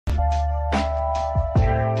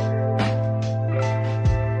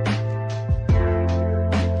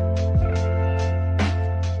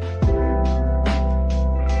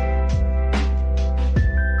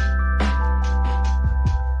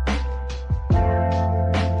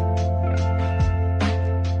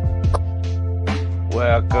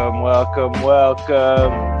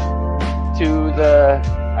welcome to the.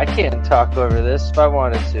 I can't talk over this if I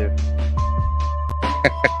wanted to.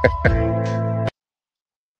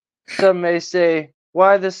 Some may say,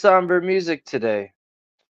 why the somber music today?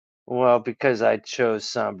 Well, because I chose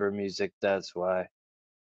somber music, that's why.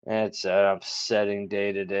 It's an upsetting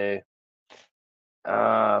day today.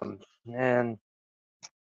 And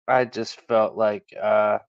I just felt like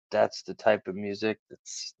that's the type of music that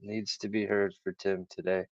needs to be heard for Tim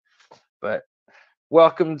today. But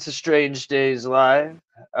welcome to Strange Days Live.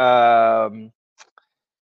 I'm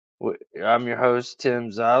your host,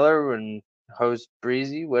 Tim Zoller, and host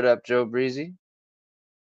Breezy. What up, Joe Breezy?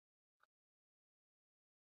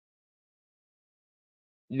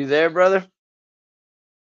 You there, brother?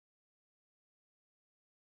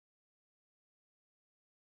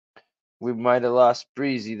 We might have lost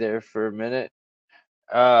Breezy there for a minute.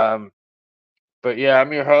 But yeah,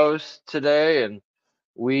 I'm your host today, and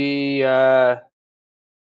we are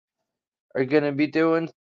gonna be doing,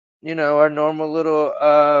 our normal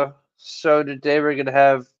little show today. We're gonna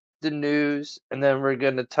have the news, and then we're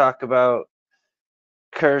gonna talk about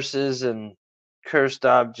curses and cursed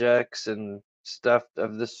objects and stuff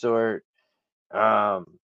of the sort.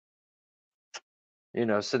 Um,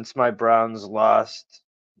 since my Browns lost,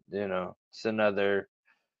 it's another,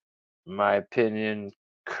 my opinion,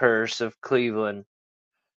 curse of Cleveland.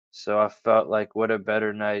 So I felt like what a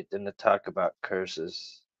better night than to talk about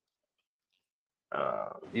curses.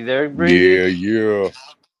 You there, Breezy? Yeah.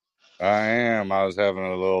 I am. I was having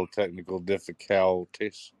a little technical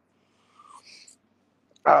difficulties.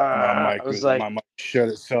 I was like, My mic shut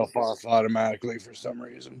itself off automatically for some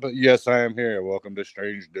reason. But yes, I am here. Welcome to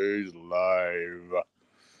Strange Days Live.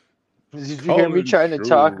 did you hear me Colin trying to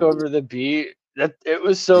talk Show. over the beat? That it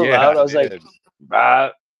was so Yeah, loud. I I was like, did.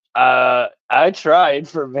 I tried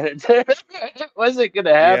for a minute there. It wasn't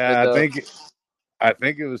gonna happen Yeah, though. I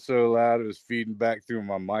think it was so loud it was feeding back through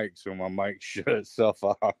my mic, so my mic shut itself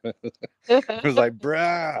off. It was like,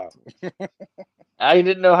 bruh. I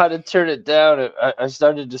didn't know how to turn it down. I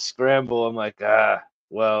started to scramble. I'm like,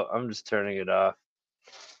 well, I'm just turning it off.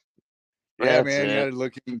 Yeah, That's man, you it. gotta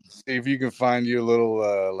look and see if you can find you a little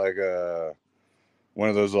one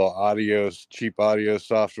of those little cheap audio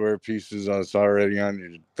software pieces that's already on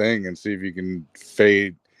your thing, and see if you can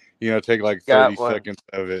fade. Take like 30 Got one. seconds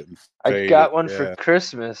of it and I fade it. got one for Yeah,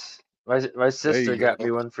 Christmas. My there sister you got me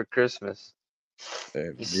go. one for Christmas.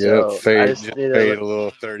 Yep, So I fade. just Just need fade to, a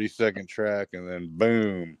little 30-second track, and then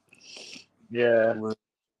boom. yeah,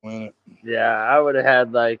 Win it. yeah. I would have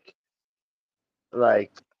had like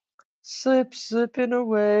slipping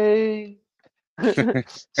away,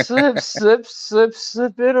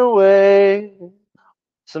 slipping away.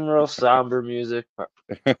 Some real somber music.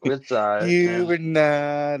 It's You man. were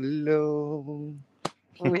not alone.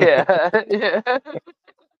 Yeah, yeah.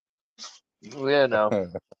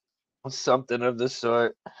 Something of the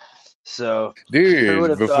sort. So, who would Dude,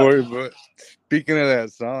 have thought? but speaking of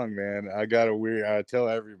that song, man, I tell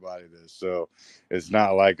everybody this, so it's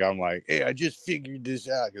not like I'm like, hey, I just figured this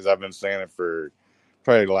out, because I've been saying it for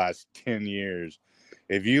probably the last 10 years.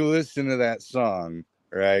 If you listen to that song,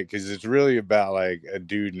 right, because it's really about like a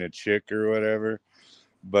dude and a chick or whatever,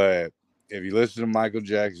 but if you listen to Michael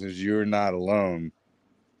Jackson's You're Not Alone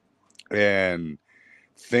and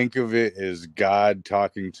think of it as God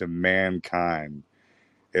talking to mankind,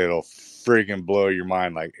 it'll freaking blow your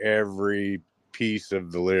mind. Like every piece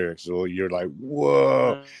of the lyrics, so you're like,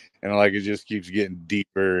 whoa, and like it just keeps getting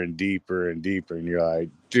deeper and deeper and deeper, and you're like,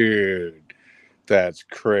 dude, that's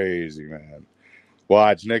crazy, man.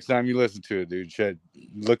 Watch next time you listen to it, dude.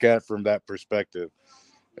 Look at it from that perspective,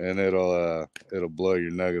 and it'll blow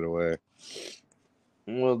your nugget away.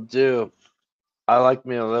 Will do. I like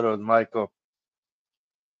me a little Michael.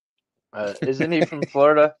 Isn't he from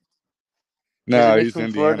Florida? Isn't No, he he's from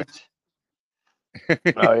Indiana. Florida?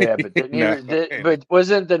 Oh yeah, but didn't No, he? But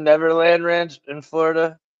wasn't the Neverland Ranch in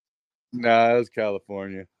Florida? no, it was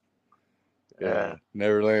California. Yeah, Yeah,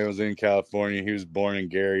 Neverland was in California. He was born in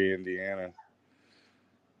Gary, Indiana.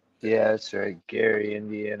 yeah, that's right, Gary,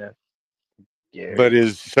 Indiana. But Gary.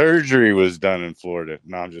 his surgery was done in Florida.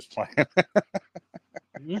 No, I'm just playing.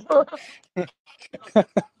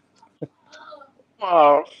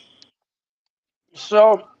 Oh,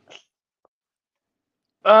 so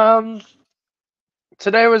um,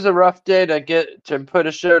 today was a rough day to get to put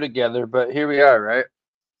a show together, but here we are, right?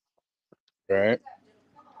 Right?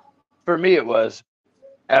 For me, it was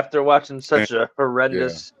after watching Same. such a Yeah.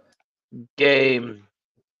 horrendous game.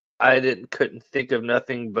 Couldn't think of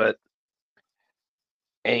nothing but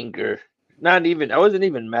anger. Not even I wasn't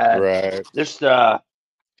even mad. Right. Just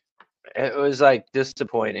it was like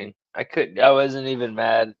disappointing. I wasn't even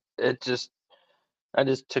mad. I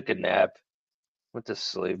just took a nap, went to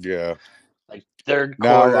sleep. Yeah. Like third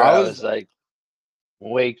Now quarter, I I was was like,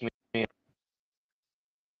 wake me.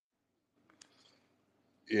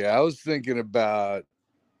 yeah, I was thinking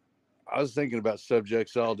about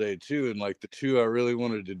subjects all day too, and like the two I really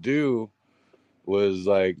wanted to do was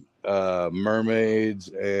like mermaids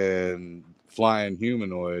and flying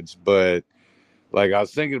humanoids, but like I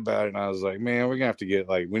was thinking about it and I was like, man, we're gonna have to get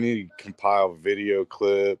like we need to compile video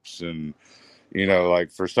clips and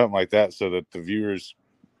like for something like that so that the viewers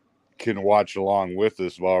can watch along with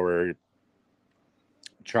us while we're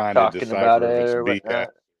trying to Talking about decipher if it it's or BS.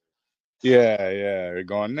 whatnot. Yeah, yeah. They're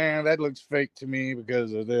going, nah, that looks fake to me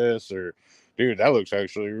because of this, or dude, that looks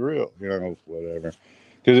actually real, whatever.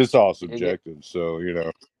 Because it's all Dig it, subjective. So,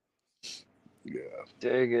 yeah.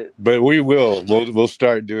 dig it. But we'll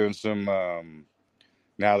start doing some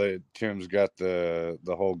now that Tim's got the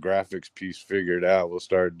whole graphics piece figured out, we'll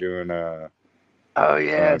start doing Oh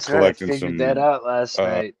yeah, that's right. I collecting figured that some out last uh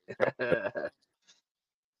night.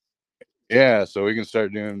 yeah, so we can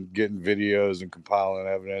start getting videos and compiling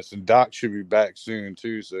evidence. And Doc should be back soon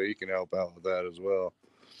too, so he can help out with that as well.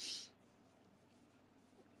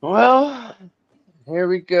 Well, here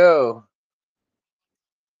we go.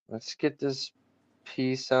 Let's get this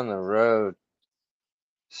piece on the road.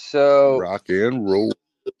 So, Rock and roll.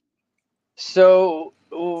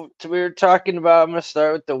 we were talking about. I'm gonna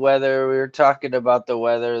start with the weather. We were talking about the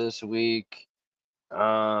weather this week.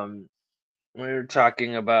 Um, we were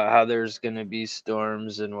talking about how there's gonna be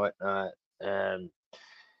storms and whatnot, and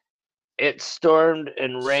it stormed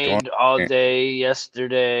and Storm. rained all day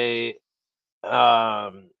yesterday.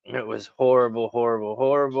 It was horrible, horrible,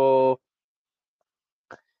 horrible.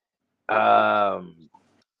 Um,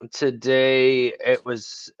 Today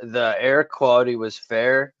the air quality was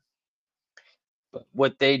fair. But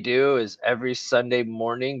what they do is every Sunday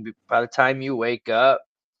morning, by the time you wake up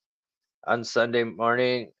on Sunday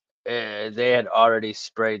morning, they had already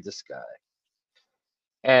sprayed the sky,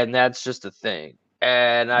 and that's just a thing.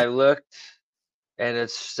 And I looked, and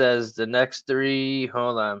it says the next three.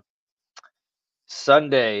 Hold on.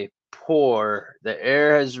 Sunday, poor. The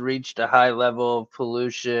air has reached a high level of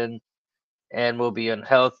pollution and will be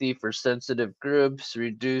unhealthy for sensitive groups.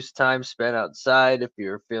 Reduce time spent outside if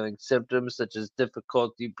you're feeling symptoms such as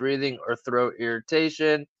difficulty breathing or throat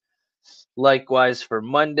irritation. Likewise for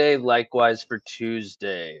Monday, likewise for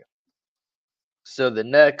Tuesday. So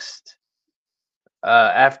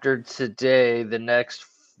after today, the next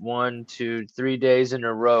 1, 2, 3 days in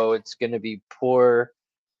a row, it's going to be poor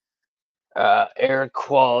air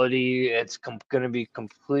quality. It's going to be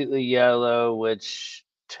completely yellow, which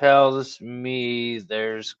tells me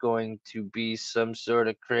there's going to be some sort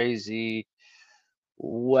of crazy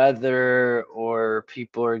weather or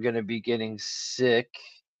people are going to be getting sick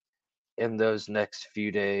in those next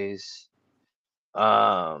few days.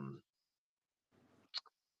 Um,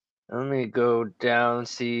 Let me go down,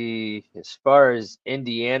 see as far as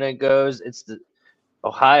Indiana goes, it's the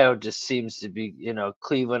Ohio just seems to be,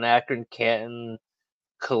 Cleveland, Akron, Canton,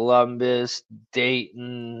 Columbus,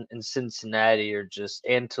 Dayton, and Cincinnati are just,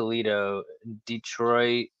 and Toledo,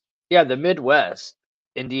 Detroit. Yeah, the Midwest,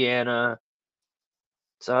 Indiana,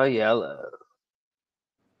 it's all yellow.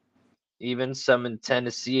 Even some in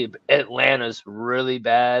Tennessee. Atlanta's really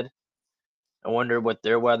bad. I wonder what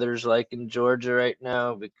their weather's like in Georgia right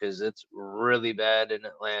now because it's really bad in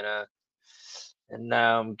Atlanta. And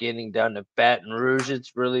now I'm getting down to Baton Rouge.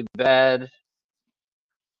 It's really bad.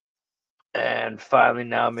 And finally,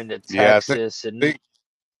 now I'm into Yeah, Texas. And think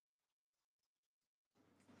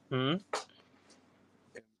hmm?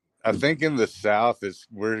 I think in the South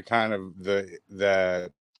we're kind of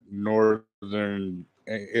that northern.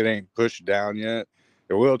 It ain't pushed down yet.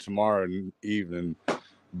 It will tomorrow evening,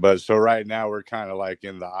 but so right now we're kind of like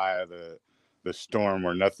in the eye of the storm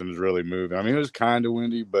where nothing's really moving. I mean, it was kind of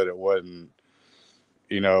windy, but it wasn't.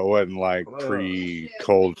 It wasn't like Well,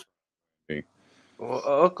 pre-cold.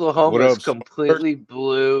 What Oklahoma's up, Spark? completely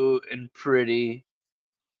blue and pretty.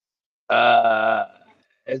 Uh,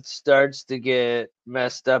 it starts to get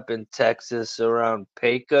messed up in Texas around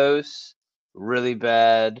Pecos, really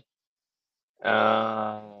bad.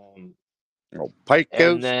 Um, Oh,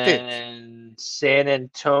 and Pecos, Texas. then San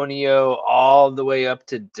Antonio all the way up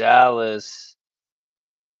to Dallas.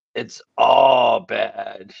 It's all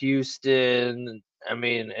bad. Houston, I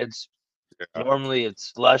mean, Yeah, normally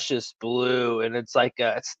it's luscious blue and it's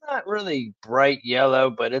not really bright yellow,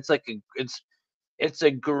 but it's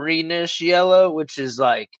a greenish yellow, which is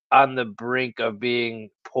like on the brink of being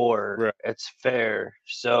poor. right. It's fair.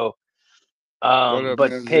 So What up,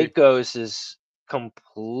 But Mizzy? Pecos is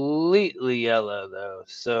completely yellow though,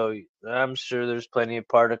 so I'm sure there's plenty of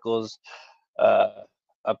particles uh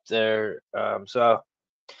up there. So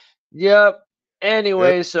yep. Yep.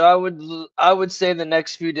 Anyway, so I would say the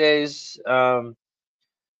next few days to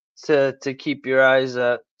keep your eyes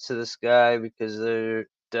up to the sky because they're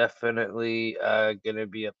definitely gonna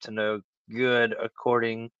be up to no good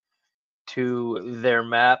according to their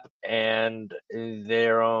map and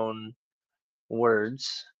their own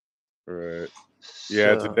words. Right.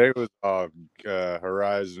 Yeah, So today was all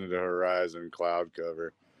horizon to horizon cloud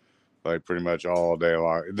cover, like pretty much all day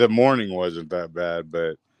long. The morning wasn't that bad,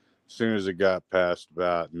 but as soon as it got past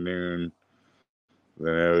about noon,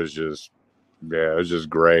 then it was just yeah, it was just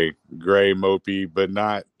gray, mopey, but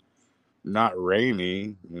not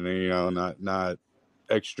rainy, and not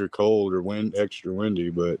extra cold or extra windy,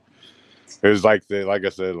 but it was like I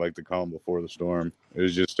said, like the calm before the storm. It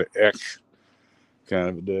was just an kind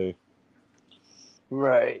of a day.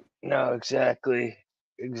 right. No, exactly.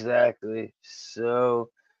 So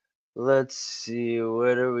let's see,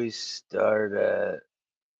 where do we start at?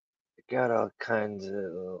 Got all kinds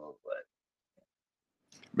of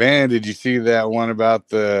Man, did you see that one about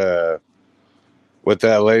the what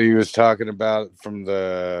that lady was talking about from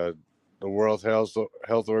the World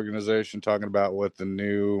Health Organization, talking about what the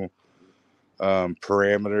new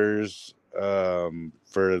parameters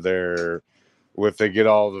for their if they get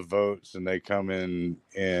all the votes and they come in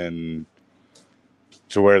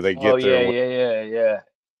to where they oh get their yeah.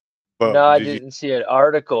 No, vote. I Did you? didn't see an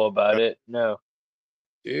article about it. No.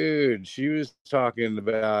 Dude, she was talking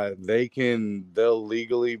about they'll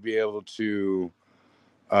legally be able to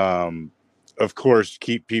um of course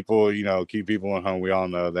keep people at home. We all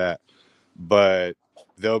know that. But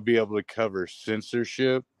they'll be able to cover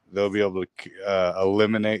censorship. They'll be able to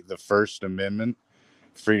eliminate the First Amendment,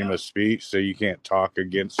 freedom of speech, so you can't talk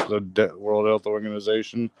against the World Health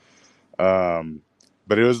Organization. Um,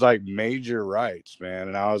 but it was like major rights, man.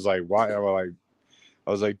 And I was like, why?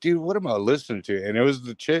 I was like, dude, what am I listening to? And it was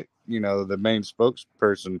the chick, the main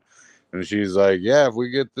spokesperson. And she's like, yeah, if we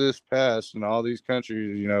get this passed in all these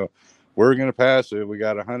countries, we're going to pass it. We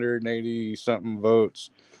got 180 something votes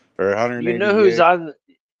or You know who's 188. on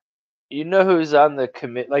you know who's on the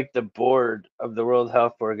like the board of the World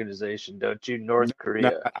Health Organization, don't you? No, North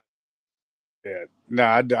no, Korea. yeah. No,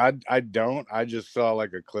 I don't. I just saw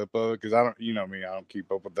like a clip of it because I don't, me, I don't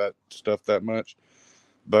keep up with that stuff that much.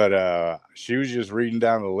 But she was just reading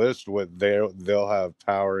down the list what they'll have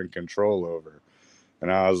power and control over.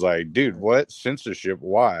 And I was like, dude, what censorship?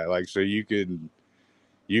 Why? Like, so you can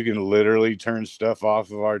literally turn stuff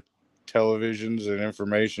off of our televisions and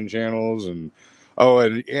information channels, and oh,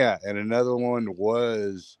 and yeah, and another one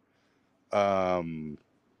was um,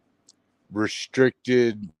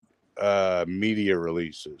 restricted media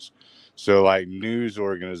releases. So, like, news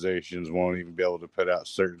organizations won't even be able to put out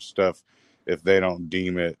certain stuff if they don't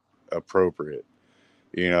deem it appropriate.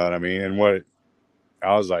 You know what I mean? And what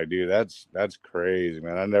I was like, dude, that's crazy,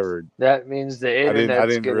 man. That means the I internet's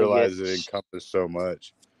didn't gonna get realize it encompassed so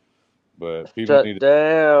much. But shut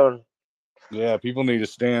down. people need to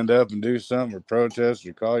stand up and do something or protest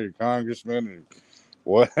or call your congressman or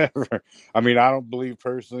whatever. I mean, I don't believe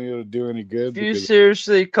personally it'll do any good If you because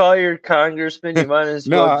seriously call your congressman, you might as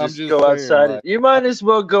no, well I'm just just go saying, outside. like, You might as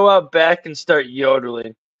well go out back and start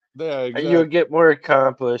yodeling, yeah, and you'll exactly. get more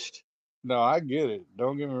accomplished. No, I get it.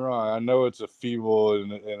 Don't get me wrong. I know it's a feeble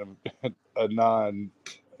and a non,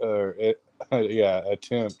 yeah,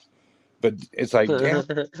 attempt, but it's like, damn,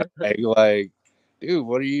 like, dude,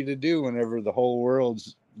 what are you to do whenever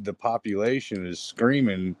the population is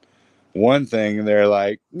screaming one thing and they're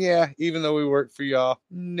like, yeah, even though we work for y'all,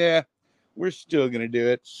 nah, we're still gonna do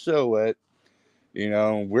it. So what?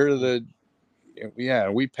 We're the yeah,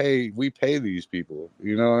 we pay these people.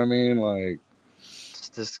 You know what I mean? Like, It's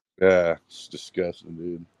just, yeah, it's disgusting,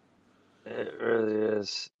 dude. it really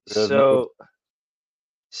is. There's no So,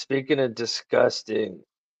 speaking of disgusting,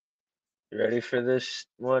 you ready for this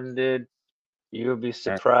one, dude? You'll be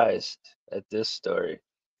surprised at this story.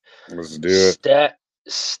 let's do it. Stat,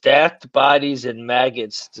 stacked bodies and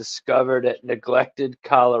maggots discovered at neglected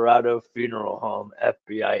Colorado funeral home,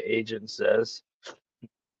 FBI agent says.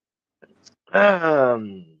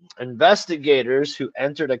 Um, Investigators who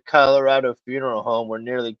entered a Colorado funeral home where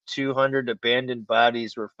nearly 200 abandoned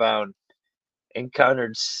bodies were found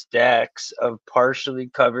encountered stacks of partially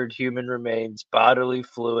covered human remains, bodily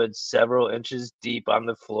fluids several inches deep on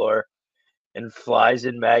the floor, and flies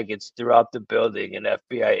and maggots throughout the building, an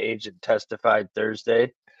FBI agent testified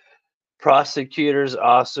Thursday. Prosecutors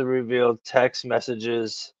also revealed text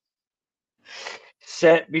messages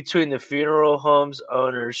sent between the funeral home's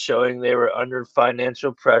owners, showing they were under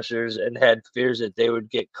financial pressures and had fears that they would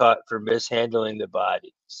get caught for mishandling the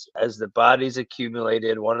bodies. As the bodies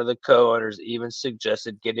accumulated, one of the co-owners even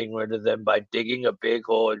suggested getting rid of them by digging a big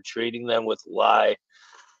hole and treating them with lye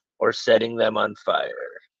or setting them on fire.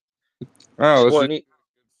 Oh, this is 20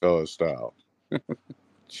 fellow style.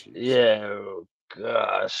 Jeez. Yeah, oh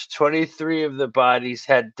gosh. 23 of the bodies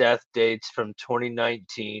had death dates from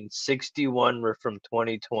 2019, 61 were from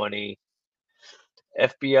 2020.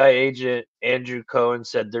 FBI agent Andrew Cohen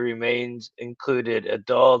said the remains included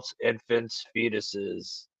adults, infants,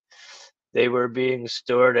 fetuses. They were being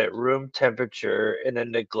stored at room temperature in a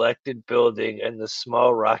neglected building in the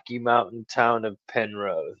small Rocky Mountain town of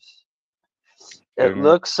Penrose. It Penrose.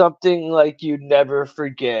 looks something like you'd never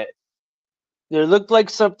forget. It looked like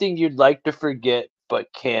something you'd like to forget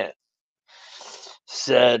but can't,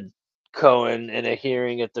 said Cohen in a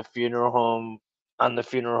hearing at the funeral home on the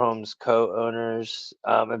funeral home's co-owners.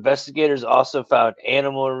 Investigators also found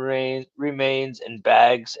animal remains in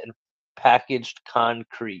bags and packaged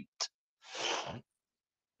concrete.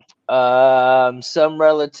 Some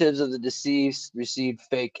relatives of the deceased received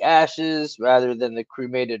fake ashes rather than the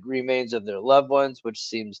cremated remains of their loved ones, which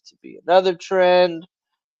seems to be another trend.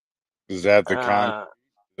 Is that the Uh,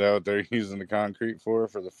 Is that what they're using the concrete for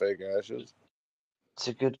the fake ashes? it's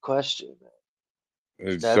a good question.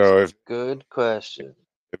 That's So a good question.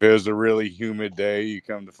 if it was a really humid day, you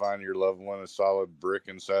come to find your loved one a solid brick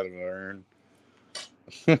inside of an urn.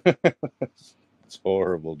 It's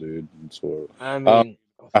horrible, dude. It's horrible. I Um, mean,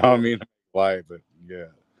 I don't mean to lie, but yeah.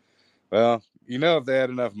 Well, if they had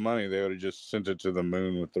enough money, they would have just sent it to the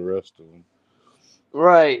moon with the rest of them.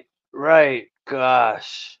 right, right.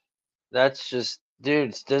 Gosh, that's just,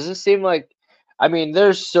 dude. Doesn't seem like. I mean,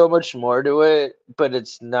 there's so much more to it, but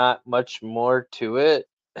it's not much more to it.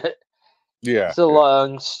 Yeah, It's a yeah.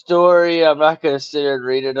 long story. I'm not gonna sit here and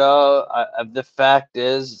read it all. The fact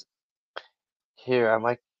is, here I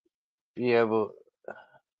might be able.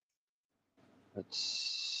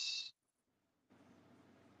 Let's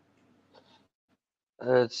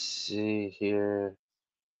let's see here.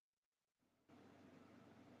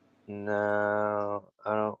 No,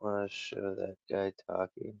 I don't want to show that guy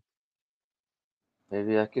talking.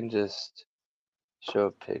 Maybe I can just show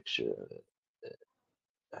a picture of it.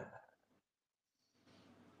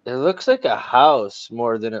 It looks like a house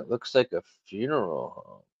more than it looks like a funeral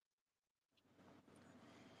home.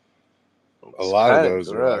 A It's lot of kind of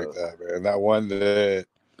those are like gross. that, man. That one that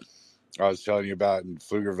I was telling you about in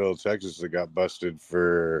Pflugerville, Texas, that got busted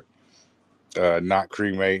for not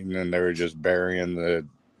cremating, and they were just burying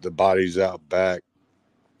the bodies out back.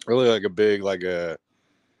 Really, like a big, like a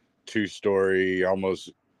 2-story,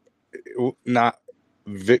 almost not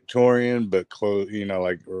Victorian, but close.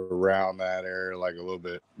 Like around that area, like a little bit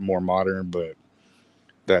more modern, but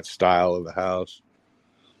that style of the house.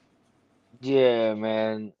 Yeah,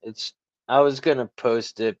 man. I was gonna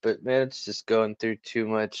post it, but man, it's just going through too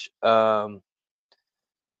much.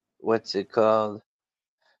 What's it called?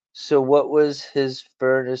 So what was his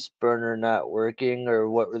furnace burner not working, or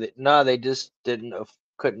what were they? No, they just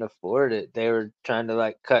couldn't afford it. They were trying to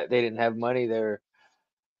like cut. They didn't have money.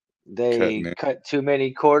 Cutting They it. cut too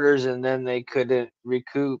many quarters, and then they couldn't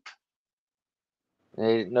recoup.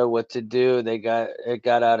 They didn't know what to do. It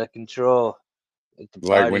got out of control. Like the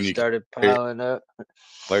Like bodies when you can't started pay, piling up.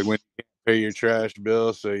 like when you can't pay your trash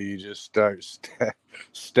bill, so you just start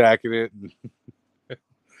stacking it, and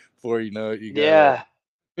before you know it, you got a Yeah,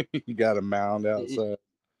 you got a mound y- outside.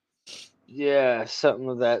 yeah, something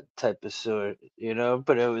of that type of sort, you know.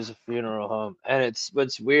 But it was a funeral home, and it's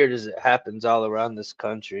what's weird is it happens all around this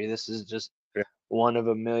country. This is just Yeah, one of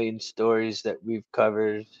a million stories that we've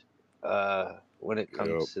covered when it yep.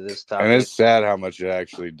 comes to this And it's topic. sad how much it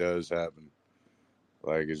actually does happen.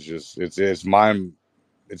 Like it's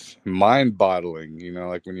mind boggling.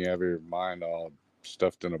 Like when you have your mind all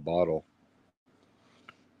stuffed in a bottle.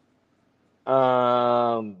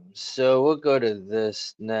 So we'll go to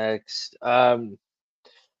this next.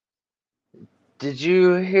 Did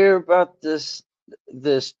you hear about this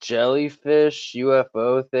jellyfish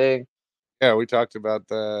UFO thing? Yeah, we talked about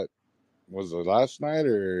that. Was it last night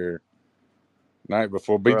or night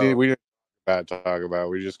before? But Bro, we didn't talk about. It.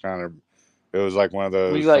 We just kind of. It was like one of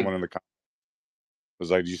we those. like Someone in the comments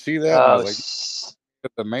was like, "Do you see that?" And I oh was like,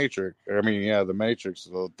 "The Matrix." I mean, yeah, the Matrix.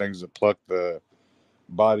 The things that pluck the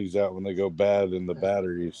bodies out when they go bad in the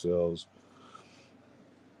battery cells.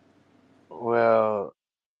 well,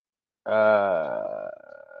 uh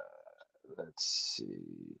let's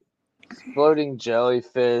see. Floating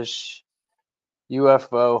jellyfish.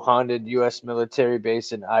 UFO haunted U.S. military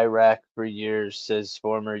base in Iraq for years, says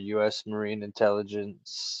former U.S. Marine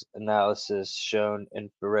intelligence analysis shown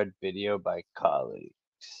infrared video by colleagues.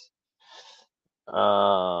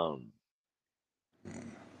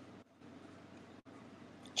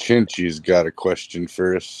 Chinchi's got a question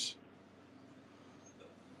for us.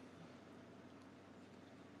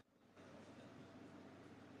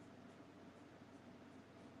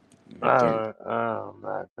 Oh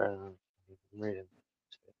my God. I'm reading.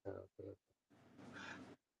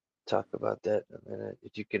 Talk about that in a minute.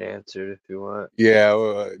 If you can answer it if you want. Yeah,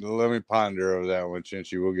 well, let me ponder over that one,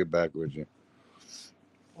 Chinchi. We'll get back with you.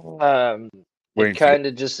 It Waiting for you. kind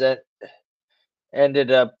of just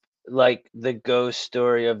ended up like the ghost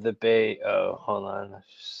story of the Bay. Oh, hold on. I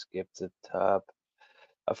skipped the top.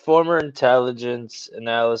 A former intelligence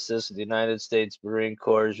analysis of the United States Marine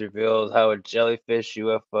Corps has revealed how a jellyfish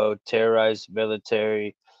UFO terrorized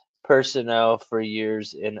military personnel for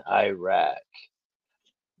years in Iraq.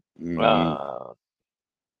 Mm-hmm.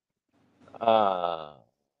 Uh,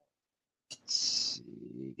 let's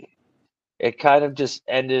see. It kind of just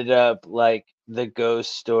ended up like the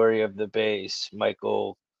ghost story of the base.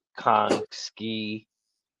 Michael Konski,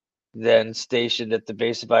 then stationed at the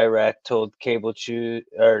base of Iraq, told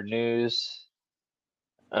News.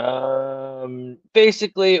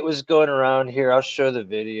 Basically, it was going around here. I'll show the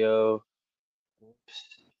video. Oops.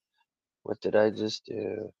 What did I just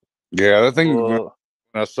do? Yeah, I think when Well,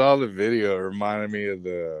 I saw the video, it reminded me of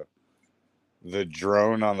the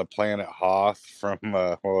drone on the planet Hoth from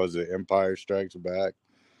what was it, Empire Strikes Back?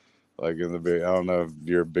 Like in the big, I don't know if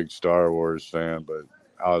you're a big Star Wars fan, but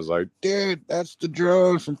I was like, dude, that's the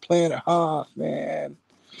drone from Planet Hoth, man.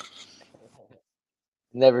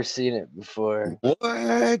 never seen it before.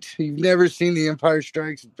 What? You've never seen the Empire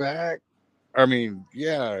Strikes Back? I mean,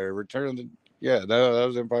 yeah, Return of the yeah, that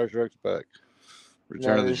was Empire Strikes Back.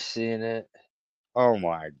 Return of Never the seen it. Oh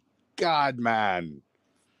my God, man.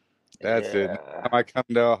 That's it. Next Yeah. time I come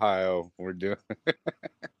to Ohio, we're doing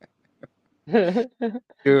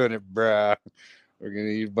it, bruh. We're gonna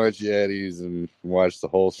eat a bunch of Eddies and watch the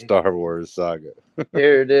whole Star Wars saga.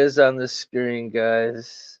 Here it is on the screen,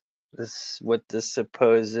 guys. This what the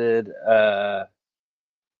supposed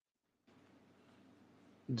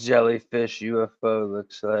jellyfish UFO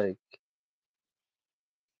looks like.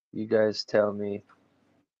 You guys tell me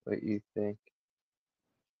what you think.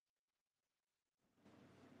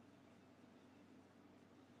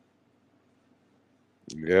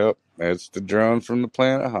 Yep, that's the drone from the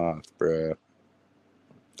planet Hoth, bruh.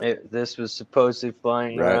 This was supposedly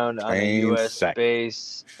flying Right, around on a plain sight.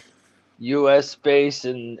 U.S. base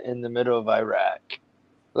in the middle of Iraq.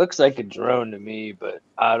 Looks like a drone to me, but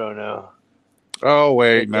I don't know. Oh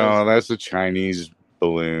wait, It does. no, that's a Chinese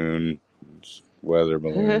balloon, weather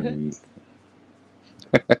balloon.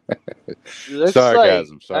 Looks like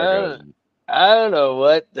Sarcasm, sarcasm. I don't know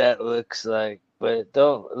what that looks like, but it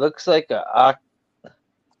looks like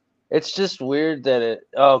it's just weird that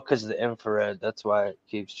because the infrared, that's why it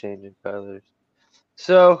keeps changing colors.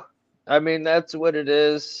 So, I mean, that's what it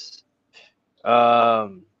is.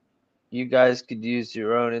 Um, you guys could use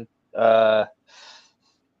your own,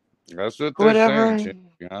 That's what they're saying, whatever. Chingy.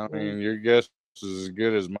 I mean, your guess is as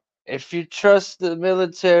good as mine. If you trust the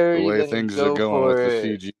The military, way then things are go going with for the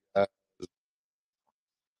it. CGI.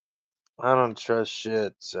 I don't trust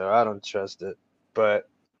shit, so I don't trust it. But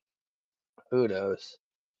who knows,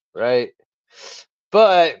 right?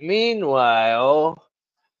 But meanwhile,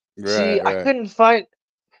 Right, see, I right. couldn't find.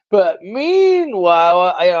 But meanwhile,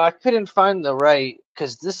 I couldn't find the right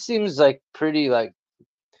because this seems like pretty like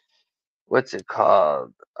what's it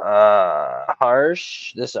called?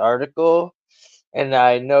 Harsh. This article, and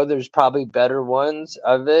I know there's probably better ones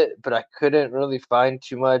of it, but I couldn't really find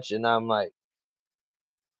too much, and I'm like,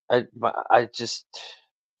 I just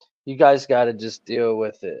you guys got to just deal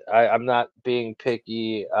with it. I'm not being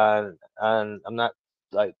picky on I'm not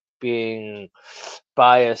like being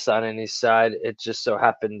biased on any side. It just so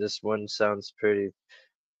happened this one sounds pretty.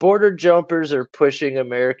 Border jumpers are pushing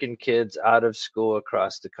American kids out of school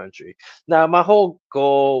across the country. Now, my whole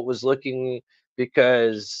goal was looking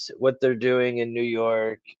because what they're doing in New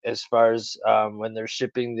York, as far as when they're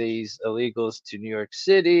shipping these illegals to New York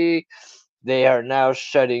City, they are now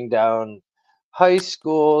shutting down high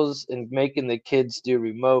schools and making the kids do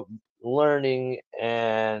remote learning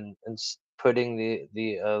and putting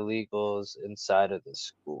the illegals inside of the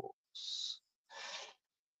schools.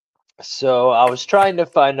 So I was trying to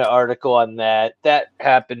find an article on that. That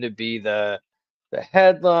happened to be the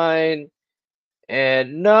headline.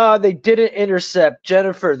 And no, they didn't intercept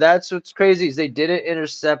Jennifer. That's what's crazy is they didn't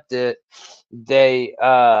intercept it. They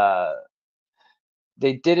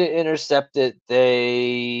they didn't intercept it.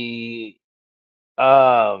 They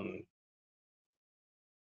um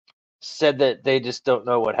said that they just don't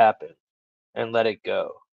know what happened and let it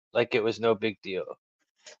go, like it was no big deal,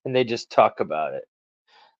 and they just talk about it.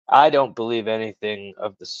 I don't believe anything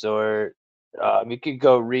of the sort. You could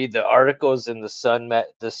go read the articles in the Sun.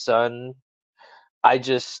 The Sun. I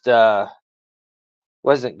just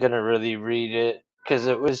wasn't gonna really read it because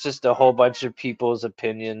it was just a whole bunch of people's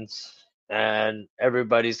opinions, and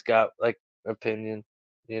everybody's got like opinion,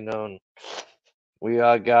 and we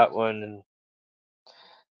all got one, and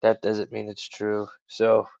that doesn't mean it's true.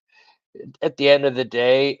 So at the end of the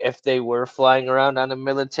day, if they were flying around on a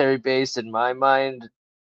military base, in my mind,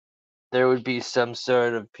 there would be some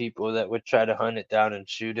sort of people that would try to hunt it down and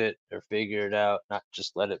shoot it or figure it out, not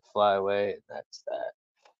just let it fly away. And that's that.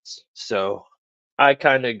 So I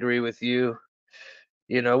kind of agree with you.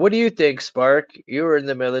 What do you think, Spark? You were in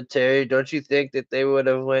the military. Don't you think that they would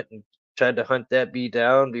have went and tried to hunt that bee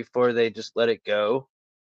down before they just let it go?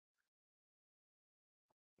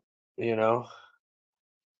 You know,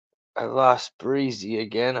 I lost Breezy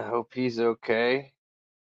again. I hope he's okay.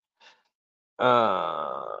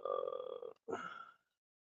 Uh,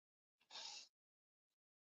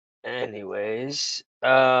 anyways,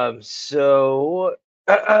 so,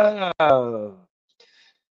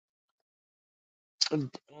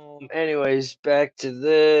 anyways, back to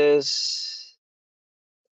this.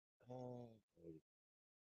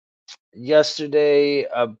 Yesterday,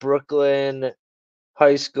 Brooklyn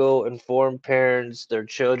high school informed parents their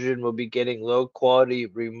children will be getting low quality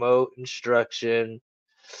remote instruction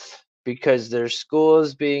because their school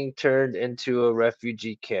is being turned into a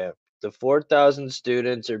refugee camp. The 4,000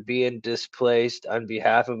 students are being displaced on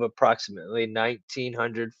behalf of approximately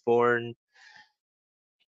 1,900 foreign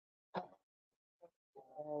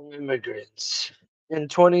immigrants. In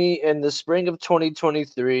the spring of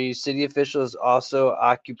 2023, city officials also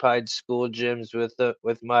occupied school gyms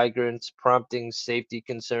with migrants, prompting safety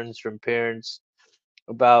concerns from parents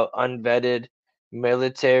about unvetted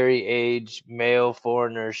military-age male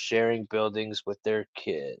foreigners sharing buildings with their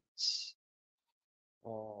kids.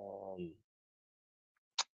 Um,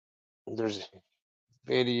 there's a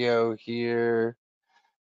video here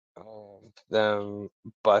of them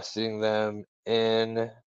busing them in,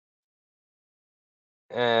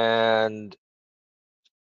 and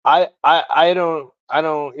I don't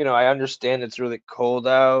I understand it's really cold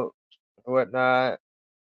out or whatnot,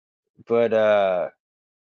 but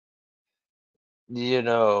you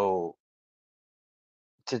know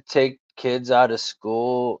to take kids out of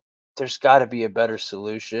school, there's got to be a better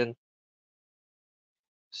solution.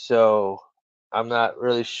 So I'm not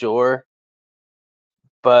really sure,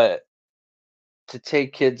 but to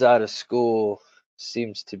take kids out of school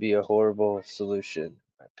seems to be a horrible solution, in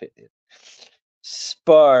my opinion.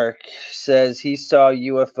 Spark says he saw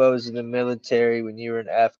UFOs in the military when you were in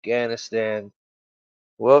Afghanistan.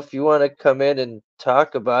 Well, if you want to come in and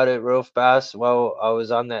talk about it real fast while I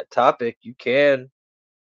was on that topic, you can.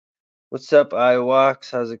 What's up,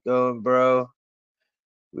 iWalks? How's it going, bro?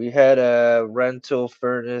 We had a rental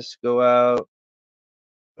furnace go out.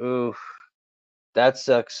 Ooh, that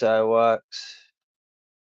sucks, iWalks.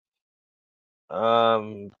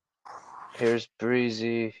 Um, here's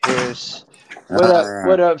Breezy. Here's what up?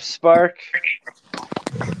 What Alright. up, Spark?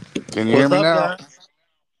 Can you hear What's me up, now? guys?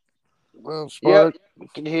 Well, Yep, Spark. we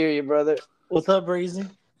can hear you, brother. What's up, Breezy?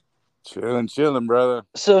 Chilling, brother.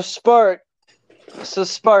 So Spark,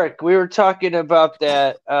 we were talking about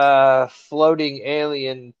that floating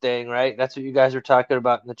alien thing, right? That's what you guys were talking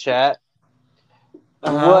about in the chat.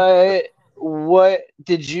 Uh huh. What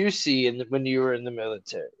did you see when you were in the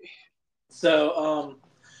military? So,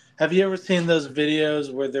 have you ever seen those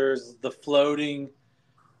videos where there's the floating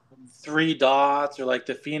three dots, or like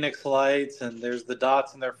the Phoenix lights, and there's the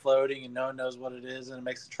dots and they're floating, and no one knows what it is, and it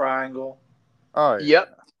makes a triangle? Oh Yep.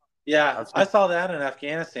 yeah. Yeah, I've I seen, saw that in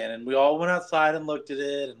Afghanistan, and we all went outside and looked at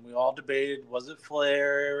it, and we all debated: was it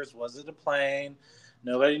flares? Was it a plane?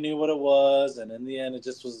 Nobody knew what it was, and in the end, it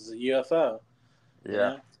just was a UFO. You yeah.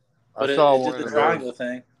 know, I but saw it did one the of Right. triangle those.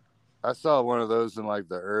 thing. I saw one of those in like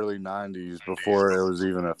the early '90s before it was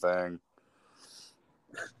even a thing.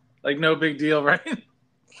 Like no big deal, right?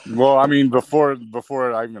 Well, I mean, before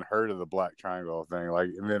I even heard of the Black Triangle thing, like,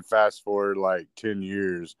 and then fast forward like 10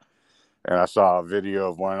 years, and I saw a video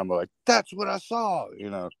of one. I'm like, that's what I saw.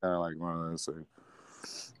 Kind of like one of those things.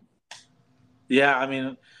 Yeah, I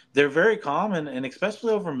mean, they're very common, and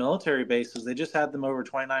especially over military bases. They just had them over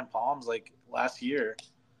 29 Palms like last year.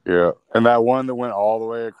 Yeah, and that one that went all the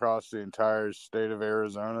way across the entire state of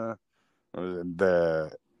Arizona, was it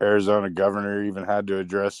Arizona governor even had to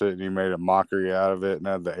address it, and he made a mockery out of it and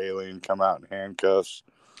had the alien come out in handcuffs.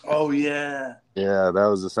 Oh yeah. Yeah, that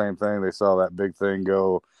was the same thing. They saw that big thing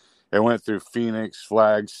go. It went through Phoenix,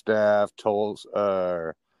 Flagstaff,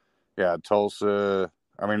 Tulsa. Tulsa.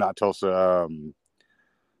 I mean, not Tulsa.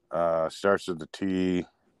 Starts with the T.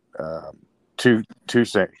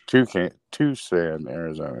 Tucson,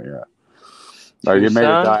 Arizona. Yeah. Like it made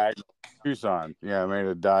a Tucson? diagonal. Tucson. Yeah, it made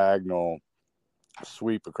a diagonal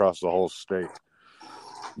sweep across the whole state.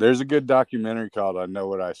 There's a good documentary called "I Know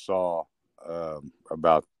What I Saw"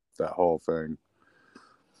 about that whole thing.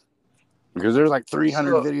 Because there's like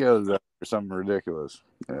 300 videos or something ridiculous.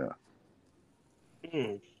 Yeah.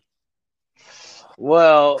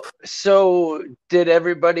 Well, so did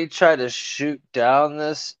everybody try to shoot down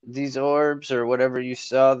these orbs or whatever you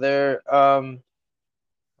saw there,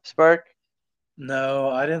 Spark? No,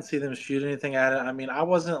 I didn't see them shoot anything at it. I mean, I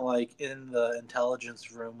wasn't like in the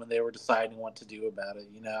intelligence room when they were deciding what to do about it.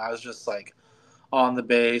 I was just like on the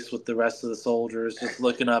base with the rest of the soldiers, just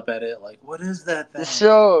looking up at it, like, what is that thing?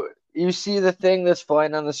 So you see the thing that's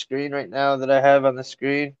flying on the screen right now that I have on the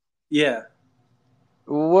screen? Yeah.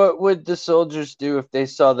 What would the soldiers do if they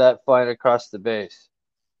saw that flying across the base?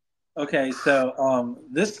 Okay, so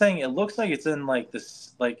this thing, it looks like it's in like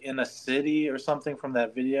this, like in a city or something from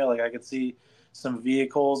that video. Like I could see some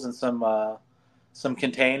vehicles and some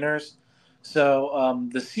containers. So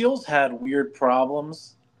the SEALs had weird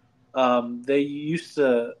problems. They used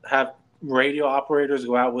to have radio operators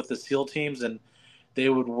go out with the SEAL teams, and they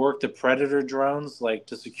would work the Predator drones like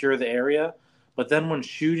to secure the area. But then when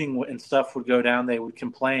shooting and stuff would go down, they would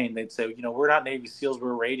complain. They'd say, we're not Navy SEALs,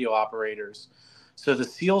 we're radio operators. So the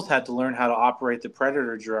SEALs had to learn how to operate the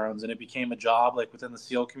Predator drones, and it became a job like within the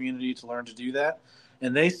SEAL community to learn to do that.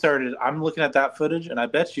 And they started. I'm looking at that footage, and I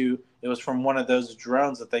bet you it was from one of those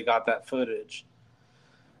drones that they got that footage.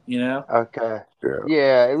 Okay. Yeah.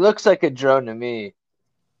 Yeah, it looks like a drone to me.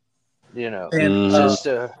 And just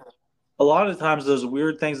a lot of times those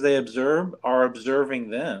weird things they observe are observing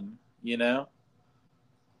them.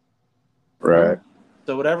 Right.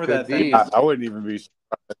 So whatever Could that thing be. is, I wouldn't even be.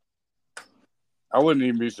 I wouldn't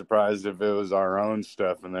even be surprised if it was our own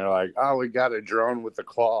stuff, and they're like, "Oh, we got a drone with a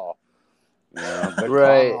claw." The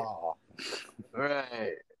Right. claw.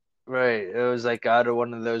 Right. It was like out of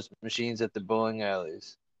one of those machines at the bowling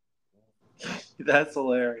alleys. that's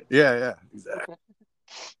hilarious. Yeah, exactly.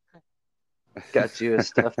 Got you a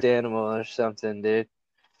stuffed animal or something, dude.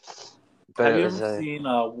 But Have you ever seen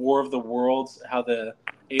War of the Worlds? How the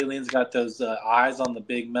aliens got those eyes on the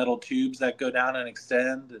big metal tubes that go down and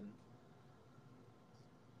extend, and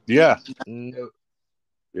Yeah. No.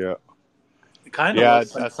 Yeah. it kind of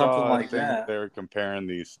looks like I something saw like a thing that. they were comparing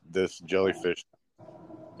this jellyfish.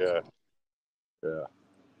 Yeah.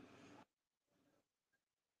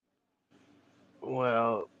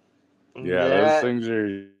 Well, Yeah, those things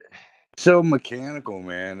are so mechanical,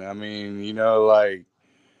 man. I mean, like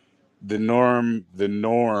the norm,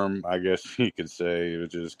 I guess you could say,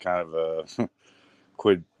 which is kind of a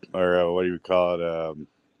quid, or what do you call it?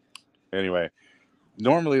 Anyway,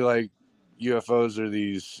 normally, like UFOs are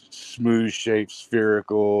these smooth shaped,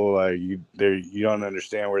 spherical. Like you don't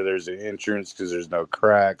understand where there's an entrance because there's no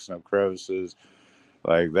cracks, no crevices.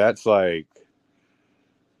 Like that's like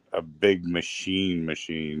a big machine,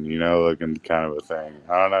 looking kind of a thing.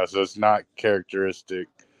 I don't know. So it's not characteristic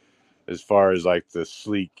as far as like the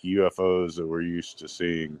sleek UFOs that we're used to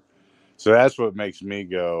seeing. So that's what makes me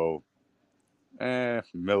go,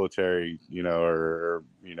 military, or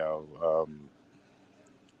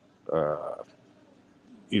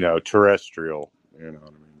terrestrial. You know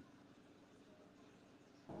what I mean?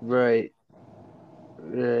 Right.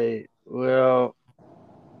 Well,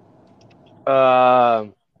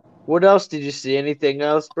 what else did you see? Anything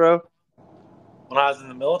else, bro? When I was in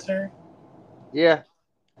the military, Yeah.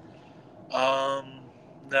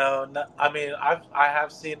 no, I mean, I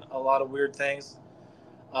have seen a lot of weird things,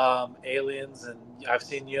 aliens, and I've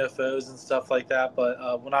seen UFOs and stuff like that.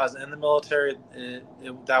 But when I was in the military,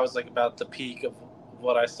 that was like about the peak of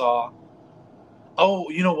what I saw. Oh,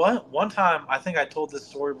 you know what? One time, I think I told this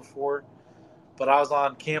story before, but I was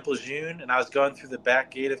on Camp Lejeune and I was going through the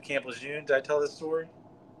back gate of Camp Lejeune. Did I tell this story?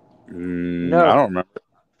 No. I don't remember.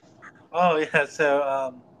 Oh yeah.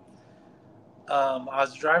 So I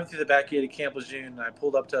was driving through the back gate of Camp Lejeune and I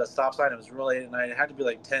pulled up to a stop sign. It was really late at night. It had to be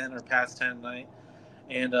like 10 or past 10 at night.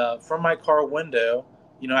 And from my car window,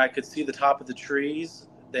 I could see the top of the trees.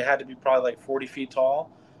 They had to be probably like 40 feet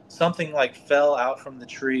tall. Something like fell out from the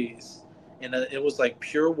trees, and it was like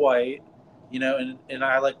pure white, and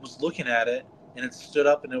I like was looking at it, and it stood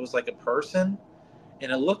up, and it was like a person,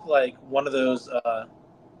 and it looked like one of those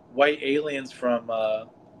white aliens from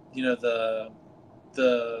you know the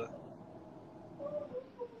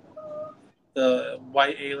the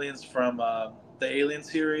white aliens from the Alien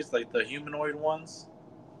series, like the humanoid ones.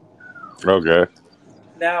 Okay.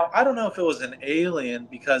 Now, I don't know if it was an alien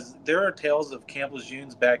because there are tales of Camp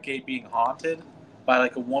Lejeune's back gate being haunted by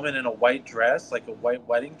like a woman in a white dress, like a white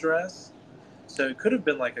wedding dress. So it could have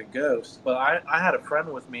been like a ghost. But I had a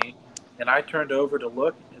friend with me, and I turned over to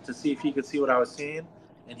look to see if he could see what I was seeing,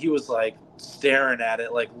 and he was like staring at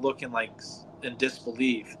it, like looking like in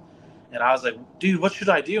disbelief. And I was like, "Dude, what should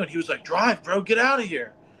I do?" And he was like, "Drive, bro, get out of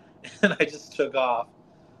here." And I just took off.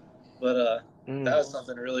 But that was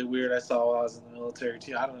something really weird I saw while I was in the military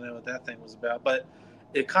too. I don't know what that thing was about, but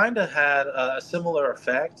it kind of had a similar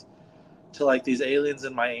effect to like these aliens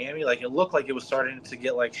in Miami. Like it looked like it was starting to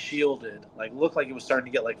get like shielded, like looked like it was starting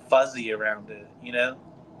to get like fuzzy around it, you know?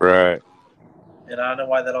 Right. And I don't know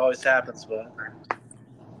why that always happens, but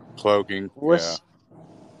Cloaking. Yeah. What's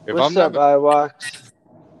If what's I'm not up, Iwalks?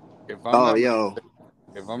 if I'm Oh, not yo.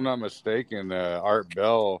 if I'm not mistaken, Art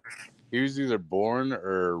Bell, he was either born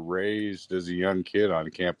or raised as a young kid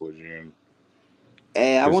on Camp Lejeune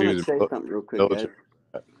Hey, I because he want to was say something real quick, guys. military.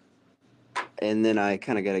 And then I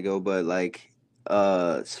kind of got to go, but like,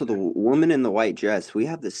 so the woman in the white dress, we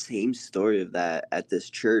have the same story of that at this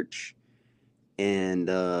church. And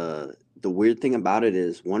the weird thing about it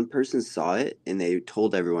is one person saw it and they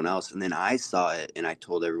told everyone else. And then I saw it and I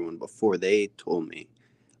told everyone before they told me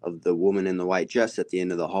of the woman in the white dress at the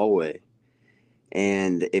end of the hallway.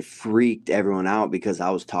 And it freaked everyone out because I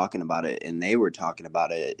was talking about it and they were talking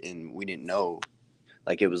about it and we didn't know.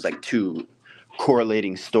 Like it was like two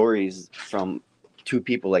correlating stories from two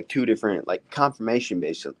people, like two different, like confirmation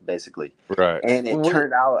basically. Right. And it What?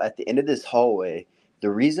 turned out at the end of this hallway,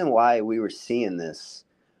 the reason why we were seeing this,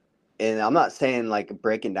 and I'm not saying like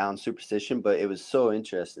breaking down superstition, but it was so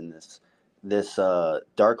interesting. This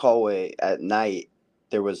dark hallway at night,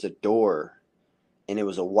 there was a door, and it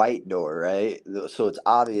was a white door, right? So it's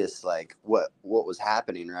obvious like what was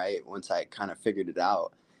happening, right? Once I kind of figured it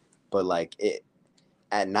out, but like it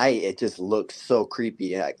at night, it just looks so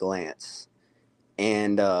creepy at glance,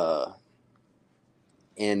 and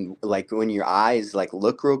like when your eyes like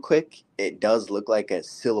look real quick, it does look like a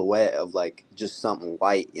silhouette of like just something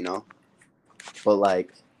white, you know. But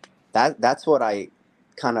like that's what I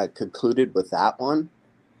kind of concluded with that one.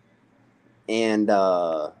 And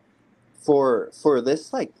for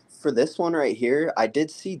this like for this one right here, I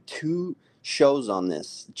did see two shows on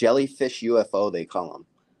this jellyfish UFO they call them,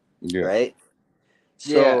 Yeah. right?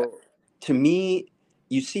 Yeah, So to me,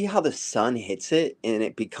 you see how the sun hits it and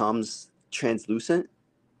it becomes translucent?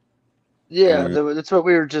 yeah. Mhm. That's what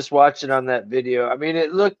we were just watching on that video. I mean,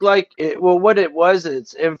 it looked like it. Well, what it was,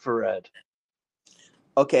 it's infrared.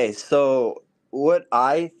 Okay, so what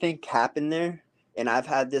I think happened there, and I've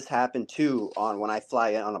had this happen too on when I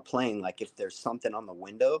fly on a plane, like if there's something on the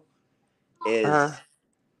window, Uh,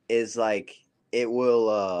 is like it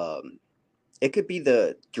will it could be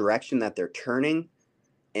the direction that they're turning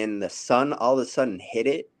and the sun all of a sudden hit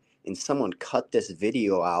it and someone cut this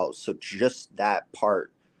video out so just that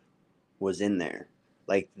part was in there.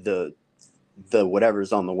 Like the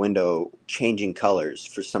whatever's on the window changing colors.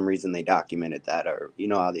 For some reason they documented that, or you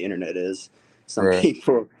know how the internet is. Some Right.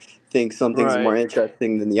 people think something's more right.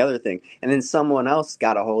 interesting than the other thing. And then someone else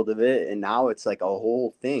got a hold of it and now it's like a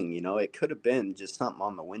whole thing, you know. It could have been just something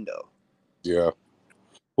on the window. Yeah.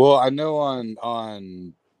 Well, I know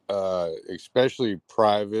on especially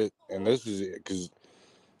private, and this is because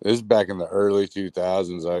this is back in the early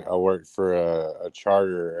 2000s. I worked for a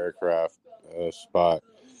charter aircraft spot,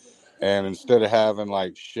 and instead of having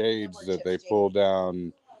like shades that they pull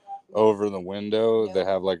down over the window, they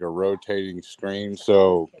have like a rotating screen.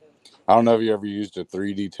 So I don't know if you ever used a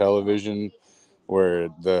 3D television where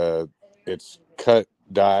it's cut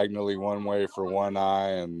diagonally one way for one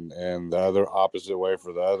eye and the other opposite way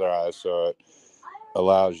for the other eye, so it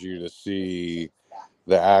allows you to see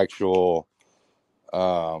the actual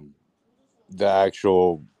um the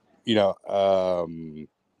actual you know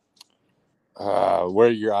where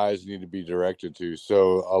your eyes need to be directed to.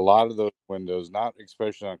 So a lot of those windows, not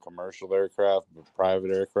especially on commercial aircraft but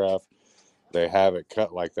private aircraft, they have it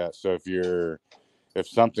cut like that. So if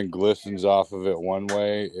something glistens off of it one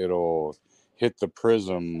way, it'll hit the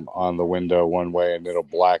prism on the window one way and it'll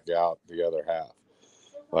black out the other half.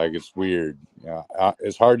 Like it's weird. Yeah,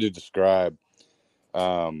 it's hard to describe.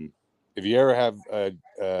 Um, if you ever have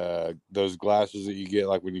those glasses that you get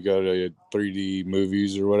like when you go to 3D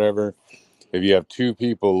movies or whatever, if you have two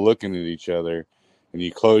people looking at each other and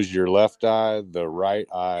you close your left eye, the right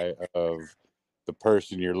eye of the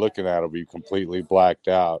person you're looking at will be completely blacked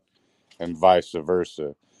out, and vice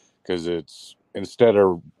versa, because it's instead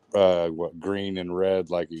of green and red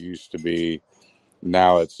like it used to be,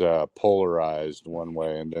 now it's polarized one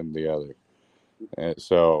way and then the other. And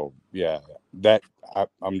so yeah, that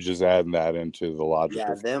I'm just adding that into the Yeah,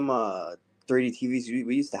 logical. them 3D TVs,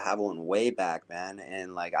 we used to have one way back, man,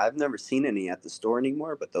 and like I've never seen any at the store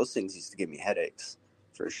anymore, but those things used to give me headaches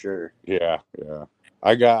for sure. Yeah, yeah.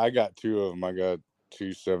 I got two of them. I got two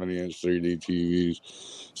 70-inch 3D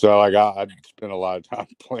TVs. So like I spent a lot of time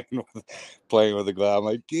playing with the glass. I'm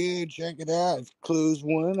like, dude, check it out. Close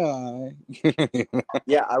one eye.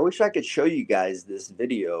 Yeah, I wish I could show you guys this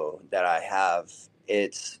video that I have.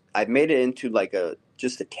 I've made it into like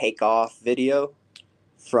just a takeoff video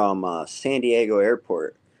from San Diego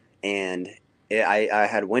Airport, and I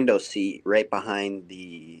had window seat right behind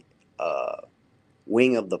the uh,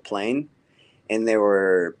 wing of the plane, and there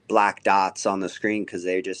were black dots on the screen because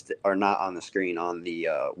they just are not on the screen on the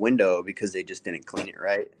window because they just didn't clean it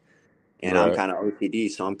right. And I'm Right. kind of OCD,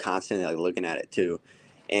 so I'm constantly like looking at it too,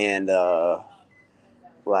 and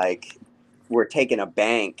like we're taking a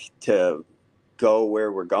bank to go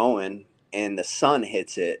where we're going, and the sun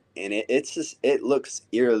hits it, and it looks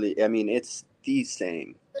eerily. I mean, it's the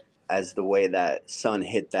same as the way that sun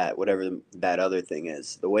hit that whatever that other thing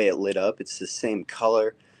is. The way it lit up, it's the same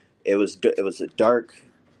color. It was a dark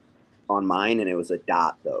on mine, and it was a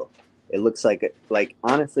dot though. It looks like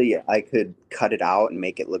honestly, I could cut it out and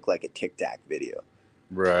make it look like a Tic Tac video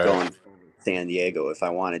Right. going to San Diego if I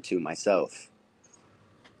wanted to myself.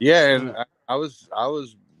 Yeah, and I was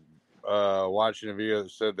watching a video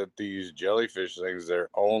that said that these jellyfish things, they're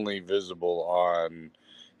only visible on,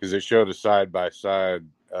 because it showed a side by side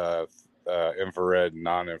infrared and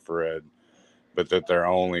non-infrared, but that they're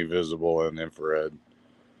only visible in infrared,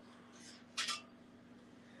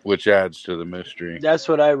 which adds to the mystery. That's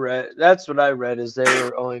what I read. That's what I read is they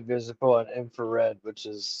were only visible in infrared, which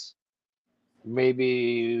is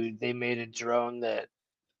maybe they made a drone that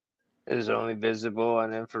is only visible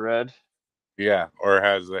on infrared. Yeah, or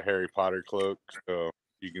has the Harry Potter cloak, so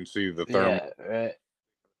you can see the thermal. Yeah, right.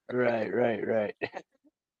 All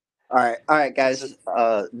right,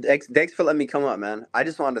 So, guys. Thanks for letting me come up, man. I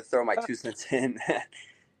just wanted to throw my 2 cents in.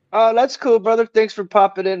 oh, that's cool, brother. Thanks for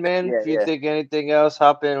popping in, man. Yeah, If you yeah, think anything else,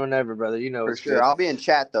 hop in whenever, brother. You know for it's sure. good. I'll be in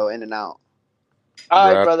chat though, in and out. All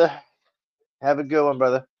right, Right. brother. Have a good one,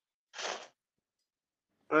 brother.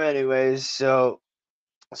 Anyways, so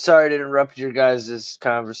sorry to interrupt your guys'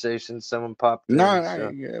 conversation. Someone popped No, in. I So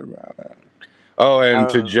ain't good about that. Oh, and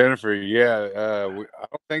to um, Jennifer, yeah, I don't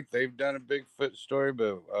think they've done a Bigfoot story,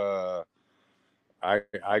 but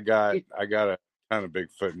I got a ton of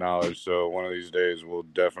Bigfoot knowledge, so one of these days we'll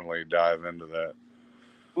definitely dive into that.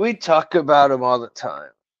 we talk about them all the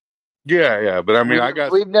time. Yeah, but I mean, I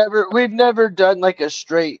got We've never done like a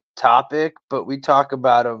straight topic, but we talk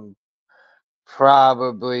about them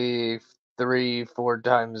probably 3-4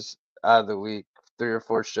 times out of the week, 3 or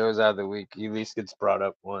 4 shows out of the week. At least gets brought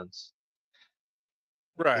up once,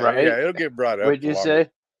 right. Yeah, right? it'll get brought up Would you along with. say?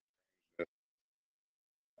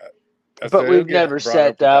 I But said it'll we've get never brought sat up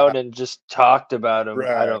with the down and just talked about him. I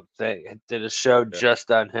right. don't think did a show Yeah, just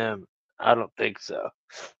on him. I don't think so.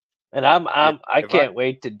 And yeah. I If I can't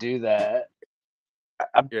wait to do that.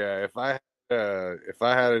 I, yeah, if I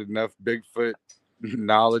had enough Bigfoot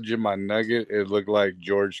knowledge in my nugget, it looked like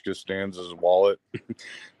George Costanza's wallet.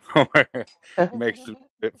 Makes it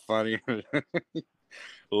a bit funny.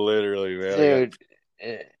 Literally, man. I got dude,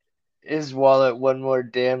 eh, his wallet, one more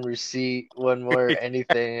damn receipt, one more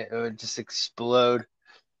anything, it would just explode.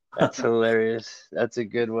 That's hilarious. That's a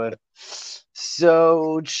good one.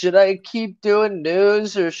 So, should I keep doing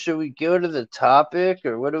news or should we go to the topic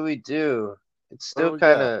or what do we do? It's what do still we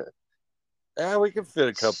kind got? of. Yeah, we can fit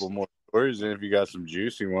a couple more stories in if you got some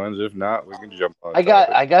juicy ones. If not, we can jump on a I got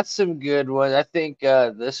topic. I got some good ones. I think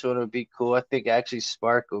this one would be cool. I think actually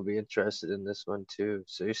Spark will be interested in this one too.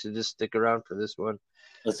 So you should just stick around for this one.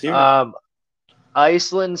 Let's hear it.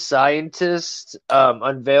 Iceland scientists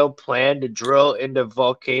unveil plan to drill into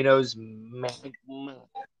volcano's magma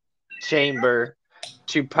chamber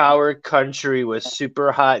to power country with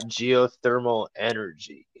super hot geothermal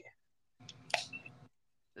energy.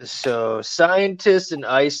 So, scientists in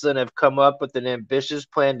Iceland have come up with an ambitious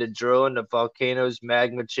plan to drill into volcano's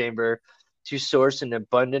magma chamber to source an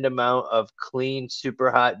abundant amount of clean,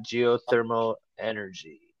 super hot geothermal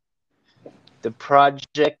energy. The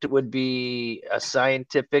project would be a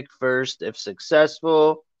scientific first if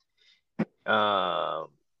successful.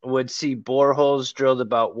 Would see boreholes drilled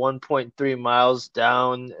about 1.3 miles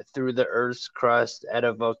down through the Earth's crust at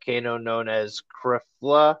a volcano known as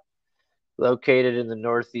Krafla, located in the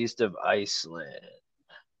northeast of Iceland.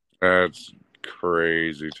 That's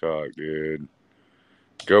crazy talk, dude.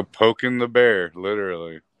 Go poking the bear,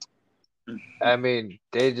 literally. I mean,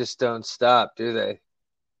 they just don't stop, do they?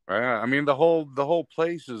 I mean, the whole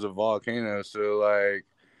place is a volcano, so like,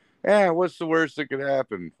 yeah, what's the worst that could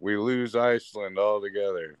happen? We lose Iceland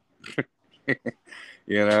altogether.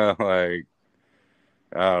 You know, like,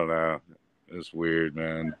 I don't know. It's weird,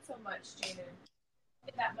 man. Not so much, Jaden.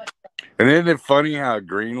 Get that much. And isn't it funny how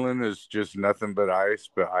Greenland is just nothing but ice,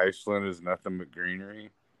 but Iceland is nothing but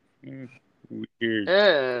greenery? Weird.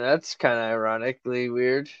 Yeah, that's kind of ironically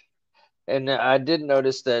weird. And I did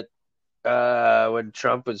notice that when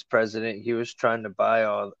Trump was president, he was trying to buy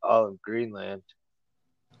all of Greenland.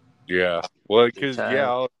 Yeah. Well, the because, time.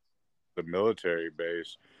 all the military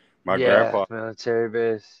base. My Yeah, grandpa, military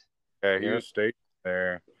base. yeah, he Yep. was stationed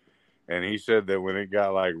there. And he said that when it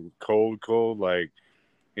got like cold, like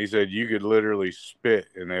he said you could literally spit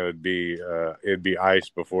and it'd be ice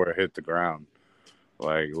before it hit the ground.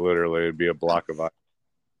 Like literally, it'd be a block of ice.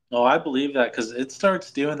 Oh, I believe that because it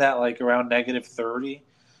starts doing that like around -30,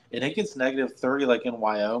 and it gets -30 like in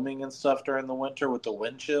Wyoming and stuff during the winter with the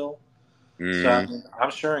wind chill. So I mean,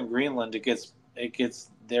 I'm sure in Greenland it gets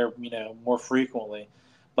there, more frequently.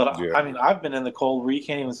 But Yeah. I mean, I've been in the cold where you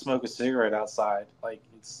can't even smoke a cigarette outside. Like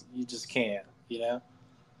you just can't,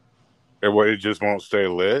 And what, it just won't stay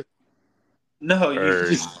lit, No, or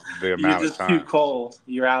the you're amount of just too time. cold.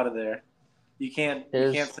 You're out of there. You can't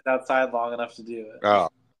sit outside long enough to do it. Oh,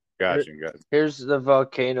 gotcha. Here's the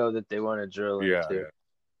volcano that they want to drill Yeah, into. yeah.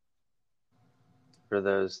 For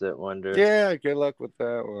those that wonder. Yeah, good luck with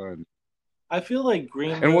that one. I feel like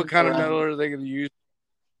Greenland. And what kind of metal are they going to use?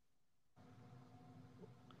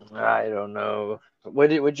 I don't know.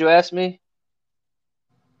 Would you ask me?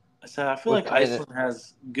 I said I feel like Iceland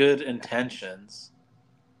has good intentions.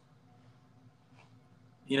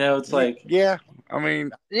 It's like Yeah. I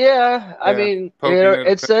mean, yeah. I mean,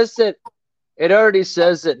 it says that it already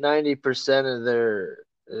says that 90% of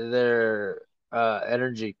their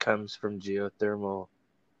energy comes from geothermal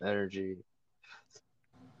energy.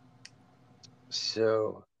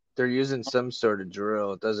 So they're using some sort of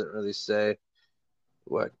drill. It doesn't really say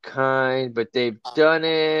what kind, but they've done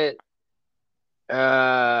it.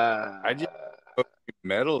 I just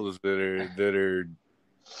metals that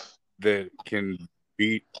can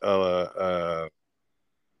beat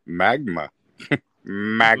magma.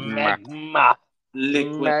 Magma.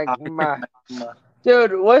 Liquid magma.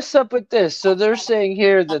 Dude, what's up with this? So they're saying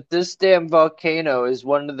here that this damn volcano is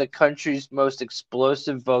one of the country's most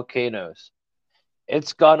explosive volcanoes.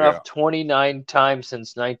 It's gone off 29 times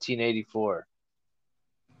since 1984.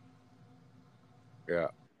 Yeah.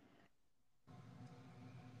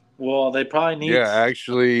 Well, they probably need. Yeah,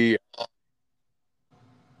 actually.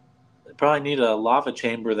 They probably need a lava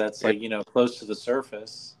chamber that's close to the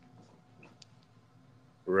surface.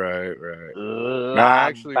 Right. No, I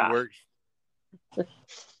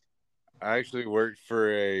actually worked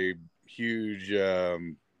for a huge.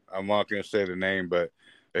 I'm not going to say the name, but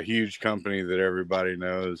a huge company that everybody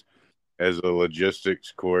knows as a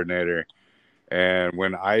logistics coordinator. And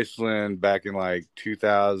when Iceland, back in like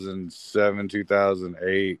 2007,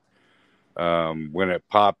 2008, when it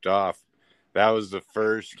popped off, that was the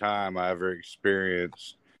first time I ever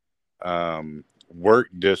experienced work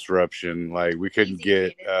disruption. Like we couldn't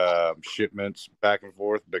get shipments back and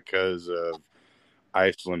forth because of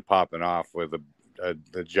Iceland popping off with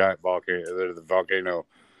the giant volcano. The volcano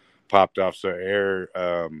popped off, so air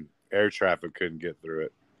traffic couldn't get through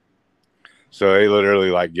it. So they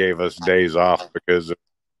literally gave us days off because of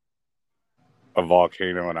a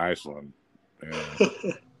volcano in Iceland.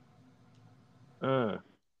 Yeah.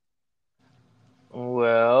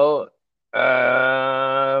 Well,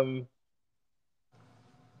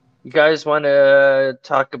 you guys want to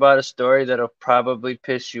talk about a story that'll probably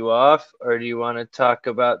piss you off, or do you want to talk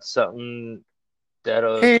about something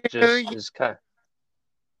that'll is kind of...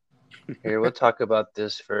 Here, we'll talk about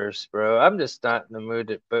this first, bro. I'm just not in the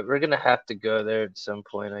mood, but we're gonna have to go there at some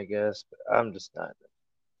point, I guess. But I'm just not.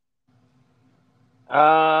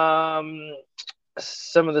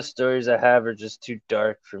 Some of the stories I have are just too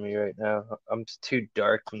dark for me right now. I'm too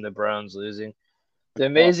dark from the Browns losing. The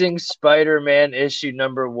Amazing Spider-Man issue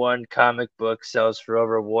 #1 comic book sells for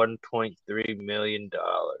over $1.3 million.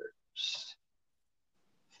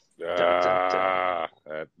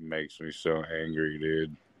 That makes me so angry,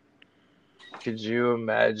 dude. Could you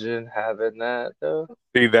imagine having that though?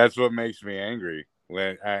 See, that's what makes me angry.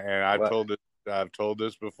 I've told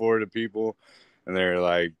this before to people, and they're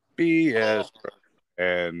like, BS.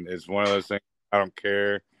 And it's one of those things. I don't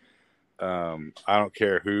care. I don't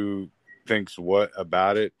care who thinks what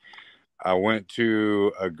about it. I went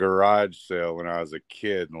to a garage sale when I was a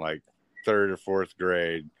kid in like third or fourth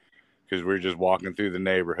grade because we were just walking through the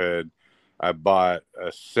neighborhood. I bought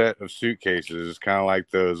a set of suitcases. It's kind of like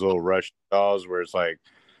those little Russian dolls where it's like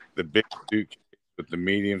the big suitcase with the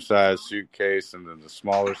medium-sized suitcase and then the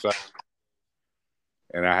smaller size.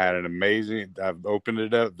 And I had I've opened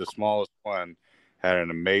it up. The smallest one had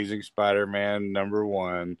an Amazing Spider-Man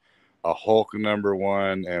 #1, a Hulk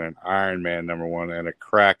 #1, and an Iron Man #1, and a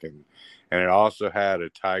Kraken. And it also had a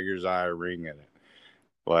tiger's eye ring in it.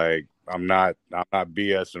 Like, I'm not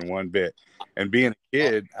BSing one bit. And being a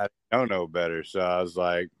kid, I don't know better. So I was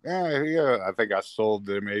like, yeah, I think I sold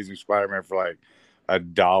the Amazing Spider-Man for like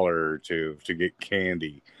 $1 or $2 to get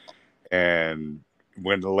candy. And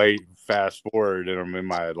when fast forward, and I'm in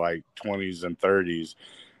my like 20s and 30s,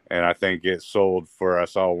 and I think I saw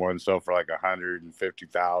one sell for like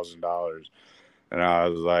 $150,000. And I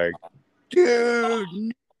was like,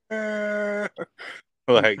 dude, yeah.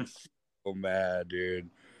 Like, so mad, dude.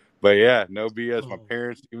 But yeah, no BS. My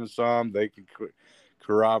parents even saw him. They can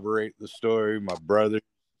corroborate the story. My brother,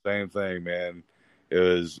 same thing, man. It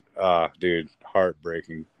was, dude,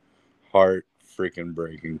 heartbreaking. Heart freaking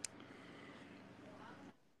breaking.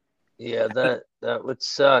 Yeah, that would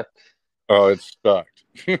suck. Oh, it sucked.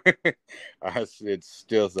 It's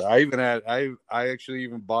still. I actually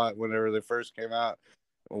even bought whenever they first came out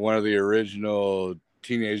one of the original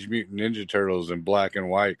Teenage Mutant Ninja Turtles in black and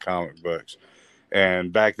white comic books.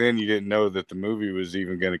 And back then, you didn't know that the movie was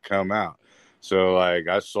even going to come out. So, like,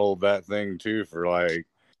 I sold that thing too for like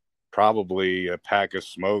probably a pack of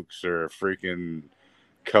smokes or a freaking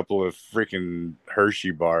couple of freaking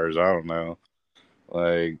Hershey bars. I don't know.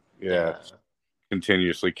 Like, yeah.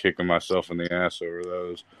 Continuously kicking myself in the ass over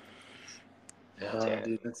those.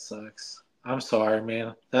 Dude, that sucks. I'm sorry,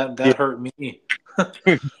 man. That hurt me.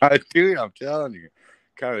 Dude, I'm telling you,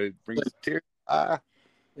 kind of brings tears.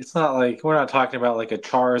 It's not like we're not talking about like a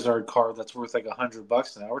Charizard card that's worth like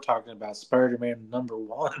 $100 now. We're talking about Spider-Man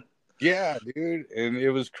 #1. Yeah, dude, and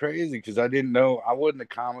it was crazy because I didn't know. I wasn't a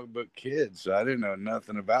comic book kid, so I didn't know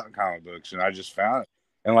nothing about comic books, and I just found it.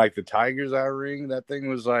 And like the tiger's eye ring, that thing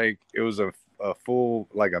was like it was a full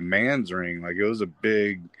like a man's ring, like it was a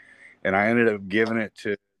big. And I ended up giving it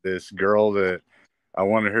to this girl that I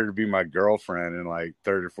wanted her to be my girlfriend in like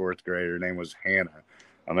third or fourth grade. Her name was Hannah.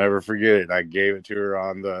 I'll never forget it. I gave it to her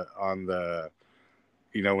on the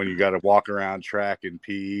when you got to walk around track in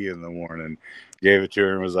PE in the morning. Gave it to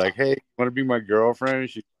her and was like, "Hey, you want to be my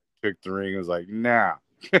girlfriend?" She took the ring and was like, "Nah."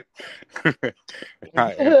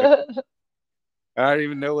 I didn't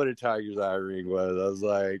even know what a tiger's eye ring was. I was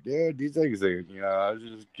like, dude, these things, I was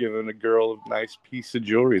just giving a girl a nice piece of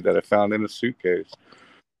jewelry that I found in a suitcase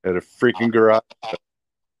at a freaking garage.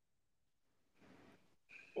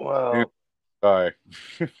 Well, sorry.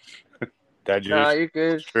 That just you're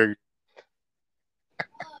good. triggered.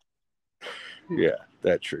 Yeah,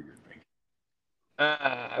 that triggered me.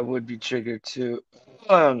 I would be triggered too.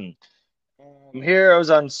 Here I was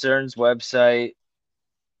on CERN's website.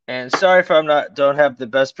 And sorry if don't have the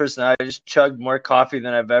best personality. I just chugged more coffee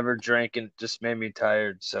than I've ever drank, and it just made me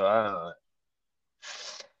tired. So I don't know.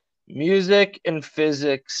 Music and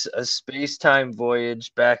physics, a space-time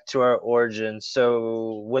voyage back to our origins.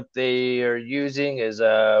 So what they are using is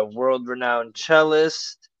a world-renowned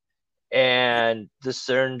cellist and the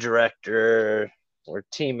CERN director. We're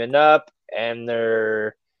teaming up, and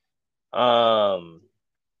they're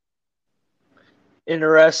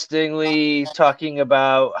interestingly talking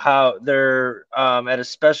about how they're at a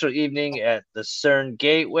special evening at the CERN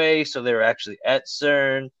Gateway. So they were actually at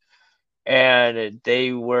CERN, and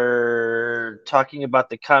they were talking about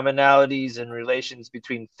the commonalities and relations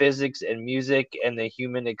between physics and music and the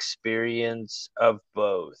human experience of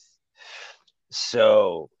both.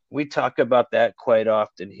 So we talk about that quite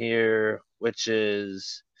often here, which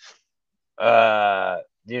is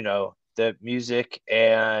that music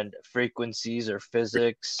and frequencies or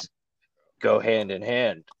physics go hand in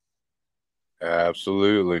hand.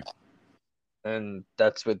 Absolutely. And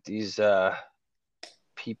that's what these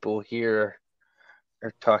people here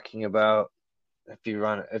are talking about.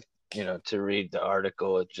 To read the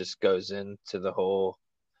article, it just goes into the whole.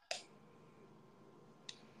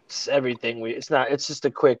 It's everything it's just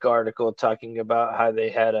a quick article talking about how they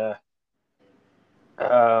had a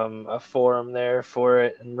forum there for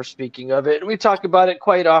it, and we're speaking of it, and we talk about it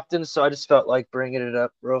quite often, so I just felt like bringing it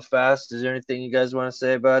up real fast. Is there anything you guys want to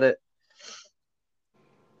say about it?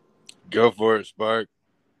 Go for it, Spark.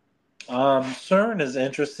 CERN is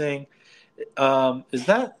interesting. Is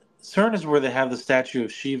that CERN is where they have the statue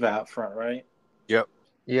of Shiva out front, right? Yep.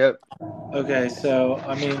 Okay, so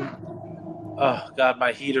I mean, Oh God,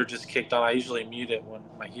 my heater just kicked on. I usually mute it when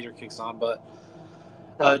my heater kicks on, but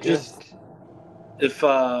Oh, good. just if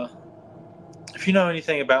you know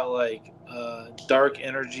anything about like dark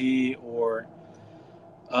energy or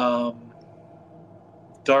um,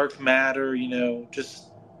 dark matter,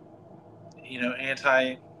 just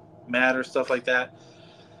anti matter stuff like that.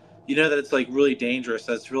 You know that it's like really dangerous.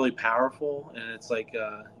 That's really powerful, and it's like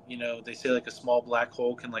they say like a small black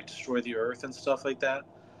hole can like destroy the Earth and stuff like that.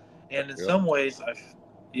 And in Yep. some ways,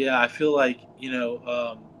 I feel like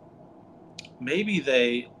maybe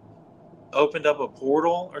they opened up a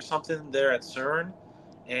portal or something there at CERN,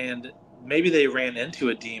 and maybe they ran into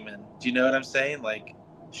a demon. Do you know what I'm saying? Like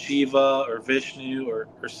Shiva or Vishnu or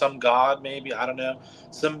some god, maybe, I don't know,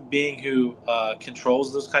 some being who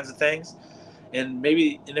controls those kinds of things. And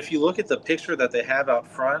if you look at the picture that they have out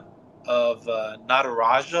front of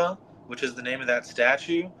Nataraja, which is the name of that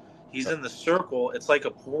statue, he's in the circle. It's like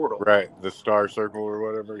a portal. Right, the star circle or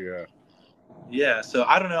whatever. Yeah. Yeah, so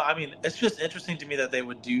I don't know. I mean, it's just interesting to me that they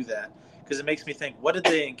would do that because it makes me think, what did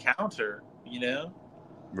they encounter?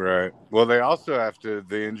 Right. Well, they also have to.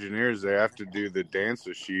 The engineers, they have to do the dance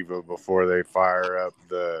of Shiva before they fire up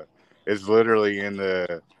the. It's literally in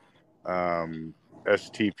the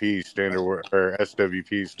STP standard work or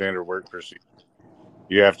SWP standard work procedure.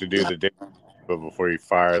 You have to do the dance before you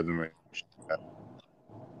fire them.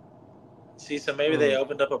 See, so maybe they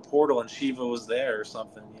opened up a portal and Shiva was there or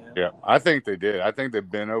something. Yeah, I think they did. I think they've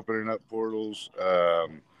been opening up portals.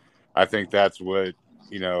 I think that's what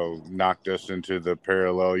knocked us into the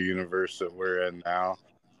parallel universe that we're in now.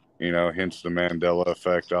 Hence the Mandela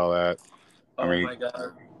effect, all that. I Oh mean, my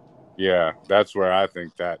God. yeah, that's where I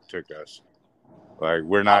think that took us. Like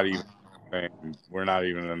we're not even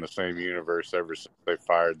in the same universe ever since they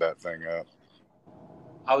fired that thing up.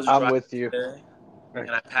 I was I'm driving with you. today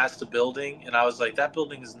and I passed a building and I was like, that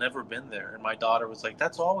building has never been there. And my daughter was like,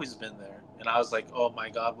 that's always been there. And I was like, oh my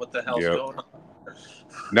God, what the hell's Yep. going on?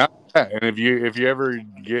 No, and if you ever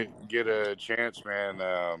get a chance, man,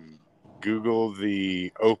 Google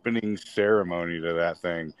the opening ceremony to that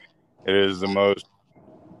thing. It is the most,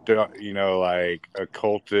 like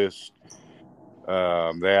occultist. They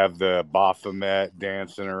have the Baphomet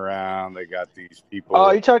dancing around. They got these Oh,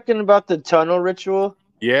 are people. you talking about the tunnel ritual?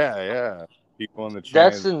 Yeah. People in the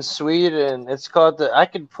That's chant. in Sweden. It's called I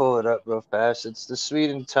could pull it up real fast. It's the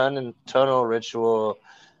Sweden tunnel ritual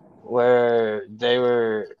where they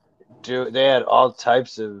had all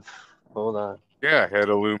types of. Hold on. Yeah, head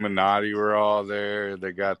Illuminati were all there.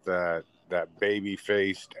 They got that baby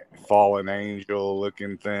faced fallen angel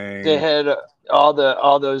looking They thing. had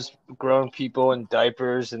all those grown people in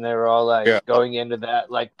diapers, and they were all like Yeah. going into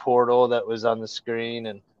that like portal that was on the screen,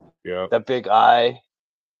 and Yep. the big eye.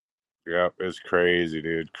 Yep. It's crazy,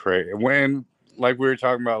 dude. Crazy. When, like we were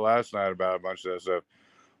talking about last night about a bunch of that stuff,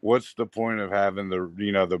 what's the point of having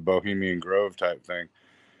the Bohemian Grove type thing?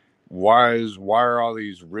 Why are all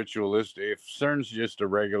these ritualistic? If CERN's just a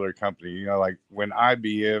regular company, like when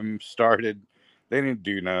IBM started, they didn't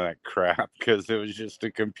do none of that crap because it was just a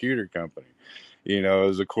computer company. It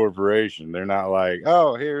was a corporation. They're not like,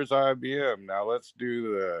 oh, here's IBM. Now let's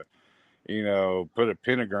do put a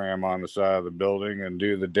pentagram on the side of the building and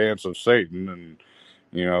do the dance of Satan.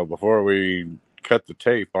 And, before we cut the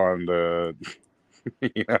tape on the,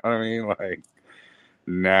 you know what I mean? Like,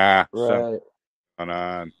 nah, something Right. going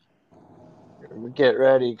on. Get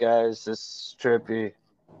ready, guys. This is trippy.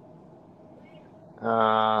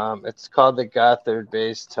 It's called the Gothard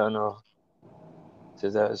Base Tunnel. To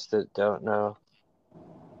those that don't know.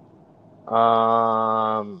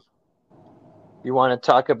 You want to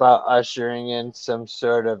talk about ushering in some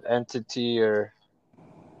sort of entity or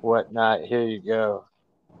whatnot? Here you go.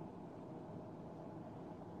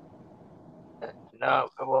 No,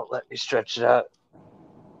 it won't let me stretch it out.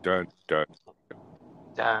 Dun, dun.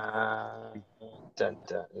 Dun, dun,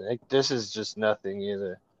 dun. Like, this is just nothing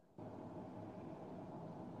either.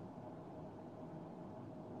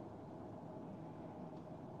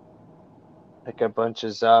 Like a bunch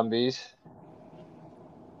of zombies.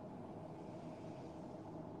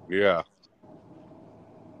 Yeah.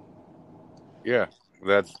 Yeah.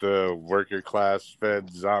 That's the worker class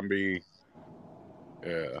fed zombie.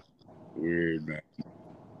 Yeah. Weird, man.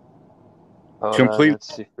 Hold on, Completely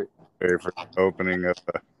let's see. for the opening of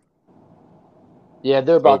Yeah,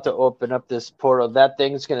 they're about to open. open up this portal. That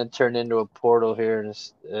thing's gonna turn into a portal here,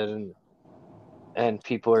 and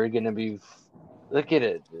people are gonna be. Look at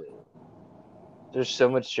it. There's so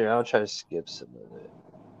much here. I'll try to skip some of it.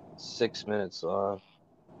 6 minutes long.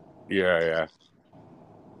 Yeah.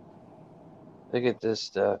 Look at this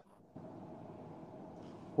stuff.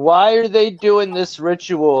 Why are they doing this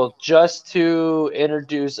ritual just to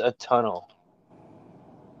introduce a tunnel?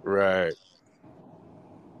 Right.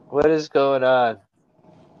 What is going on?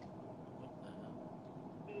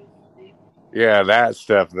 Yeah, that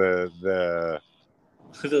stuff. The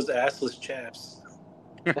Those assless chaps.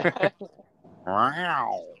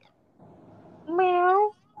 wow.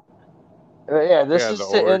 Meow. Yeah, this Yeah, the is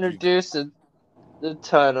to orgy. introduce the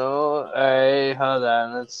tunnel. Alright, hold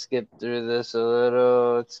on. Let's skip through this a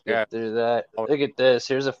little. Let's skip Yeah. through that. Look at this.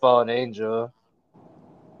 Here's a fallen angel.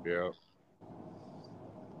 Yeah.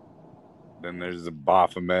 Then there's the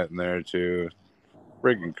Baphomet in there too.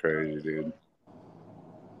 Freaking crazy, dude.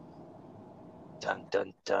 Dun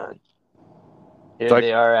dun dun. Here It's like-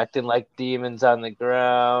 they are acting like demons on the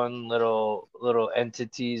ground, little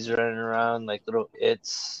entities running around like little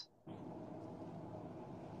its.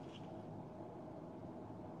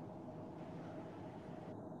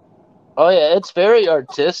 Oh yeah, it's very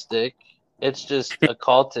artistic. It's just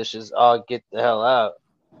occultish as get the hell out.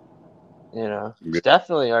 You know, it's Yeah.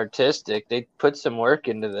 definitely artistic. They put some work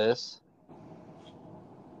into this.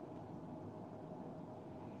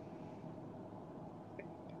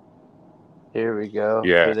 Here we go.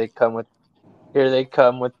 Yeah. Here they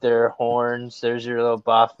come with their horns. There's your little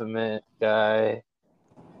Baphomet guy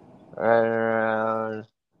running around.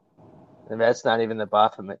 And that's not even the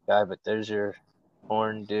Baphomet guy, but there's your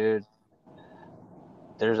horn dude.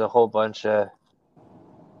 There's a whole bunch of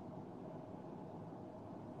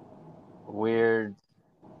weird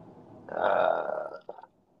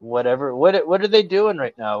whatever. What are they doing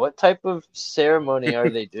right now? What type of ceremony are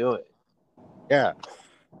they doing? Yeah.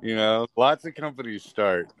 You know, lots of companies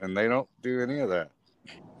start and they don't do any of that.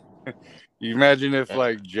 You imagine if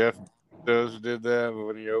like Jeff Bezos did that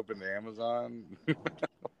when he opened Amazon.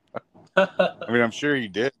 I mean, I'm sure he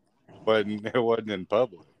did, but it wasn't in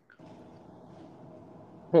public.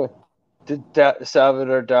 Did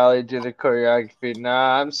Salvador Dali do the choreography?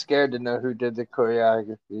 Nah, I'm scared to know who did the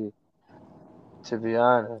choreography, to be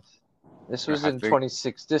honest. This was in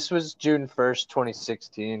 26. This was June 1st,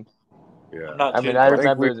 2016. Yeah. I'm not I too mean, I impressed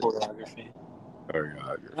remember with choreography.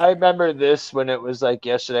 I remember this when it was like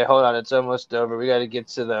yesterday. Hold on, it's almost over. We got to get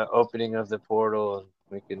to the opening of the portal and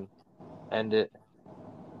we can end it.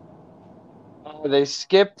 Oh, they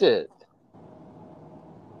skipped it.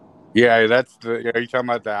 Yeah, that's the. Are you talking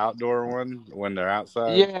about the outdoor one when they're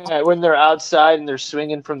outside? Yeah, when they're outside and they're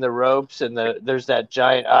swinging from the ropes and there's that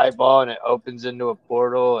giant eyeball and it opens into a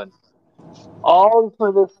portal and all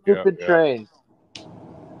for this stupid train.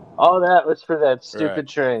 All that was for that stupid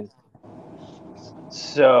train.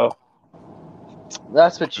 So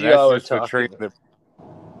that's what you all were talking about.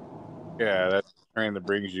 That's the train that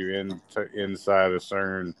brings you inside a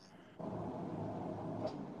CERN.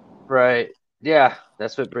 Right. Yeah,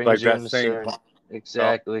 that's what brings like you that into same CERN.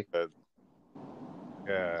 Exactly.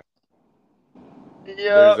 Yeah. Yeah.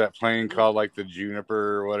 There's that plane called like the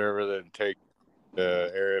Juniper or whatever that takes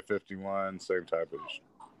the Area 51, same type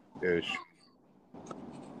of ish.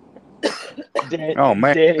 Oh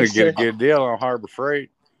man, Danny get a good deal on Harbor Freight.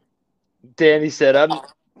 Danny said,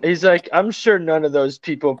 he's like, I'm sure none of those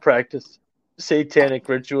people practice satanic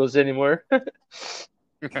rituals anymore.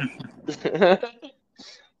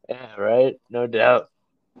 Yeah, right? No doubt.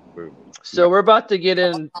 So we're about to get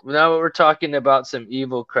in, now we're talking about some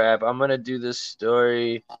evil crap. I'm going to do this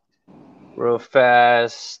story real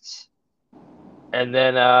fast. And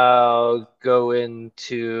then I'll go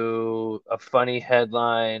into a funny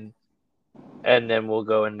headline. And then we'll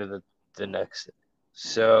go into the next thing.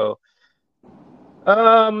 So,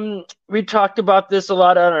 we talked about this a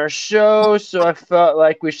lot on our show, so I felt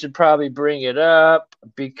like we should probably bring it up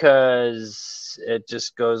because it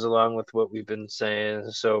just goes along with what we've been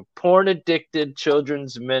saying. So, porn-addicted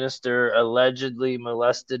children's minister allegedly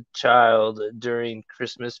molested child during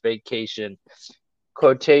Christmas vacation.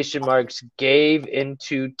 Quotation marks, gave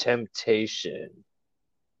into temptation.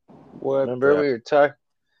 Remember we were talking?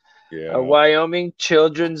 Yeah. A Wyoming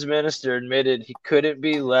children's minister admitted he couldn't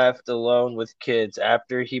be left alone with kids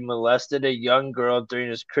after he molested a young girl during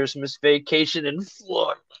his Christmas vacation in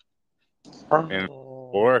Florida. In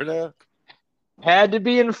Florida? Had to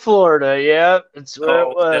be in Florida, yeah. That's where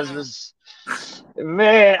it was.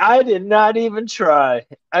 Man, I did not even try.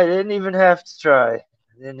 I didn't even have to try.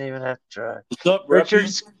 What's up,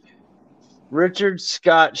 Richard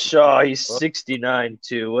Scott Shaw, he's 69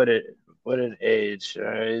 too. What an age.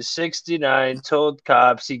 He's 69, told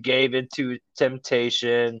cops he gave into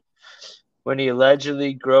temptation. when he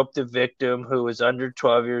allegedly groped a victim who was under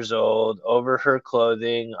 12 years old over her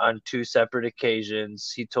clothing on 2 separate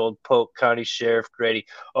occasions. He told Polk County Sheriff Grady,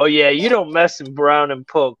 "Oh yeah, you don't mess around in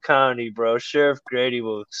Polk County, bro. Sheriff Grady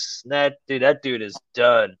will snap. Dude, that dude is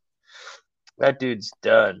done. That dude's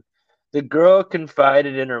done." The girl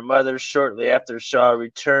confided in her mother shortly after Shaw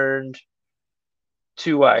returned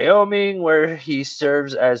to Wyoming, where he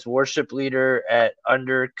serves as worship leader at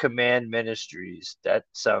Under Command Ministries. That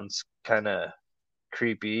sounds kind of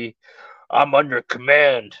creepy. I'm Under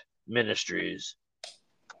Command Ministries.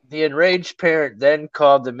 The enraged parent then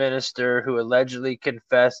called the minister, who allegedly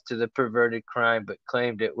confessed to the perverted crime but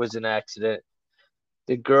claimed it was an accident.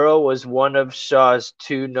 The girl was one of Shaw's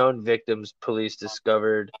 2 known victims, police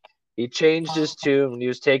discovered. He changed his tune when he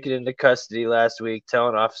was taken into custody last week,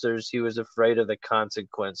 telling officers he was afraid of the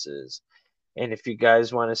consequences. And if you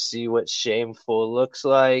guys want to see what shameful looks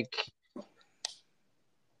like,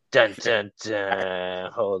 dun dun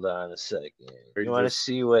dun. Hold on a second. Or You want to just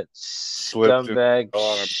see what slipped and scumbag, fell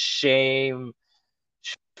on him.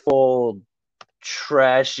 shameful,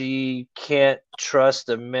 trashy, can't trust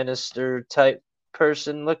a minister type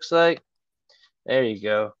person looks like? There you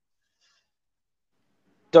go.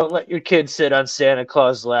 Don't let your kids sit on Santa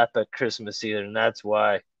Claus' lap at Christmas either, and that's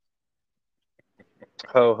why.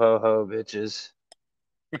 Ho ho ho, bitches.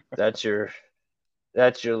 That's your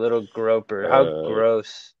little groper. How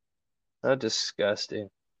gross. How disgusting.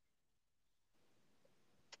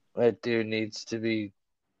 That dude needs to be,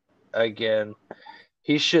 again.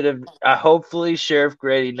 He should have. Hopefully, Sheriff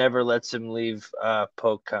Grady never lets him leave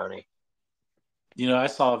Polk County. You know, I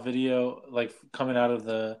saw a video like coming out of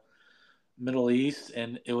the Middle East,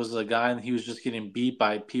 and it was a guy, and he was just getting beat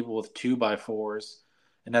by people with 2x4s.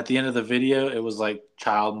 And at the end of the video, it was like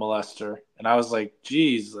child molester, and I was like,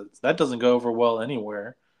 "Geez, that doesn't go over well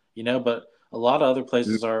anywhere," you know. But a lot of other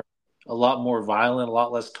places are a lot more violent, a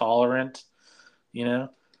lot less tolerant. You know,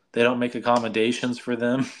 they don't make accommodations for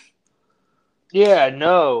them. Yeah,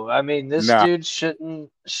 no. I mean, this Nah, dude shouldn't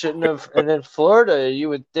have. And then Florida, you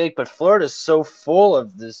would think, but Florida's so full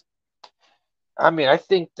of this. I mean, I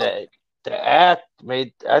think that the act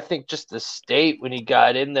made. I think just the state when he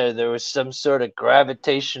got in there was some sort of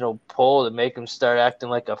gravitational pull to make him start acting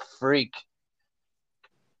like a freak.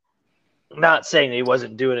 Not saying that he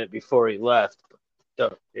wasn't doing it before he left,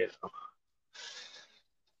 but you know.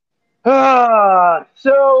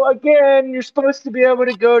 So again, you're supposed to be able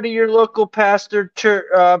to go to your local pastor, church,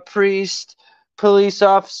 priest, police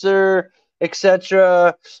officer,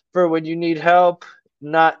 etc., for when you need help,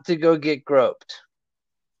 not to go get groped.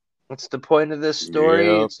 What's the point of this story?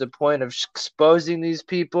 yeah, It's the point of exposing these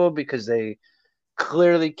people because they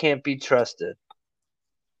clearly can't be trusted.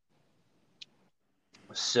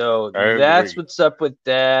 So I that's agree. what's up with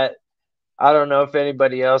that. I don't know if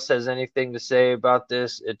anybody else has anything to say about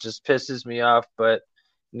this. It just pisses me off, but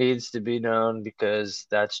needs to be known because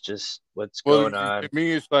that's just what's Well, going on. to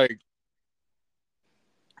me, it's like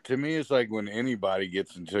when anybody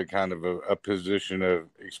gets into kind of a position of,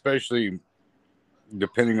 especially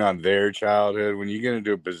depending on their childhood, when you get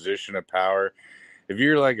into a position of power, if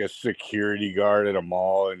you're like a security guard at a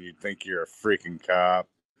mall and you think you're a freaking cop,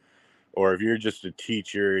 or if you're just a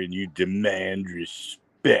teacher and you demand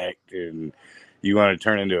respect and you want to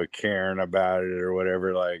turn into a Karen about it or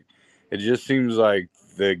whatever, like it just seems like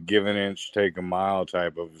the give an inch, take a mile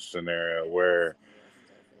type of scenario where,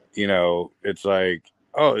 it's like,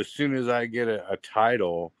 oh, as soon as I get a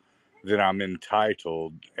title, then I'm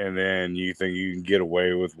entitled. And then you think you can get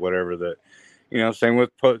away with whatever same with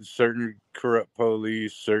certain corrupt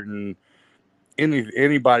police, certain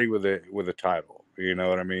anybody with a title, you know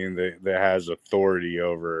what I mean, that has authority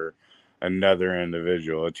over another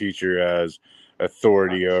individual. A teacher has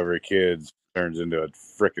authority over kids, turns into a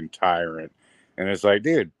freaking tyrant, and it's like,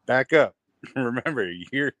 dude, back up. Remember,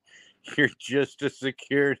 you're just a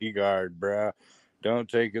security guard, bruh. Don't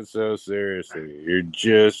take it so seriously. You're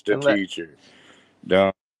just a Unless, teacher.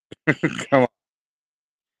 Don't come on.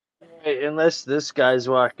 unless this guy's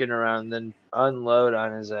walking around, then unload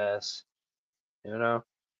on his ass. You know,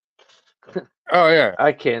 Oh yeah,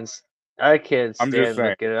 I can't. I can't I'm just stand saying.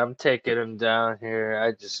 looking. I'm taking him down here.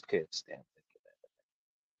 I just can't stand it.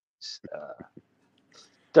 Oh,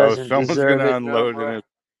 Doesn't someone's deserve gonna it no unload in more. his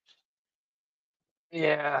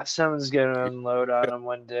Yeah, someone's gonna unload on him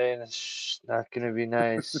one day, and it's not gonna be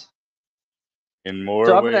nice. in So more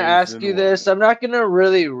I'm gonna ways ask than you one. this. I'm not gonna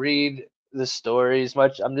really read the stories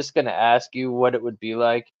much. I'm just gonna ask you what it would be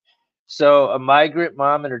like. So a migrant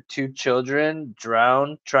mom and her 2 children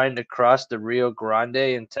drowned trying to cross the Rio Grande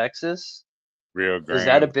in Texas. Rio Is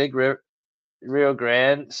that a Grande. big river? Rio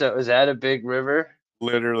Grande. So is that a big river?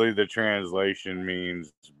 literally the translation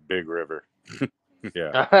means big river.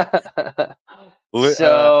 Yeah.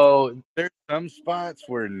 So There's some spots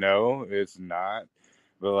where no, it's not.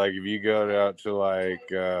 But like if you go out to like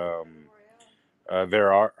there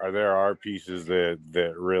are pieces that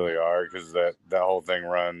really are, because that whole thing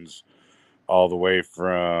runs all the way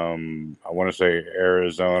from, I want to say,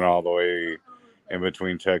 Arizona all the way in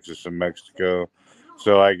between Texas and Mexico.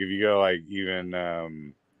 So like if you go like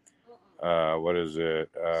even what is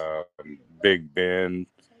it, Big Bend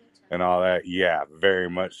and all that, yeah, very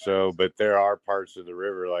much so. But there are parts of the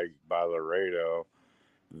river like by Laredo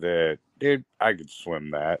that, dude, I could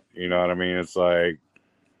swim that. You know what I mean? It's like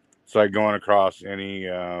going across any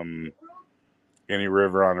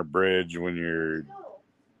river on a bridge when you're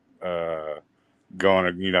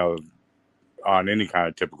going, on any kind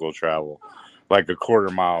of typical travel, like a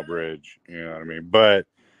quarter-mile bridge. You know what I mean? But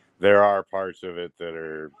there are parts of it that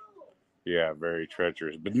are, yeah, very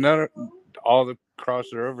treacherous. But all the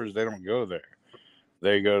cross the rivers, they don't go there.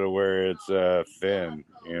 They go to where it's thin.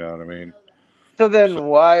 You know what I mean? So then So,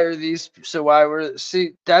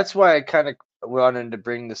 that's why I kind of wanted to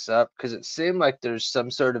bring this up, because it seemed like there's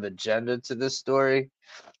some sort of agenda to this story.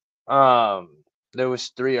 There was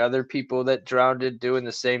 3 other people that drowned doing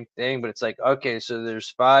the same thing, but it's like, okay, so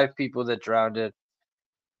there's 5 people that drowned,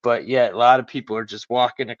 but yet a lot of people are just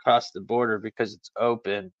walking across the border because it's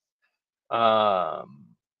open. well,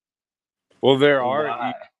 there are.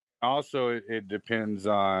 Why? Also, it depends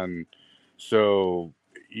on. So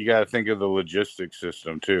you got to think of the logistics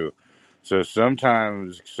system too. So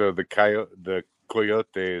sometimes, the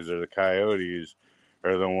coyotes or the coyotes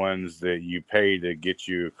are the ones that you pay to get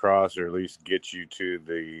you across, or at least get you to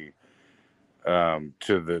the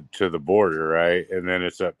border, right? And then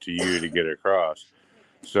it's up to you to get across.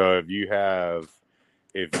 So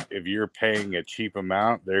if you're paying a cheap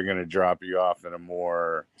amount, they're going to drop you off in a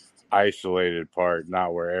more isolated part,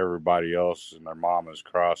 not where everybody else and their mom is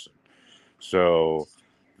crossing. So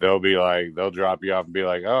they'll drop you off and be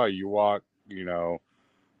like, oh, you walk,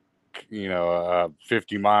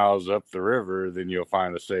 50 miles up the river, then you'll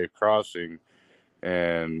find a safe crossing.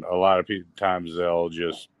 And a lot of times they'll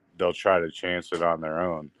try to chance it on their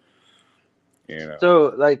own.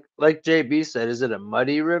 So like JB said, is it a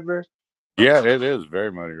muddy river? Yeah, it is very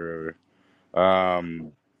muddy river.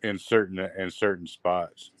 In certain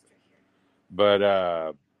spots,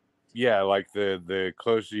 but yeah, like the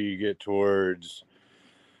closer you get towards,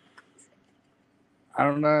 I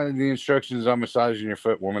don't know the instructions on massaging your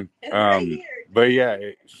foot, woman. But yeah,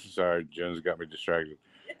 sorry, Jones got me distracted.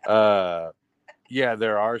 Yeah,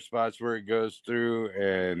 there are spots where it goes through,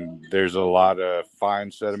 and there's a lot of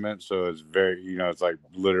fine sediment, so it's very, it's like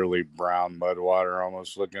literally brown mud water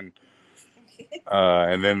almost looking.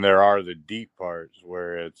 And then there are the deep parts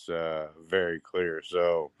where it's very clear.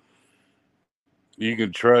 So you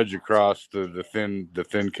can trudge across the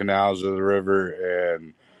thin canals of the river,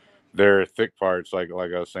 and there are thick parts like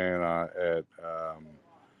I was saying at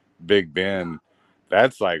Big Bend.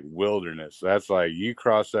 That's like wilderness. That's like you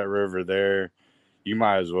cross that river there, you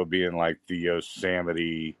might as well be in like the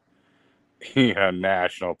Yosemite,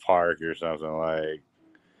 national park or something like.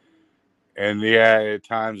 And yeah, at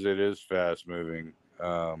times it is fast moving.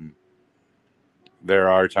 There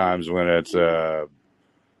are times when it's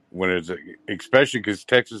especially because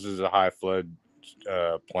Texas is a high flood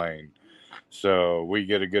plain, so we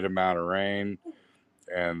get a good amount of rain,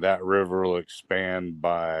 and that river will expand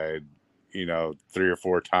by 3 or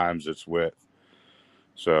 4 times its width.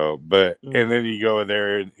 So, and then you go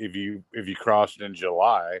there, if you cross it in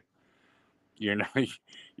July, you're not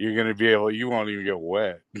you're gonna be able, you won't even get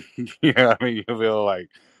wet. I mean, you'll be able to like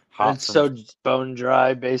hop It's from, so bone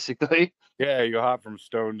dry, basically. yeah, you'll hop from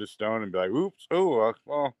stone to stone and be like, oops, oh,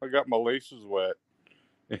 well, I got my laces wet.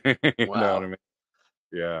 You know what I Wow. mean?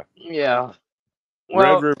 Yeah. Yeah. Red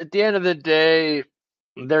Well, River. at the end of the day,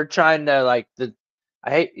 they're trying to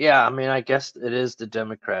yeah, I mean, I guess it is the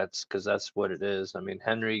Democrats, because that's what it is. I mean,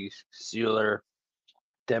 Henry Schuler,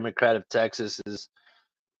 Democrat of Texas, is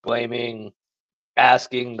blaming,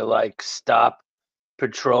 asking to stop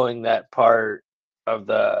patrolling that part of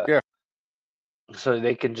Yeah. so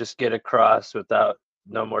they can just get across without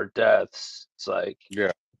no more deaths. It's like, Yeah.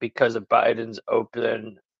 because of Biden's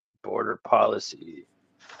open border policy.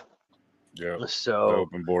 Yeah. The So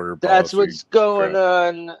open border that's policy what's going crap.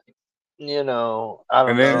 on. I And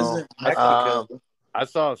don't then know. Isn't Mexico? I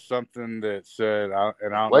saw something that said, and I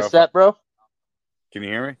don't know What's if that, bro? can you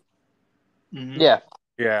hear me? Hmm. Yeah.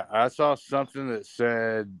 Yeah, I saw something that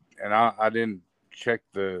said, and I didn't check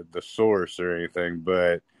the source or anything,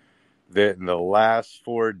 but that in the last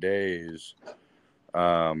 4 days,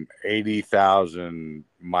 80,000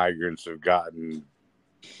 migrants have gotten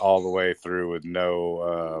all the way through with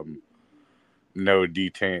no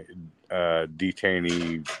detainee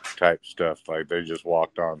type stuff. Like they just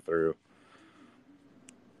walked on through.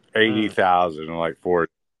 80,000 in like 4.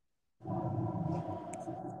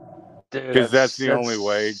 Dude, Because that's the only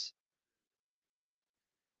way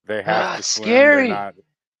they have to swim. Scary.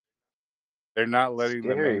 They're not letting the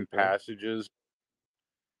Scary, main bro. passages.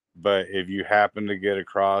 But if you happen to get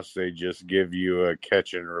across, they just give you a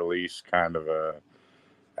catch and release kind of a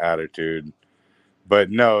attitude.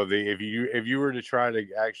 But no, if you were to try to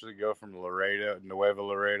actually go from Nuevo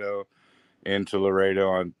Laredo into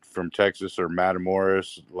Laredo from Texas or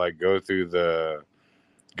Matamoros, like go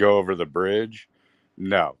over the bridge,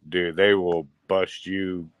 no, dude, they will bust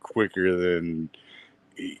you quicker than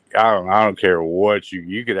I don't care what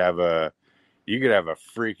you could have a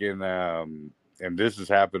freaking and this has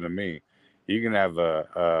happened to me. You can have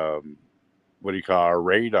a what do you call a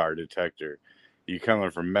radar detector. You coming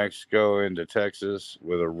from Mexico into Texas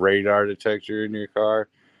with a radar detector in your car,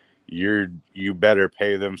 you better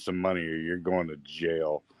pay them some money or you're going to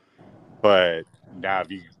jail. But now if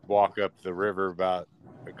you walk up the river about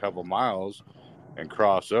a couple miles and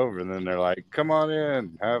cross over, and then they're like, "Come on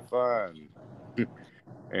in, have fun."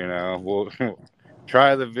 We'll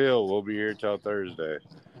try the Ville. We'll be here till Thursday.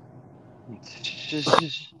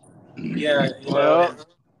 Yeah, Well,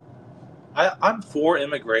 I'm for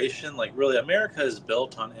immigration. Like, really, America is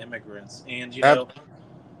built on immigrants. And,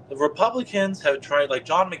 the Republicans have tried, like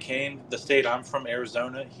John McCain, the state I'm from,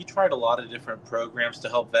 Arizona, he tried a lot of different programs to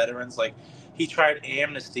help veterans. Like, he tried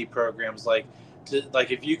amnesty programs, like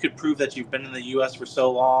if you could prove that you've been in the U.S. for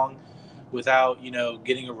so long without,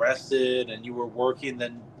 getting arrested and you were working,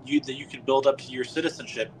 then you could build up to your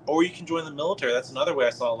citizenship, or you can join the military. That's another way I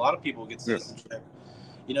saw a lot of people get citizenship.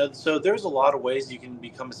 So there's a lot of ways you can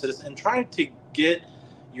become a citizen, and trying to get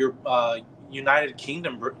your United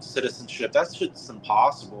Kingdom citizenship. That's just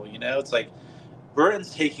impossible. It's like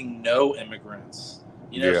Britain's taking no immigrants.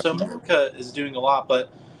 So America is doing a lot,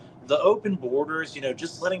 but the open borders,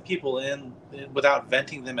 just letting people in without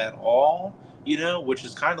venting them at all, which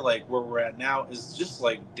is kind of like where we're at now, is just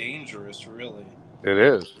like dangerous, really. It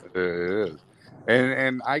is. It is.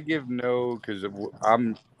 And I give no, because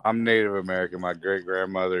I'm Native American. My great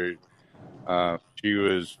grandmother, she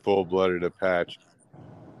was full blooded Apache.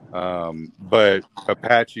 But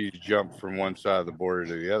Apaches jumped from one side of the border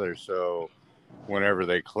to the other. So whenever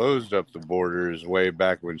they closed up the borders way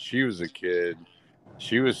back when she was a kid,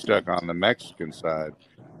 she was stuck on the Mexican side.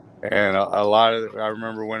 And a lot of, I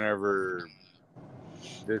remember whenever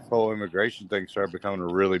this whole immigration thing started becoming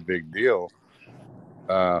a really big deal,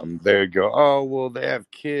 they would go, "Oh, well, they have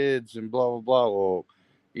kids and blah blah blah." Well,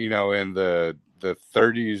 in the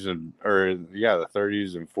 30s the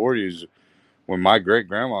 30s and 40s, when my great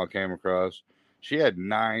grandma came across, she had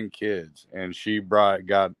 9 kids, and she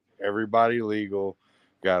got everybody legal,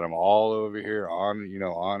 got them all over here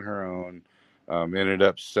on her own. Ended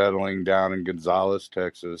up settling down in Gonzales,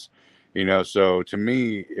 Texas. So to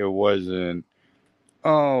me, it wasn't,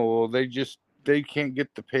 oh, well, they can't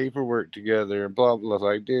get the paperwork together and blah blah.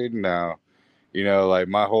 Like, dude, no. Like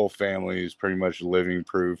my whole family is pretty much living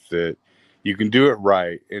proof that you can do it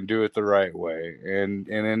right and do it the right way and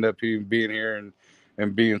end up being here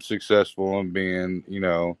and being successful and being,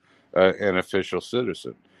 an official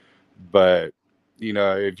citizen. But,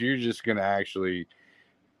 if you're just going to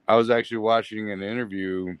I was actually watching an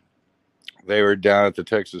interview. They were down at the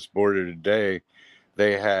Texas border today.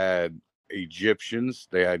 They had Egyptians,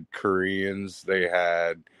 they had Koreans,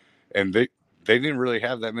 and they didn't really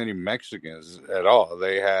have that many Mexicans at all.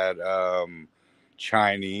 They had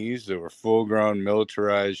Chinese that were full grown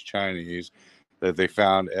militarized Chinese that they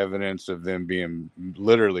found evidence of them being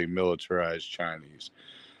literally militarized Chinese.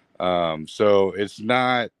 So it's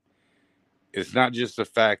not just the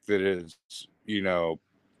fact that it's,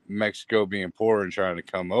 Mexico being poor and trying to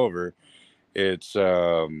come over. It's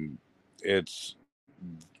they're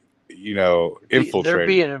infiltrated.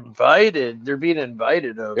 being invited. They're being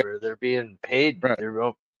invited Yeah, over. They're being paid. right.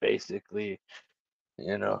 They're basically,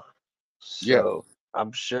 you know. Yeah. So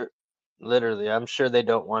I'm sure, literally, I'm sure they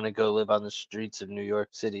don't want to go live on the streets of New York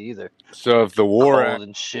City either. So if the war Cold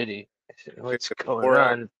and shitty. What's going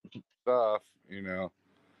act on? off,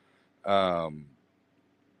 um,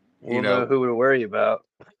 We'll know who to worry about.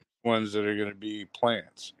 ones that are going to be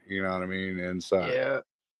plants, you know what I mean, inside, Yeah.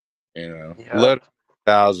 let Yeah.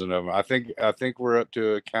 1,000 of them. I think we're up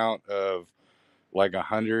to a count of like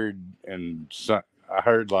 100 and some, I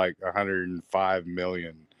heard like 105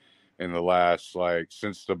 million in the last, like,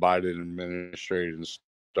 since the Biden administration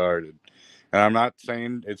started. And I'm not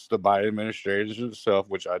saying it's the Biden administration itself,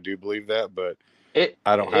 which I do believe that, but It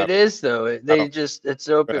I don't have. it is though. I They don't. just it's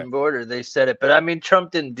open Right. border. They said it, but I mean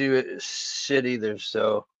Trump didn't do it shit either.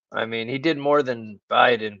 So I mean he did more than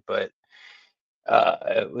Biden, but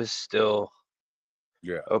it was still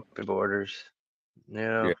Yeah. open borders. You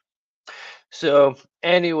know. Yeah. So,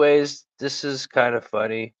 anyways, this is kind of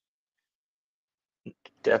funny.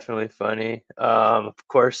 Definitely funny. Of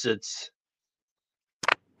course, it's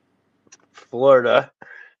Florida.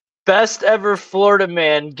 Best ever Florida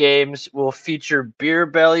Man games will feature beer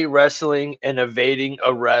belly wrestling and evading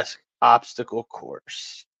arrest obstacle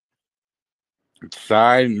course.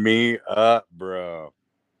 Sign me up, bro.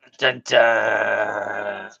 Dun,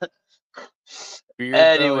 dun. Beer belly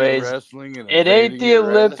Anyways, wrestling and it ain't evading the arrest.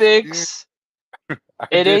 Olympics. I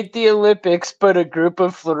It did. ain't the Olympics, but a group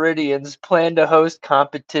of Floridians plan to host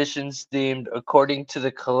competitions themed according to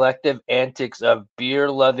the collective antics of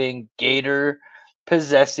beer-loving,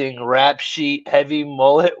 gator-possessing, rap sheet, heavy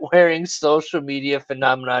mullet-wearing social media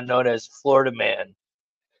phenomenon known as Florida Man.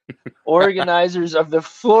 Organizers of the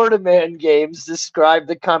Florida Man Games describe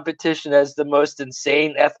the competition as the most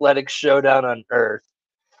insane athletic showdown on earth.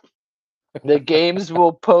 The games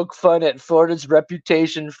will poke fun at Florida's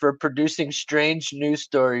reputation for producing strange news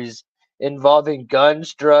stories involving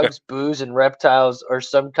guns, drugs, booze, and reptiles, or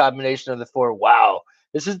some combination of the four. Wow,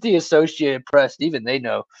 this is the Associated Press. Even they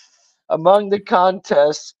know. Among the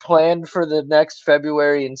contests planned for the next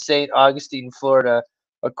February in St. Augustine, Florida,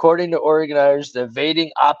 according to organizers, the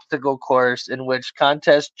evading obstacle course, in which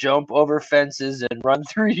contests jump over fences and run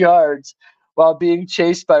through yards while being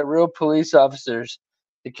chased by real police officers.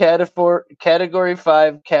 The Category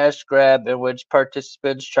 5 cash grab, in which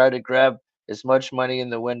participants try to grab as much money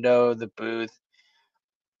in the window of the booth,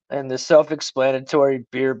 and the self explanatory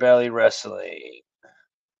beer belly wrestling.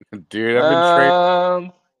 Dude, I've been training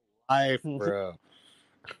Um, life, bro.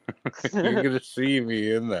 You're gonna see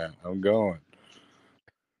me in that. I'm going.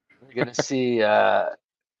 we're gonna see. I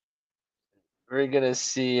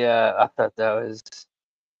thought that was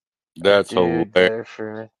a That's dude hilarious. there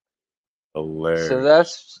for. So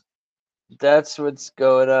Hilarious. that's what's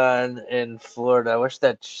going on in Florida. I wish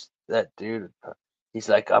that dude. He's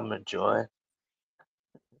like, I'm gonna join.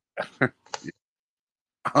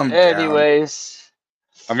 I'm down. Anyways,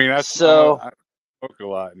 I mean, I so smoke a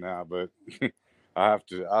lot now, but I have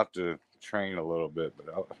to train a little bit.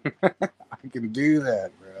 But I can do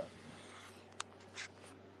that, bro.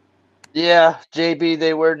 yeah, JB,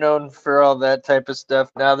 they were known for all that type of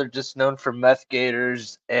stuff. Now they're just known for meth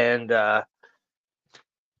gators and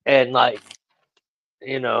like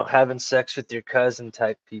having sex with your cousin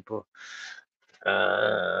type people.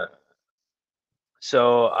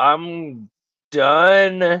 So I'm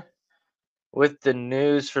done with the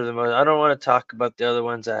news for the moment. I don't want to talk about the other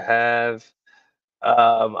ones I have.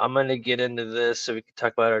 I'm gonna get into this so we can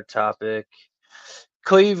talk about our topic.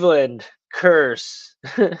 Cleveland curse.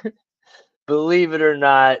 Believe it or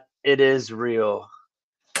not, it is real.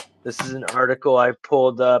 This is an article I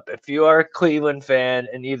pulled up. If you are a Cleveland fan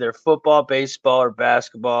in either football, baseball, or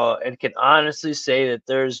basketball, and can honestly say that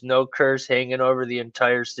there's no curse hanging over the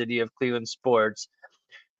entire city of Cleveland sports,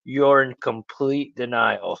 you're in complete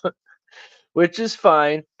denial, which is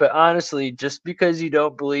fine. But honestly, just because you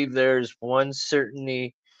don't believe there's one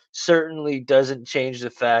certainly doesn't change the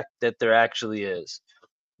fact that there actually is.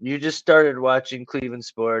 You just started watching Cleveland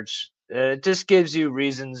sports. It just gives you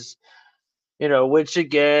reasons, which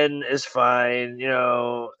again is fine,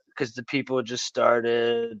 because the people just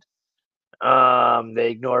started. They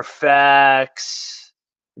ignore facts.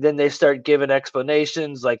 Then they start giving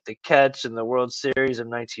explanations like the catch in the World Series of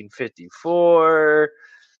 1954,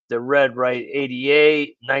 the red right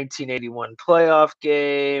 88, 1981 playoff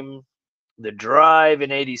game, the drive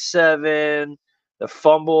in 87, the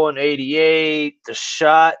fumble in 88, the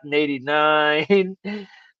shot in 89,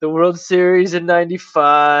 the World Series in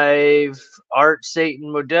 95, Art Satan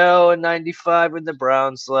Modell in 95 when the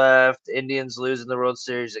Browns left, Indians losing the World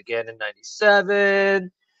Series again in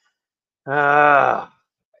 97.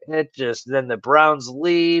 Then the Browns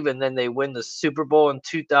leave and then they win the Super Bowl in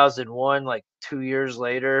 2001, like 2 years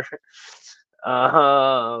later.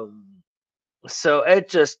 So it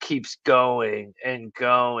just keeps going and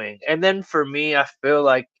going. And then for me, I feel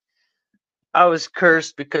like I was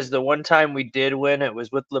cursed because the one time we did win, it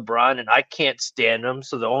was with LeBron, and I can't stand him.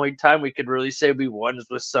 So the only time we could really say we won is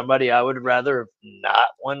with somebody I would rather have not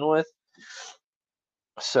won with.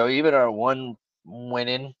 So even our one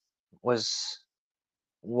winning was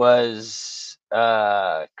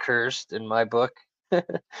cursed in my book.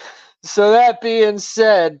 So that being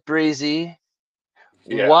said, Breezy,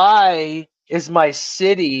 Yeah. why is my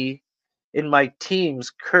city in my team's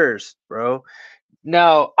cursed, bro.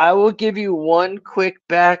 Now, I will give you one quick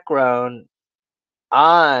background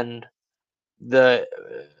on the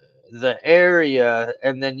the area,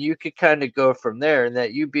 and then you could kind of go from there. And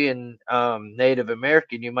that you being Native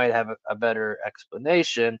American, you might have a better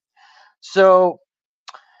explanation. So,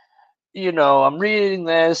 I'm reading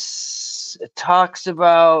this. It talks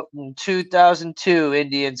about in 2002,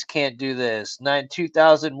 Indians can't do this.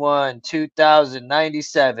 2001, 2000,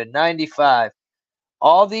 97, 95.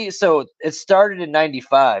 All these, so it started in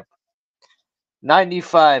 95.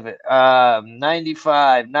 95,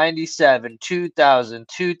 95, 97, 2000,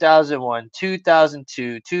 2001,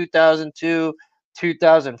 2002, 2002,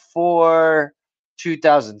 2004,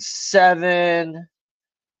 2007,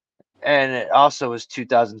 and it also was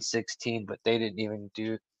 2016, but they didn't even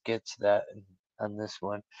get to that on this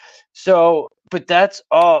one. So, but that's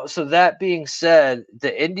all. So that being said,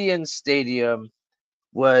 the Indian Stadium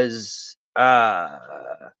was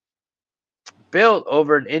built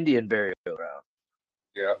over an Indian burial ground.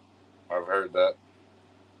 Yeah, I've heard that.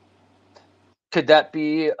 Could that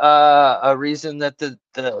be a reason that the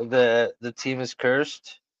team is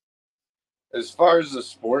cursed? As far as the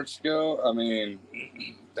sports go, I mean,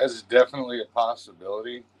 that's definitely a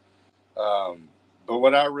possibility. But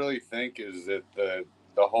what I really think is that the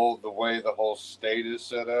way the whole state is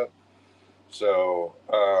set up. So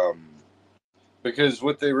because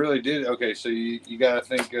what they really did, okay, so you got to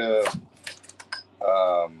think of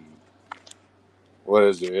um, what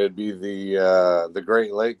is it? It'd be the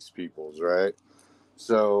Great Lakes peoples, right?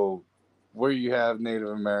 So where you have Native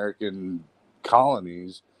American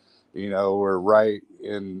colonies, were right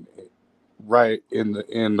in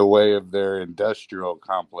the way of their industrial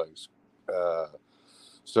complex. Uh,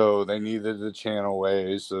 so they needed the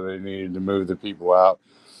channelways, so they needed to move the people out.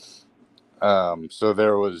 So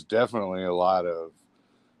there was definitely a lot of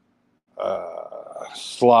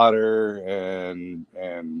slaughter and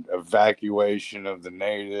evacuation of the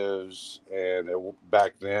natives, and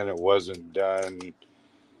back then it wasn't done.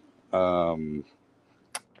 I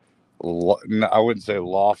wouldn't say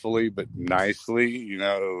lawfully, but nicely. It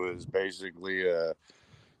was basically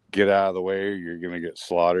get out of the way, or you're going to get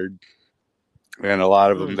slaughtered. And a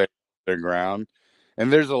lot of them, they their ground.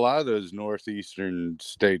 And there's a lot of those northeastern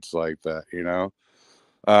states like that.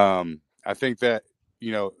 I think that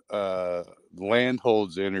land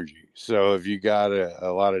holds energy. So if you got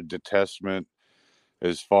a lot of detestment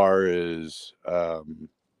as far as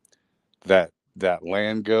that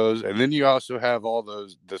land goes, and then you also have all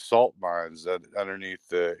the salt mines that underneath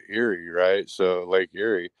the Erie, right? So Lake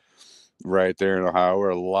Erie, right there in Ohio,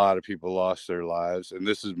 where a lot of people lost their lives, and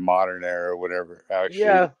this is modern era, whatever. Actually,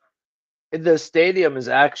 Yeah, the stadium is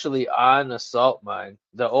actually on a salt mine.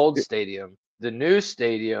 The old stadium. The new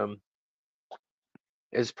stadium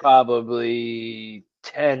is probably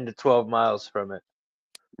 10 to 12 miles from it,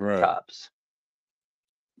 right. tops.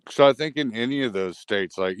 So I think in any of those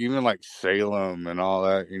states, like even like Salem and all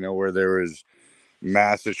that, where there was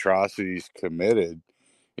mass atrocities committed,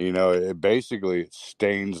 it basically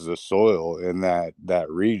stains the soil in that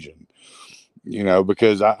region.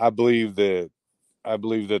 Because I believe that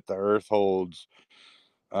the earth holds,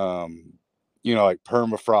 um, like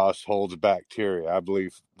permafrost holds bacteria. I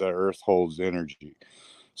believe the earth holds energy.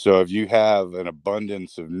 So if you have an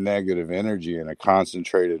abundance of negative energy in a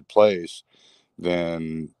concentrated place,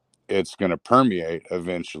 then it's going to permeate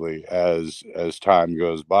eventually as time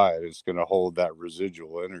goes by. It's going to hold that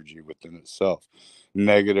residual energy within itself,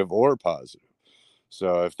 negative or positive.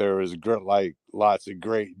 So if there was like lots of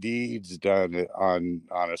great deeds done on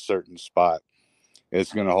a certain spot,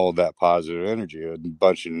 it's going to hold that positive energy. A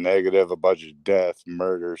bunch of negative, a bunch of death,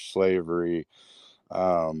 murder, slavery,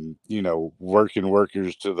 working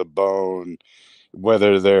workers to the bone,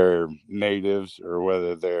 whether they're natives or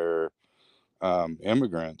whether they're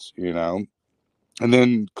immigrants. And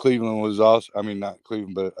then Cleveland was also, I mean, not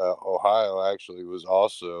Cleveland, but Ohio actually was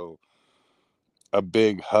also a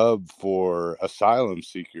big hub for asylum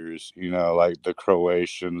seekers, like the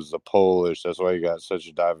Croatians, the Polish. That's why you got such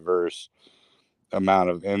a diverse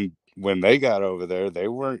amount and when they got over there, they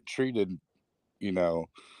weren't treated, you know,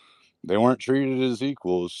 they weren't treated as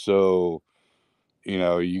equals. So,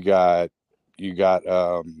 you got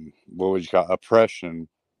what would you call oppression,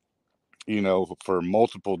 for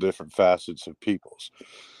multiple different facets of peoples.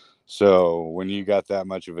 So when you got that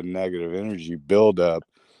much of a negative energy buildup,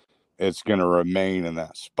 it's going to remain in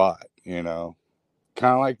that spot, kind of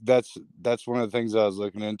like that's one of the things I was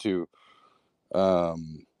looking into,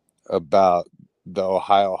 about the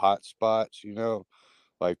Ohio hot spots,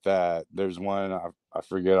 like that. There's one, I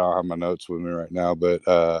forget, I don't have my notes with me right now, but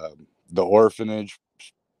the orphanage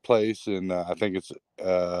place, and I think it's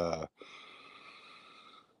I'll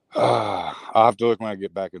have to look when I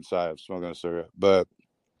get back inside. I'm smoking a cigarette, but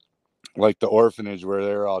like the orphanage where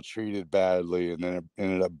they were all treated badly, and then it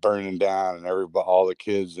ended up burning down, and all the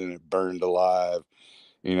kids in it burned alive.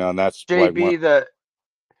 And that's like one.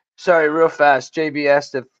 Sorry, real fast. JB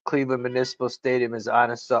asked if Cleveland Municipal Stadium is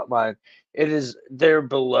on a salt mine. They're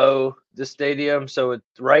below the stadium, so it's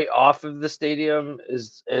right off of the stadium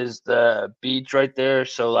is the beach right there.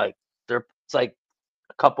 So like it's like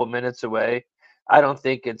a couple minutes away. I don't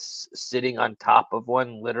think it's sitting on top of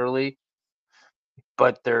one literally,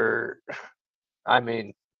 but I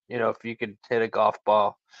mean, if you could hit a golf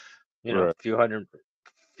ball, Right. a few hundred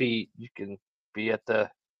feet, you can be at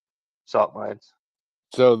the salt mines.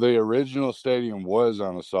 So the original stadium was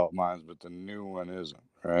on the salt mines, but the new one isn't,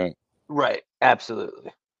 right? Right,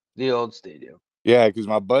 absolutely. The old stadium. Yeah, because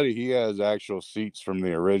my buddy, he has actual seats from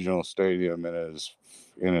the original stadium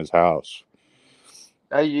in his house.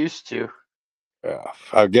 I used to. Yeah,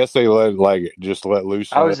 I guess they just let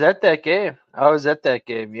loose. I was at that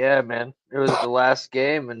game. Yeah, man. It was the last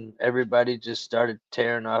game, and everybody just started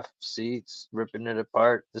tearing off seats, ripping it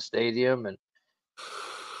apart, the stadium, and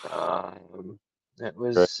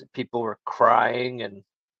Right. people were crying, and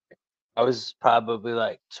I was probably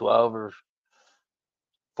like 12 or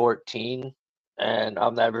 14, and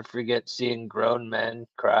I'll never forget seeing grown men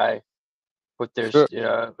cry with their, Sure.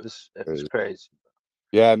 it was crazy.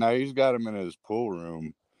 Yeah, now he's got him in his pool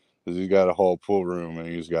room, because he's got a whole pool room, and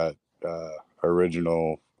he's got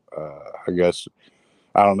original. I guess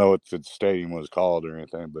I don't know what the stadium was called or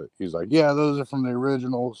anything, but he's like, yeah, those are from the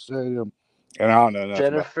original stadium, and I don't know nothing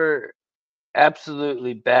about. Jennifer,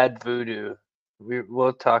 absolutely bad voodoo.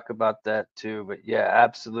 We'll talk about that too, but yeah,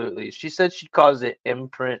 absolutely. She said she calls it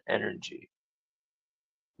imprint energy.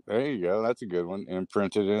 There you go. That's a good one.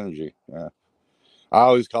 Imprinted energy. Yeah, I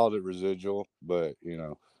always called it residual, but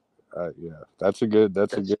yeah, that's a good.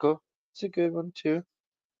 That's a That's good. cool. It's a good one too.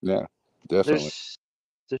 Yeah, definitely.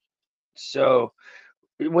 There's so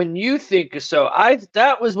when you think so, I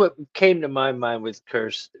that was what came to my mind with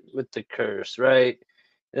the curse, right?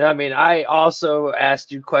 And I mean, I also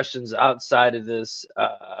asked you questions outside of this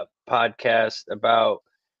podcast about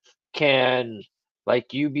can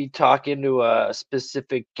like you be talking to a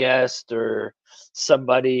specific guest or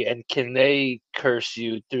somebody and can they curse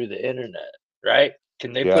you through the internet, right?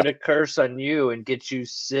 Can they Yeah. put a curse on you and get you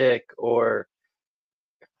sick or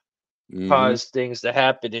Hmm. cause things to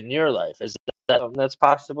happen in your life? Is that something that's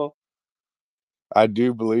possible? I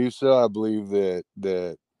do believe so. I believe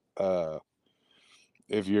that uh,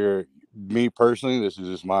 if you're me personally, this is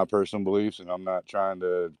just my personal beliefs, and I'm not trying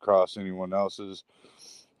to cross anyone else's.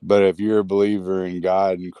 But if you're a believer in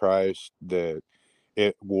God and Christ, that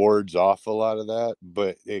it wards off a lot of that,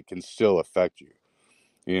 but it can still affect you.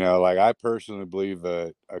 Like I personally believe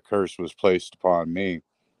that a curse was placed upon me,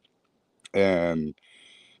 and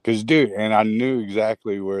because dude, and I knew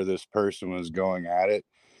exactly where this person was going at it,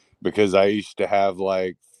 because I used to have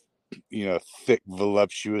like thick,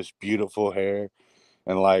 voluptuous, beautiful hair,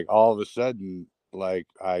 and like all of a sudden, like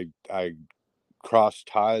I crossed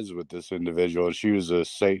ties with this individual, and she was a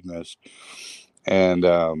Satanist, and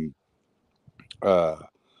uh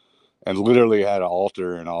and literally had an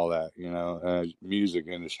altar and all that, a music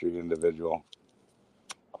industry individual.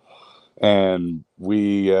 And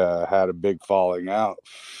we had a big falling out,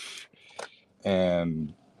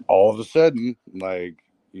 and all of a sudden, like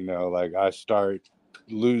I start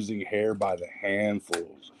losing hair by the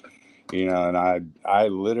handfuls, and I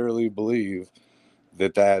literally believe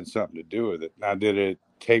that had something to do with it. Now, did it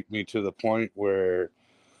take me to the point where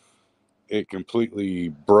it completely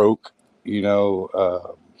broke,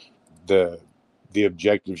 the the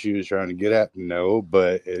objective she was trying to get at? No,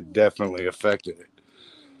 but it definitely affected it.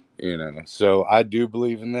 So I do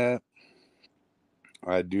believe in that.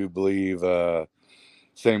 I do believe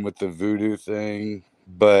same with the voodoo thing.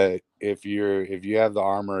 But if you have the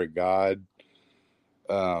armor of God,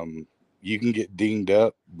 you can get dinged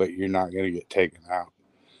up, but you're not going to get taken out.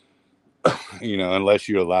 Unless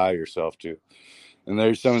you allow yourself to. And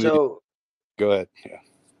there's some of these. So Go ahead. Yeah.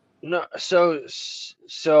 no,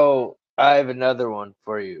 so I have another one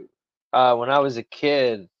for you. When I was a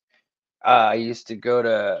kid, I used to go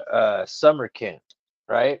to summer camp,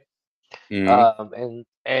 right? Mm-hmm.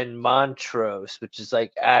 And Montrose, which is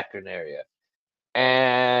like Akron area.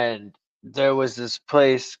 And there was this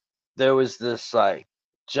place, there was this like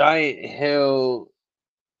giant hill,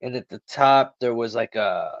 and at the top there was like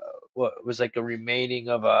what was like a remaining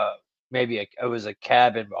of it was a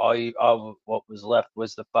cabin, but all what was left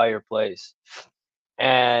was the fireplace.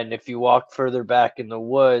 And if you walked further back in the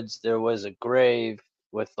woods, there was a grave,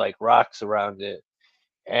 with like rocks around it,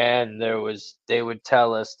 and they would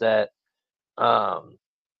tell us that um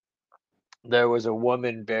there was a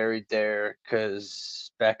woman buried there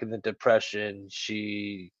because back in the Depression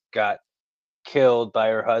she got killed by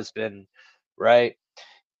her husband, right?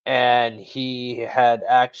 And he had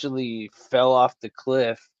actually fell off the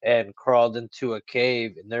cliff and crawled into a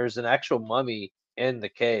cave, and there's an actual mummy in the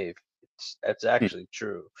cave. That's actually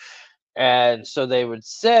true. And so they would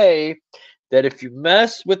say that if you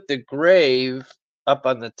mess with the grave up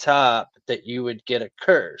on the top, that you would get a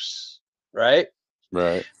curse, right?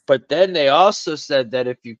 Right. But then they also said that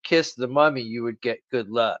if you kiss the mummy, you would get good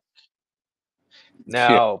luck.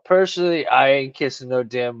 Yeah. Now, personally, I ain't kissing no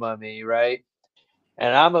damn mummy, right?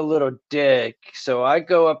 And I'm a little dick, so I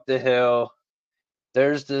go up the hill.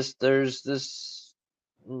 There's this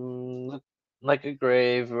like a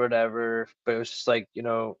grave or whatever, but it was just like,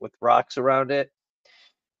 with rocks around it.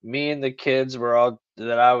 Me and the kids were all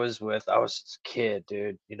that I was with. I was a kid,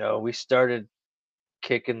 dude. We started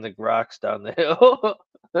kicking the rocks down the hill.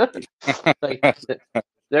 Like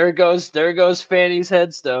there goes Fanny's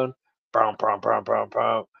headstone. Brum, brum, brum, brum,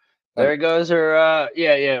 brum. There goes her.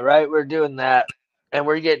 Yeah, right. We're doing that, and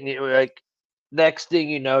we're getting like next thing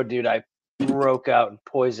you know, dude, I broke out in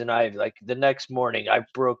poison ivy. Like the next morning, I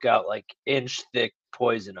broke out like inch thick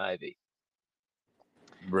poison ivy.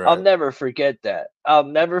 I'll Right. never forget that. I'll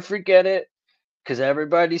never forget it because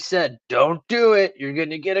everybody said, "Don't do it. You're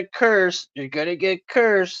gonna get a curse. You're gonna get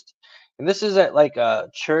cursed." And this is at like a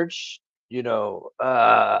church,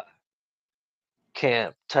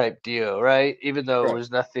 camp type deal, right? Even though it Right.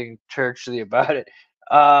 was nothing churchly about it.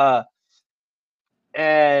 Uh,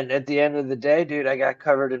 and at the end of the day, dude, I got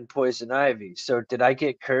covered in poison ivy. So did I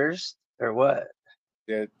get cursed or what?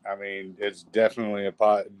 I mean, it's definitely a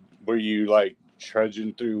pot. Were you like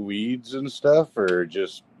trudging through weeds and stuff, or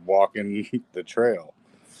just walking the trail?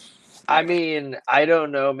 I mean, I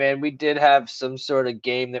don't know, man. We did have some sort of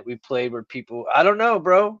game that we played where people, I don't know,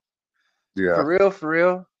 bro. Yeah. For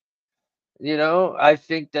real. I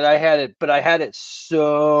think that I had it, but I had it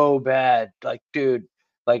so bad. Like, dude,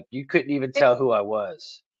 like you couldn't even tell who I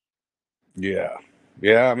was. Yeah.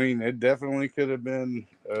 Yeah. I mean, it definitely could have been,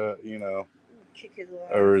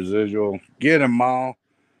 a residual. Get 'em all.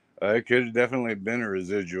 It could have definitely been a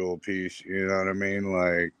residual piece. You know what I mean?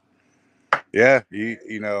 Like, yeah,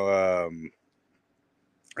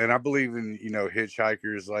 and I believe in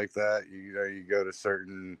hitchhikers like that. You go to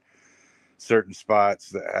certain spots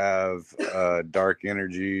that have dark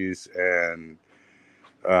energies, and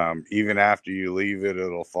even after you leave it,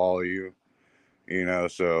 it'll follow you.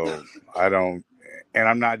 So I don't, and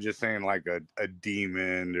I'm not just saying like a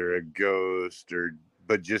demon or a ghost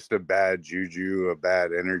but just a bad juju, a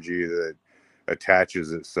bad energy that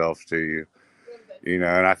attaches itself to you.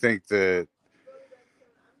 And I think that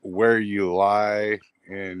where you lie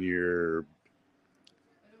in your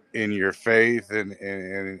faith and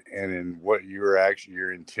in what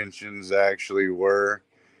your intentions actually were.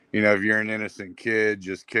 If you're an innocent kid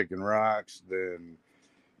just kicking rocks, then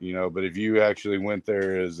but if you actually went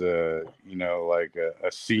there as like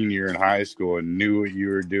a senior in high school and knew what you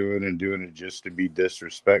were doing and doing it just to be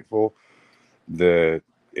disrespectful, that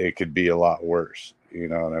it could be a lot worse. You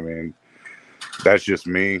know what I mean? That's just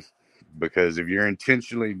me. Because if you're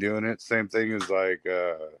intentionally doing it, same thing as like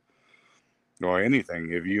or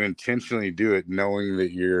anything, if you intentionally do it knowing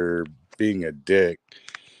that you're being a dick,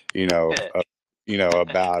 you know, uh,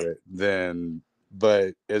 about it, then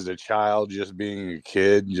but as a child, just being a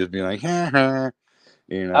kid, just being like, I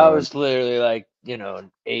and was literally like,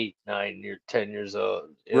 8, 9, 10 years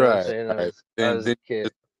old. You know what I'm right, saying? right, I then was a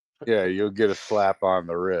kid. yeah, you'll get a slap on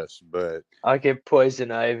the wrist, but I get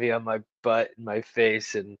poison ivy on my butt and my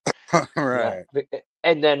face, and not, right,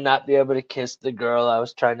 and then not be able to kiss the girl I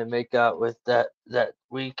was trying to make out with that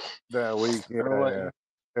week that week, or what. yeah,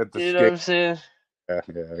 at the You know what skate, I'm saying? yeah,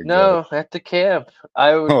 exactly. No, at the camp.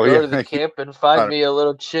 I would Oh go yeah, to the camp and find me a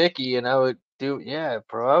little chickie, and I would yeah,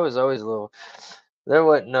 bro. I was always a little. There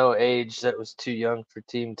wasn't no age that was too young for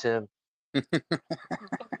Team Tim.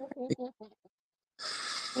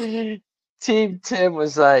 Team Tim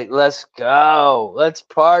was like, "Let's go, let's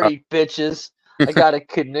party, bitches. I got a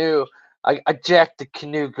canoe. I jacked the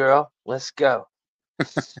canoe, girl. Let's go."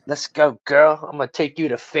 Let's go, girl. I'm gonna take you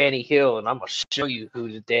to Fanny Hill and I'm gonna show you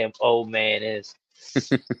who the damn old man is.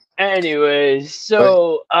 Anyways, but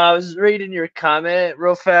so I was reading your comment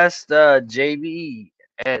real fast, JB,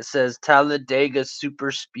 and it says Talladega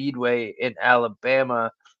Super Speedway in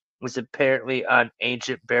Alabama was apparently on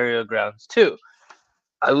ancient burial grounds too.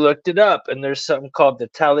 I looked it up, and there's something called the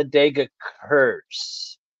Talladega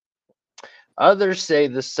Curse. Others say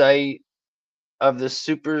the site of the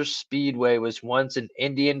super speedway was once an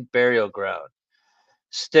Indian burial ground.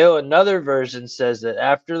 Still, another version says that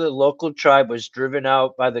after the local tribe was driven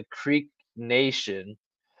out by the Creek Nation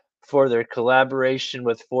for their collaboration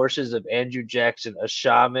with forces of Andrew Jackson, a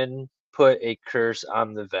shaman put a curse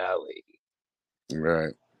on the valley.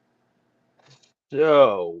 Right.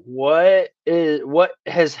 So, what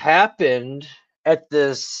has happened at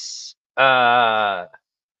this?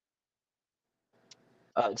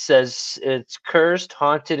 It says it's cursed,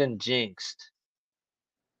 haunted, and jinxed.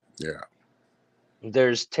 Yeah.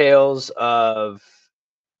 There's tales of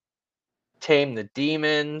tame the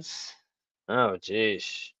demons. Oh,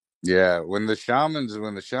 jeez. Yeah. When the shamans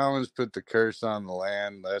put the curse on the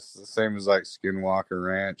land, that's the same as like Skinwalker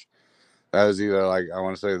Ranch. That was either like, I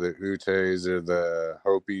want to say the Utes or the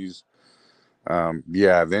Hopis.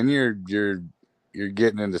 Yeah, then you're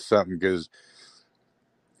getting into something, because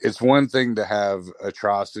it's one thing to have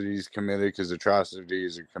atrocities committed, because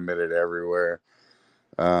atrocities are committed everywhere.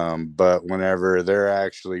 But whenever they're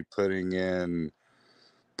actually putting a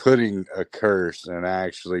curse and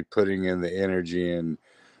actually putting in the energy and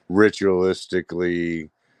ritualistically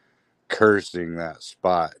cursing that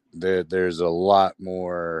spot, there's a lot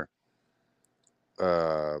more,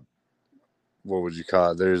 what would you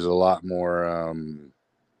call it? There's a lot more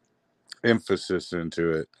emphasis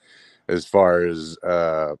into it, as far as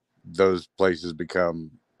those places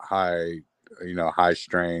become high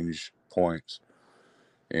strange points.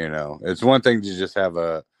 It's one thing to just have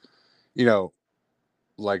you know,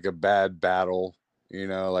 like a bad battle,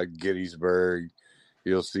 like Gettysburg,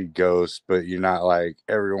 you'll see ghosts, but you're not like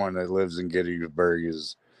everyone that lives in Gettysburg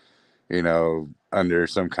is, under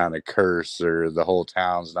some kind of curse, or the whole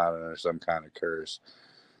town's not under some kind of curse,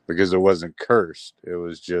 because it wasn't cursed. It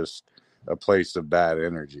was just a place of bad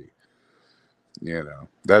energy.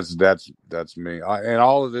 That's me. And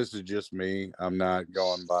all of this is just me. I'm not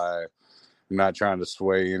trying to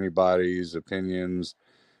sway anybody's opinions.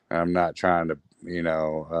 I'm not trying to,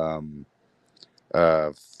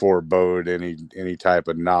 forebode any type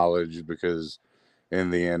of knowledge, because in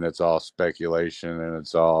the end it's all speculation, and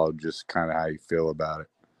it's all just kind of how you feel about it.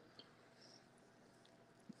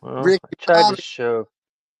 Well, Rick, I tried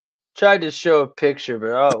to show a picture,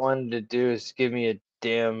 but all it wanted to do is give me a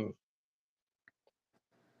damn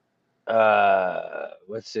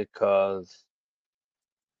what's it called?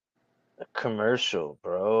 A commercial,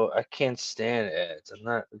 bro. I can't stand ads. I'm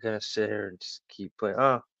not gonna sit here and just keep playing.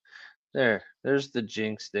 Oh, there's the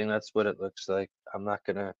Jinx thing. That's what it looks like. I'm not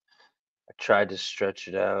gonna. I tried to stretch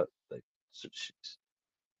it out. Like,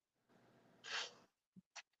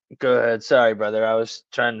 go ahead. Sorry, brother. I was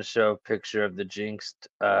trying to show a picture of the Jinxed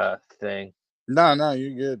thing. no,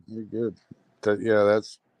 you're good. Yeah,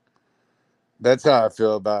 that's how I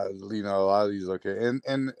feel about, a lot of these. Okay,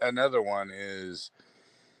 and another one is,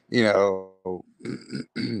 you know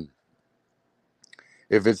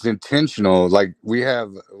if it's intentional, like we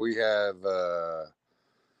have a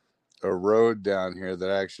road down here that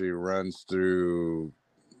actually runs through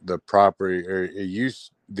the property, or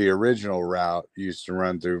the original route used to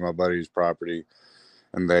run through my buddy's property,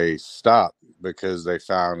 and they stopped because they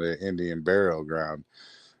found an Indian burial ground,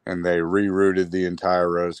 and they rerouted the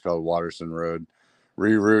entire road. It's called Watterson Road.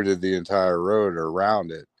 Rerouted the entire road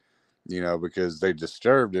around it, because they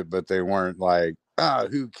disturbed it, but they weren't like,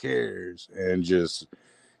 who cares? And just,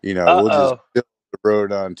 we'll just Uh build the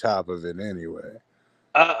road on top of it anyway.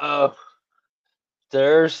 oh.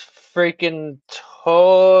 There's freaking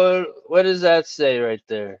toad. What does that say right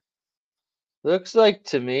there? Looks like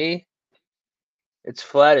to me it's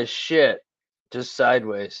flat as shit, just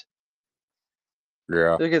sideways.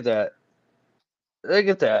 Yeah. Look at that. Look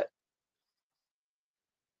at that.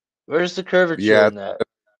 Where's the curvature Yeah. in that?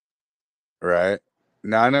 Right.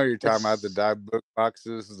 Now I know you're talking about the It's dive book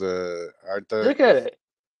boxes. Aren't the look at it.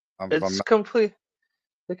 if I'm It's not, complete.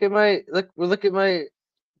 Look at my look at my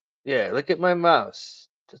look at my mouse.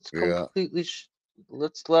 It's yeah. completely.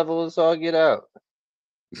 Let's level this all get out.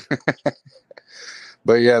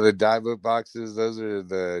 But yeah, the dive book boxes, those are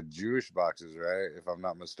the Jewish boxes, right? If I'm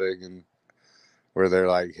not mistaken, where they're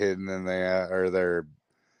like hidden, and they're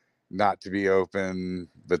not to be open,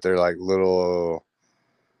 but they're like little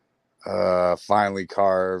finely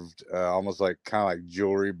carved, almost like kind of like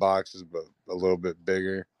jewelry boxes, but a little bit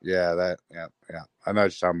bigger. Yeah, yeah. I know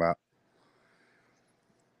what you're talking about.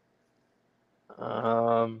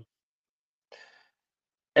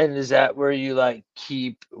 And is that where you like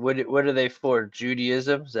keep what are they for?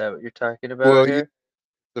 Judaism? Is that what you're talking about Well, yeah, here?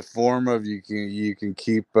 the form of, you can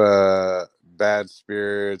keep bad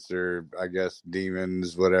spirits, or I guess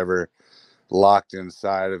demons, whatever. locked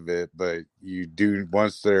inside of it, but you do,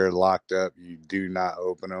 once they're locked up, you do not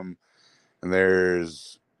open them. And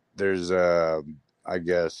there's I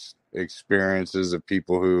guess experiences of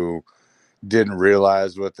people who didn't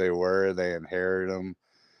realize what they were. They inherited them,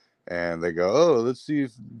 and they go, "Oh, let's see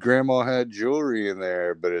if grandma had jewelry in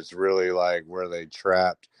there," but it's really like where they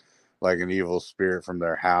trapped like an evil spirit from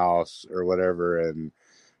their house or whatever and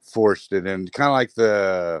forced it in, kind of like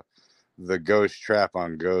the ghost trap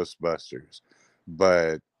on Ghostbusters,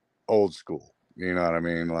 but old school. You know what I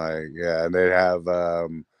mean? Like, yeah, and they have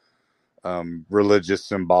religious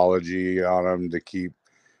symbology on them to keep,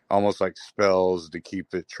 almost like spells to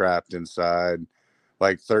keep it trapped inside.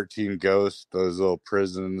 Like 13 Ghosts, those little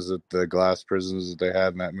prisons, that the glass prisons that they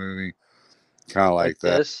had in that movie, kind of like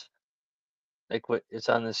that. this, like what it's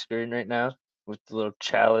on the screen right now with the little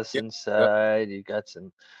chalice Yep. inside. You got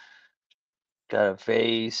a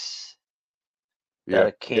vase, got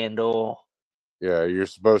a Yep. candle. Yeah, you're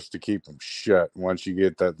supposed to keep them shut. Once you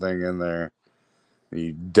get that thing in there,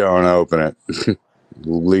 you don't open it.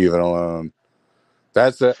 Leave it alone.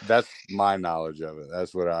 That's my knowledge of it.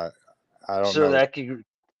 That's what I don't So know. that could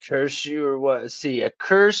curse you or what? See, a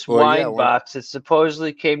cursed Well, yeah, wine box that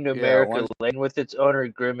supposedly came to America once laden with its owner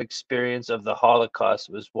grim experience of the Holocaust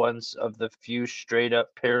was once of the few straight up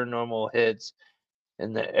paranormal hits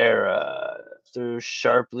in the era. Through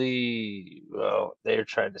sharply, well, they're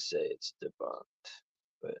trying to say it's debunked,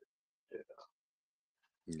 but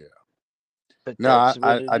yeah. but No, that's what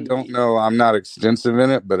it I don't is. know. I'm not extensive in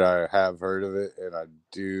it, but I have heard of it, and I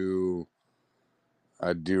do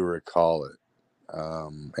recall it.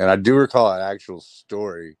 And I do recall an actual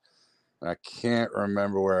story. And I can't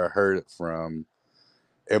remember where I heard it from.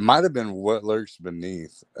 It might have been What Lurks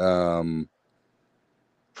Beneath.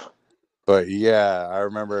 But yeah, I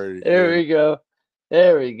remember There hearing. we go.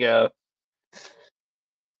 There we go.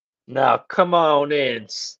 Now come on in.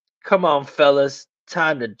 Come on, fellas.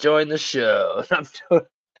 Time to join the show. I'm doing,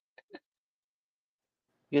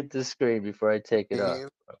 get the screen before I take it off.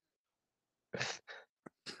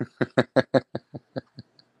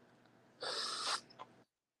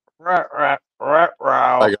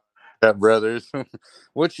 Like that, brothers.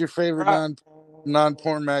 What's your favorite Right. non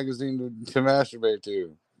porn magazine to masturbate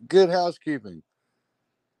to? Good Housekeeping.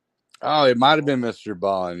 Oh, it might have been Mr.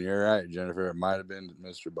 Ballin. You're right, Jennifer. It might have been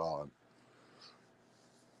Mr. Ballin.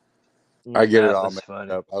 I get it That all was mixed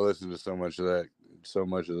funny. up. I listen to so much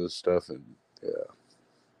of this stuff, and yeah.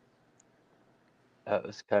 That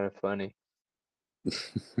was kind of funny.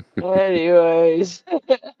 Anyways.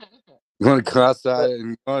 You want to go outside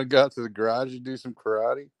and you want to go out to the garage and do some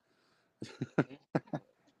karate?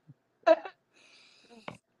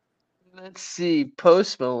 Let's see.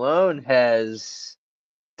 Post Malone has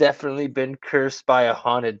definitely been cursed by a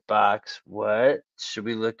haunted box. What? Should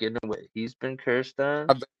we look into what he's been cursed on?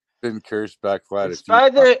 I've been cursed by quite a It's few by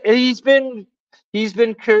times. he's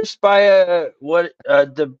been cursed by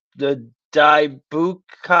the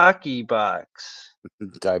Daibukaki box.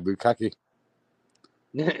 Daibukaki.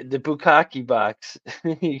 The Bukaki box.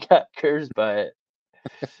 He got cursed by it.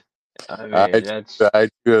 I I mean, that's I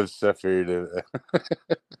do have suffered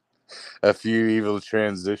a few evil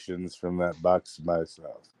transitions from that box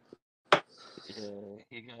myself.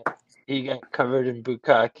 yeah, he got covered in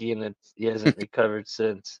Bukaki and he hasn't recovered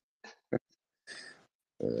since.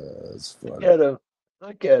 That's funny. Look at him.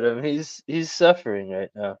 Look at him. He's suffering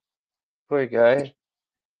right now. Poor guy.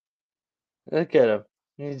 Look at him.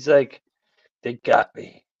 He's like, they got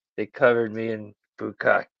me. They covered me in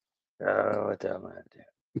Bukaki. Oh, what the hell am I gonna do?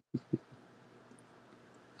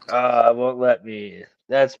 It won't let me.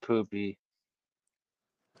 That's poopy.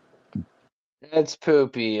 That's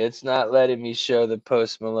poopy. It's not letting me show the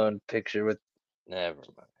Post Malone picture with. Never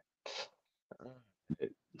mind.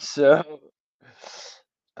 So,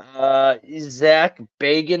 Zach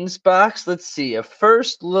Bagan's box. Let's see. A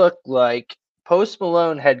first look like Post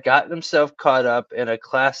Malone had gotten himself caught up in a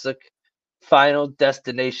classic Final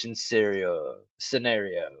Destination scenario.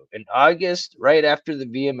 In August, right after the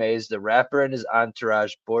VMAs, the rapper and his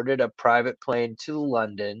entourage boarded a private plane to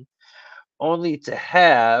London, only to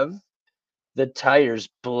have the tires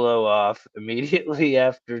blow off immediately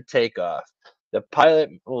after takeoff. The pilot,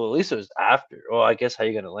 well, at least it was after. Well, I guess how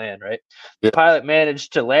you gonna land, right? The Yeah. pilot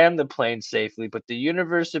managed to land the plane safely, but the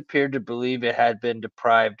universe appeared to believe it had been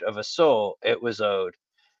deprived of a soul it was owed.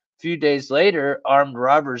 A few days later, armed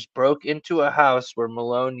robbers broke into a house where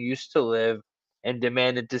Malone used to live and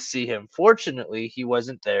demanded to see him. Fortunately, he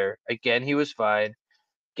wasn't there. Again, he was fine.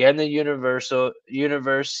 Again, the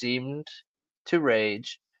universe seemed to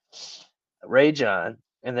rage on.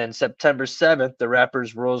 And then September 7th, the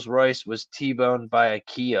rapper's Rolls Royce was T-boned by a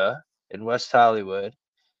Kia. in West Hollywood.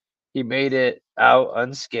 He made it out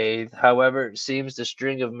unscathed. However, it seems the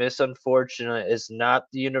string of misunfortunate is not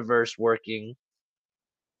the universe working,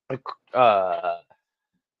 uh,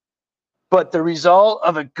 but the result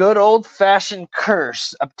of a good old-fashioned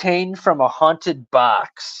curse obtained from a haunted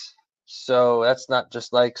box. So that's not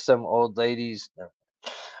just like some old ladies. No.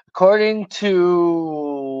 According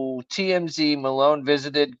to TMZ, Malone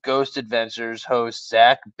visited Ghost Adventures host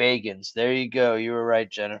Zach Bagans. There you go. You were right,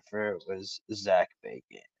 Jennifer. It was Zach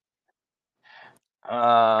Bagans.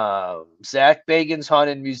 Zach Bagans'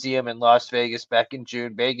 Haunted Museum in Las Vegas back in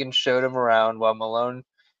June. Bagans showed him around while Malone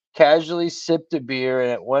casually sipped a beer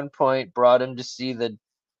and at one point brought him to see the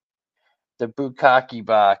bukkake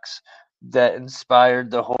box that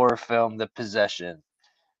inspired the horror film The Possession.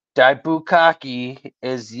 Die Bukkake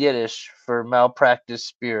is Yiddish for malpractice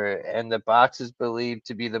spirit, and the box is believed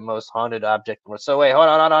to be the most haunted object. So wait, hold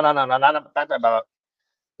on.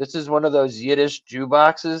 This is one of those Yiddish Jew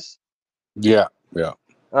boxes. Yeah.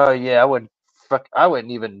 Oh yeah, I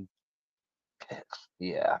wouldn't even.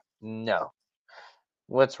 Yeah, no.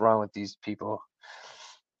 What's wrong with these people?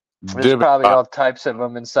 There's probably all types of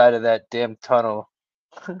them inside of that damn tunnel.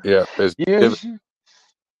 Yeah, it's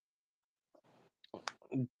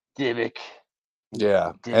Divic.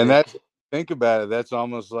 Yeah, and that's, think about it. That's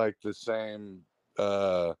almost like the same,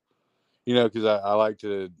 because I like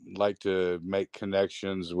to make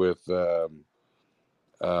connections with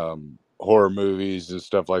horror movies and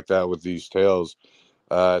stuff like that with these tales.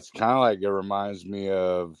 It's kind of like, it reminds me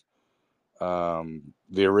of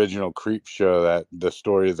the original Creep Show, that the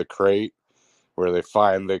story of the crate, where they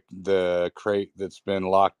find the crate that's been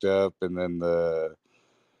locked up, and then the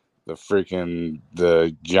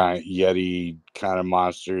giant Yeti kind of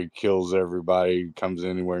monster kills everybody who comes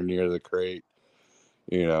anywhere near the crate.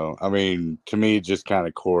 I mean, to me, it just kind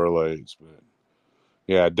of correlates. But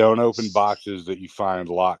yeah, don't open boxes that you find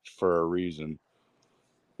locked for a reason.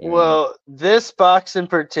 Well, this box in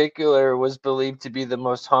particular was believed to be the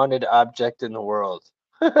most haunted object in the world.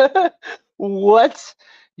 What?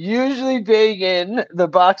 Usually, Bagan, the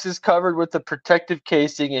box is covered with a protective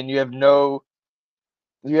casing, and you have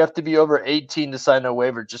to be over 18 to sign a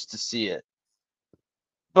waiver just to see it.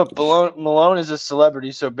 But Malone is a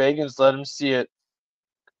celebrity, so Bagans let him see it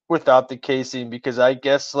without the casing because I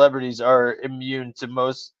guess celebrities are immune to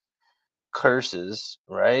most curses,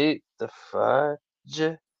 right? The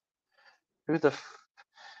fudge?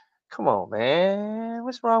 Come on, man.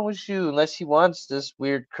 What's wrong with you? Unless he wants this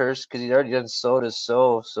weird curse because he's already done sold his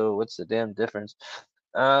soul, so what's the damn difference?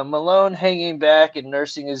 Malone hanging back and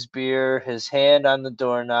nursing his beer, his hand on the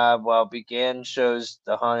doorknob while Began shows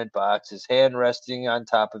the haunted box, his hand resting on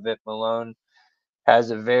top of it. Malone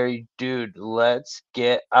has a very dude, let's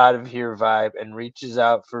get out of here vibe and reaches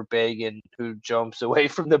out for Bagan, who jumps away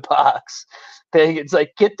from the box. Bagan's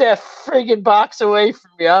like, get that friggin' box away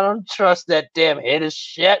from me. I don't trust that damn hit of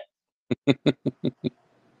shit.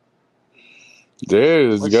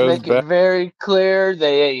 Dude, let's make it very clear.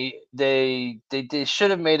 They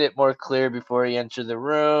should have made it more clear before he entered the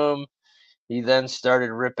room. He then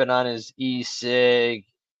started ripping on his e-cig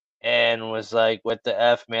and was like, what the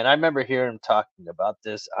F, man? I remember hearing him talking about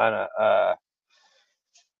this on a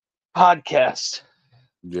podcast.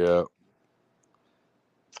 Yeah,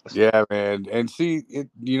 man. And see,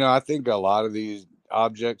 I think a lot of these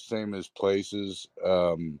objects, same as places,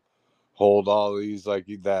 hold all these, like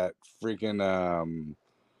that freaking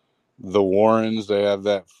the Warrens. They have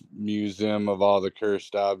that museum of all the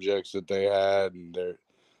cursed objects that they had, and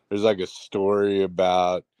there's like a story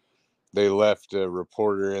about they left a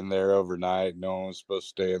reporter in there overnight. No one was supposed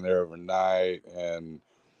to stay in there overnight, and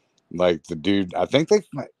like the dude, I think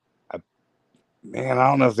I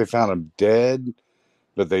don't know if they found him dead,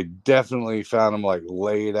 but they definitely found him like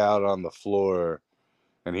laid out on the floor,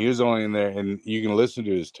 and he was only in there, and you can listen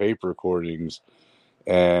to his tape recordings,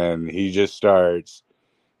 and he just starts.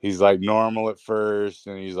 He's like normal at first,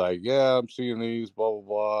 and he's like, yeah, I'm seeing these, blah, blah,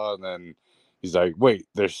 blah. And then he's like, wait,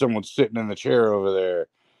 there's someone sitting in the chair over there,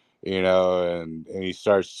 and he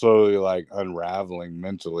starts slowly like unraveling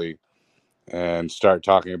mentally and start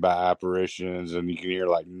talking about apparitions, and you can hear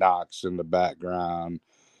like knocks in the background.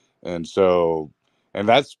 And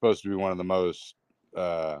that's supposed to be one of the most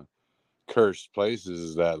cursed places,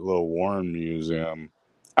 is that little Warren Museum.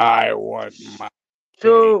 I want my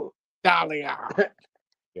Dahlia.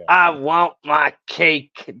 Yeah. I want my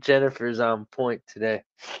cake. Jennifer's on point today.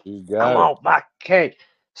 I want my cake.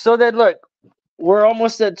 So then, look, we're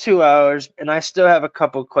almost at 2 hours, and I still have a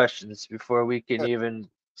couple questions before we can even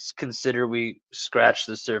consider we scratch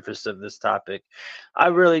the surface of this topic. I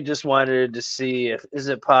really just wanted to see if is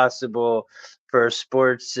it possible for a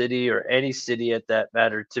sports city or any city at that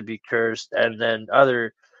matter to be cursed, and then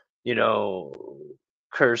other, you know,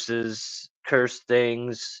 curse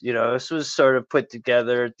things. This was sort of put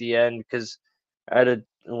together at the end because I had a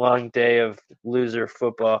long day of loser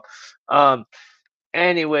football.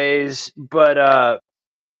 Anyways, but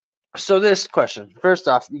so this question, first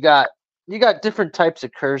off, you got different types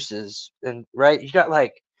of curses, and right, you got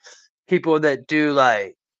like people that do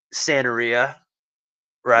like Santeria,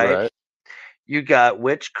 right? Right. You got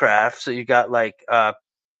witchcraft, so you got like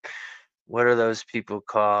what are those people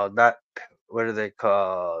called? Not what are they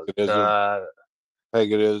called? Paganism,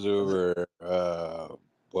 paganism, or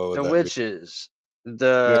what would The that be? witches,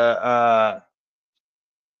 Yeah, the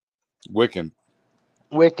Wiccan.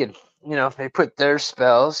 Wiccan. They put their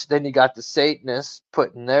spells. Then you got the Satanists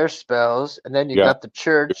putting their spells, and then you Yeah, got the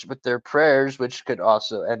church with their prayers, which could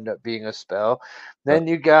also end up being a spell. yeah. Then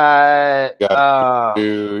you got You got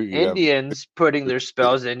voodoo, you got Indians putting their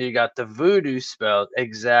spells, and you got the voodoo spell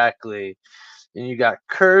exactly, and you got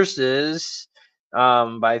curses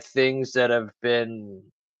by things that have been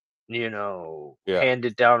yeah,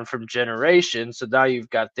 handed down from generations. So now you've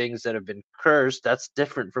got things that have been cursed. That's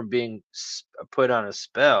different from being put on a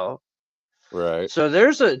spell. right. So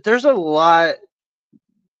there's a lot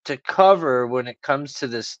to cover when it comes to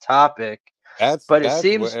this topic, but it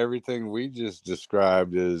That's what seems everything we just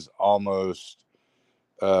described is almost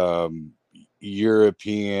um,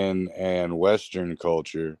 European and Western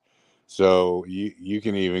culture. So you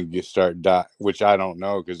can even which I don't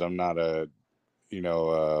know because I'm not you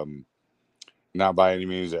know not by any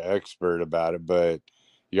means an expert about it, but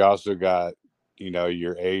you also got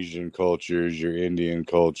your Asian cultures, your Indian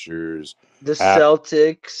cultures. the Af-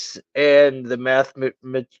 Celtics and the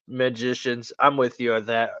magicians. I'm with you on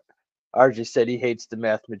that. RJ said he hates the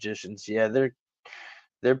math magicians. Yeah,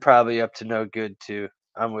 they're probably up to no good too.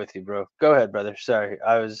 I'm with you, bro. Go ahead, brother. Sorry,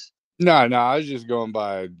 I was. no, I was just going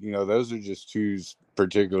by. Those are just two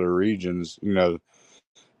particular regions.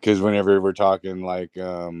 Because whenever we're talking like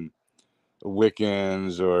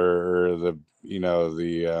Wiccans or the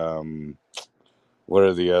what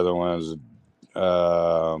are the other ones?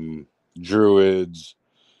 Druids.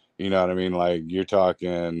 You know what I mean? Like you're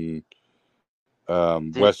talking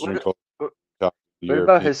Dude, Western culture, what talking what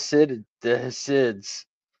about European The Hasids.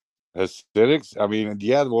 Hasidics. I mean,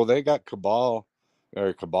 yeah, well they got Cabal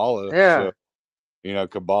or Kabbalah, Yeah, so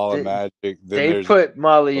Kabbalah they magic. Then they there's put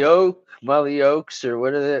Molly Oaks, or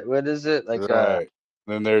what is it like? right.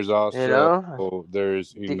 Then there's You also know,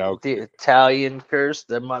 there's the Italian curse,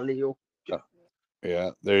 the Molly Oak.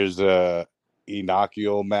 yeah, there's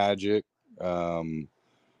Enochial magic um,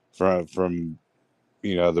 from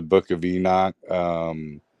the Book of Enoch.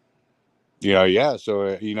 Yeah. So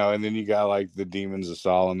and then you got like the Demons of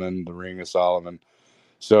Solomon, the Ring of Solomon.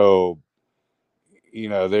 So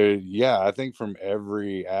there. Yeah, I think from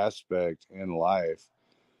every aspect in life,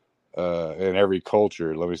 in every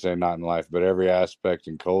culture. Let me say not in life, but every aspect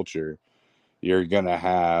in culture, you're gonna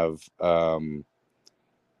have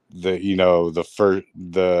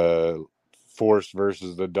the force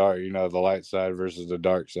versus the dark, the light side versus the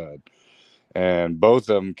dark side, and both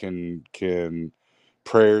of them can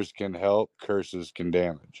prayers can help, curses can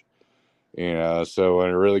damage. So when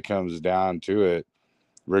it really comes down to it,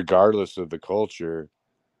 regardless of the culture,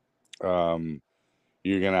 um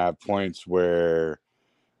you're gonna have points where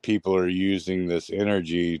people are using this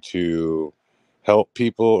energy to help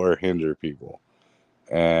people or hinder people,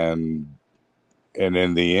 and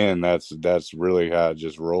in the end, that's really how it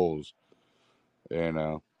just rolls. you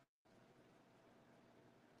know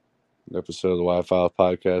Episode of the Wi-Fi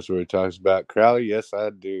podcast where he talks about Crowley. Yes,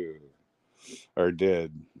 I do, or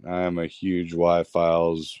did. I am a huge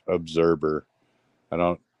Wi-Files observer. I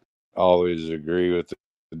don't always agree with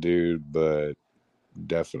the dude, but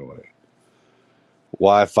definitely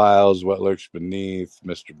Wi-Files, What Lurks Beneath,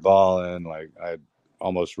 Mr. Ballin. Like I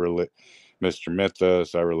almost Mr.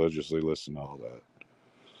 Mythos. I religiously listen to all that.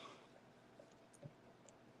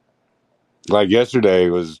 Like yesterday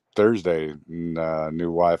was Thursday, and new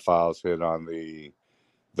Wi-Files hit on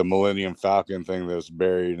the Millennium Falcon thing that was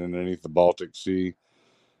buried underneath the Baltic Sea,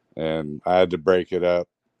 and I had to break it up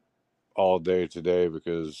all day today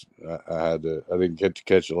because I had to. I didn't get to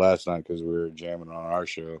catch it last night because we were jamming on our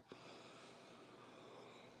show.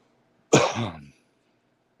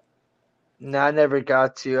 No, I never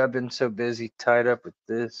got to. I've been so busy tied up with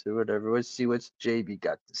this or whatever. Let's see what's JB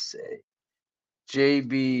got to say.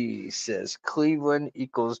 JB says Cleveland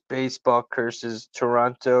equals baseball curses,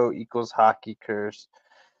 Toronto equals hockey curse,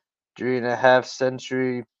 3.5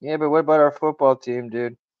 century. Yeah, but what about our football team,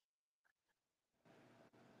 dude?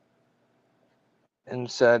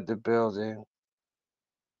 Inside the building.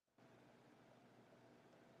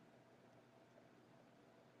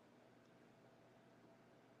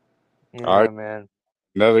 All Yeah, right. man.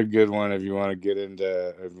 Another good one if you want to get into,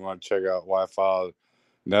 if you want to check out Wi-Fi.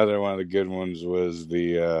 Another one of the good ones was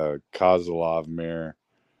the Kozlov mirror.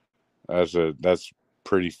 That's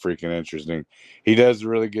pretty freaking interesting. He does a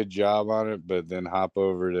really good job on it, but then hop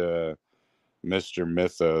over to Mr.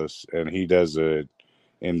 Mythos, and he does a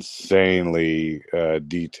insanely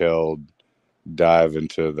detailed dive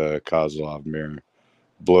into the Kozlov mirror.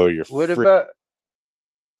 Blow your What freak.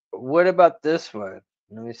 about this one?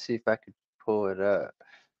 Let me see if I could pull it up.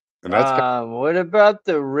 And that's What about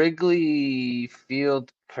the Wrigley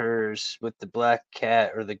Field curse with the black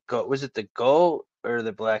cat or the goat? Was it the goat or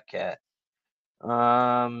the black cat?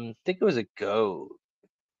 I think it was a goat.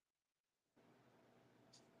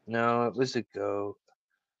 No, it was a goat.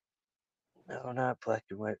 No, not black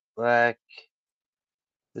and white. Black.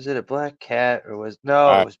 Was it a black cat or was no?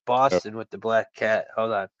 I It was Boston with the black cat.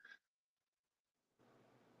 Hold on.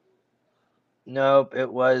 Nope,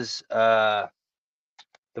 it was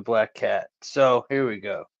the black cat. So here we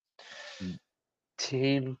go.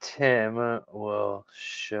 Team Tim will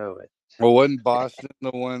show it. well, wasn't Boston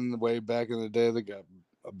the one way back in the day that got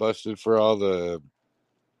busted for all the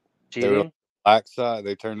they were Cheating? Black Sox?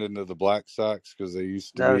 They turned into the Black Sox because they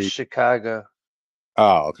used to That was be. Chicago.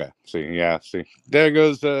 Oh, okay. See, there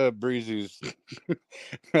goes Breezy's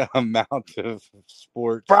amount of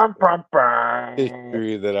sports Brum, brum, brum.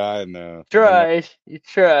 history that I know. Tried. You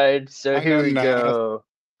tried. So I here know we nothing. go.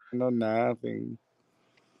 I know nothing.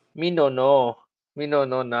 Me no know. Me no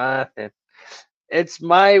know nothing. It's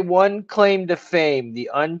my one claim to fame, the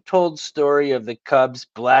untold story of the Cubs'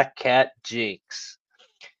 black cat jinx.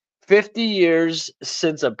 50 years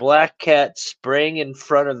since a black cat sprang in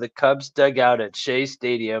front of the Cubs dugout at Shea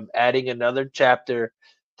Stadium, adding another chapter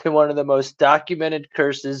to one of the most documented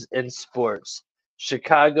curses in sports.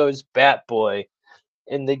 Chicago's Bat Boy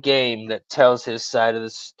in the game that tells his side of the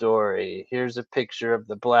story. Here's a picture of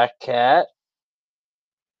the black cat.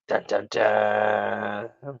 Dun dun dun.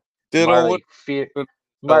 Diddle what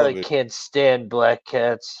Marley television. can't stand black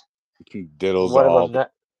cats. Diddles One of all. them,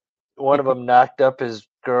 one of them knocked up his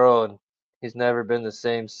girl, and he's never been the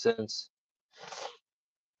same since.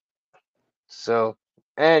 So,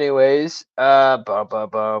 anyways, the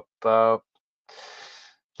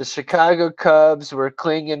Chicago Cubs were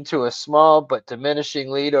clinging to a small but diminishing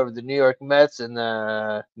lead over the New York Mets in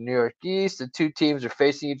the New York East. The two teams are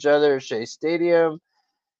facing each other at Shea Stadium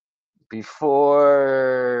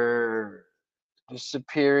before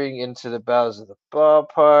disappearing into the bowels of the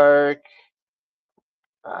ballpark.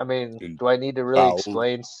 I mean, do I need to really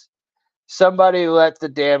explain? Somebody let the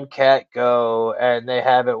damn cat go, and they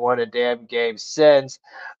haven't won a damn game since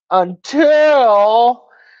until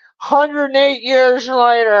 108 years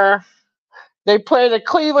later. They play the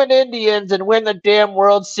Cleveland Indians and win the damn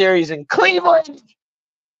World Series in Cleveland.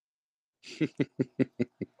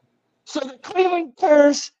 So the Cleveland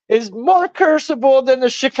curse is more curseable than the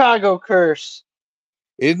Chicago curse.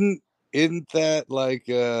 Isn't that like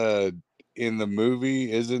in the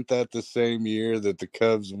movie? Isn't that the same year that the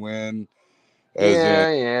Cubs win? As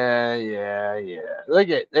Yeah. Look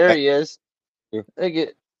at there he is. Look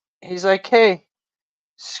at he's like, hey,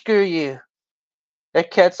 screw you.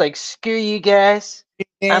 That cat's like, screw you guys.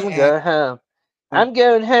 I'm going home. I'm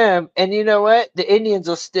going home. And you know what? The Indians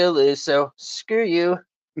will still lose, so screw you.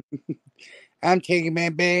 I'm taking my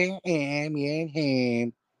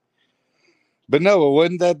home. But no,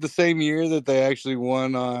 wasn't that the same year that they actually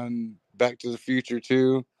won on Back to the Future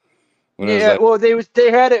 2? When it was Yeah, like, well,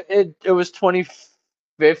 they had it was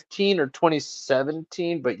 2015 or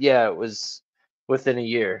 2017, but yeah, it was within a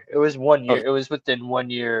year. It was 1 year. oh, It was within 1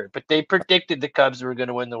 year. But they predicted the Cubs were going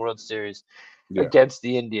to win the World Series yeah, against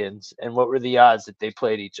the Indians. And what were the odds that they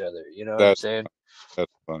played each other? You know what I'm that's saying?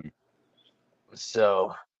 that's funny.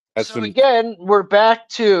 So That's some again, we're back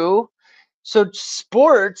to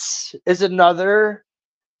sports is another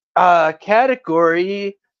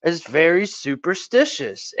category is very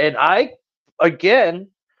superstitious, and I again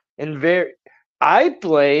and very I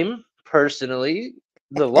blame personally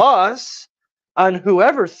the loss on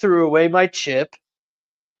whoever threw away my chip,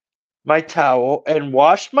 my towel, and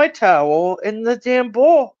washed my towel in the damn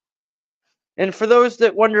bowl. And for those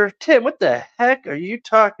that wonder, Tim, what the heck are you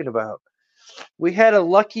talking about? We had a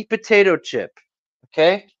lucky potato chip,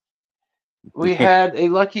 okay? We had a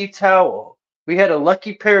lucky towel. We had a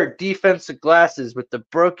lucky pair of defensive glasses with the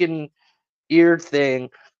broken ear thing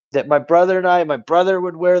that my brother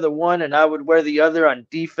would wear the one and I would wear the other on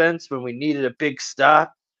defense when we needed a big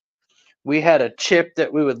stop. We had a chip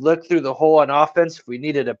that we would look through the hole on offense if we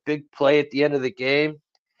needed a big play at the end of the game.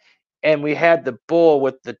 And we had the bull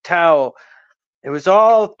with the towel. It was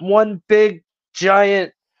all one big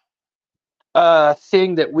giant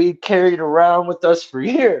thing that we carried around with us for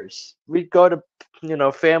years. We'd go to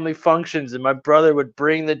family functions and my brother would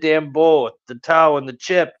bring the damn bull with the towel and the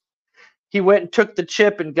chip. He went and took the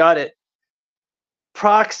chip and got it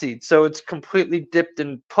proxied so it's completely dipped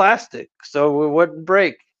in plastic so it wouldn't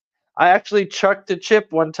break. I actually chucked the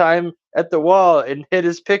chip one time at the wall and hit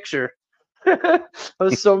his picture. I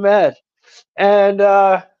was so mad. And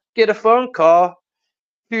get a phone call a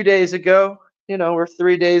few days ago. We're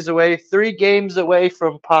 3 days away, 3 games away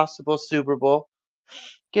from possible Super Bowl.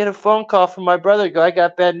 Get a phone call from my brother. Go, I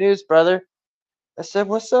got bad news, brother. I said,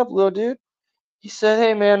 what's up, little dude? He said,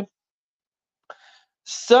 hey, man,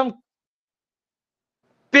 some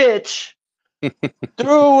bitch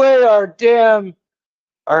threw away our damn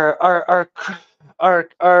our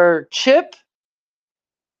chip.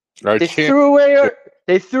 Our They champ. threw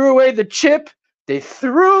away the chip. They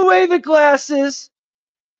threw away the glasses.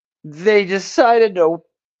 They decided to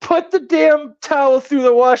put the damn towel through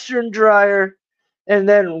the washer and dryer and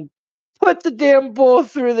then put the damn bowl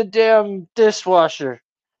through the damn dishwasher.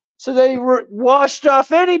 So they washed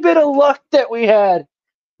off any bit of luck that we had.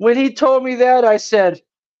 When he told me that, I said,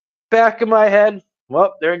 back of my head,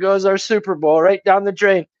 well, there goes our Super Bowl right down the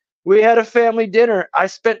drain. We had a family dinner. I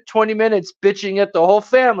spent 20 minutes bitching at the whole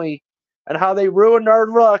family and how they ruined our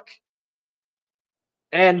luck.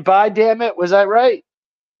 And by damn it, was I right?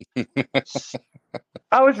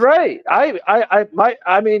 I was right.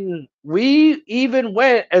 I mean, we even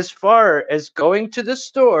went as far as going to the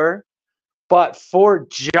store, bought 4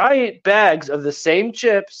 giant bags of the same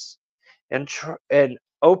chips, and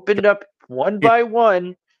opened up one by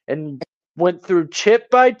one and went through chip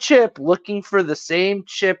by chip looking for the same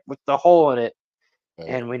chip with the hole in it,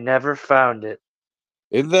 and we never found it.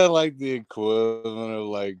 Isn't that like the equivalent of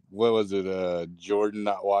like what was it? Jordan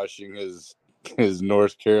not washing his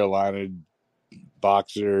North Carolina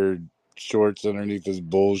boxer shorts underneath his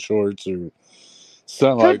bull shorts or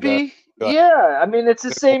something Could like that. be. Yeah, I mean it's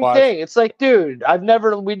the same Wash. thing. It's like, dude,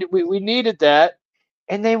 we needed that,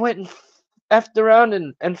 and they went and effed around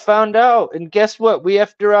and found out. And guess what? We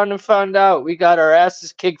effed around and found out. We got our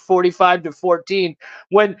asses kicked 45-14.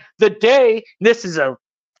 When this is a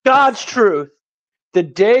God's truth. The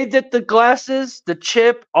day that the glasses, the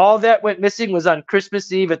chip, all that went missing was on Christmas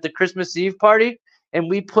Eve at the Christmas Eve party, and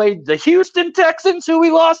we played the Houston Texans, who we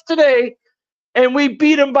lost today. And we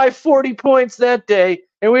beat them by 40 points that day,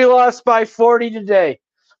 and we lost by 40 today.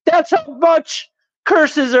 That's how much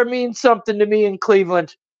curses are mean something to me in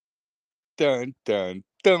Cleveland. Dun dun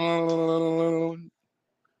dun.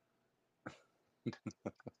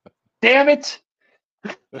 Damn it!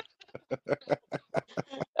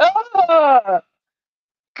 Ah,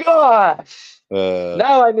 gosh!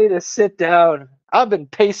 Now I need to sit down. I've been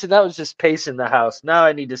pacing. I was just pacing the house. Now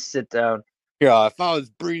I need to sit down. Yeah, if I was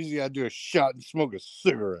breezy, I'd do a shot and smoke a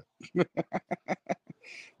cigarette.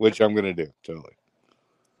 Which I'm gonna do, totally.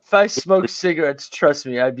 If I smoked cigarettes, trust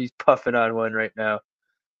me, I'd be puffing on one right now.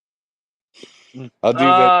 I'll do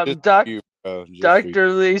that just for you, bro.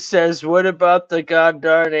 Dr. Lee says, what about the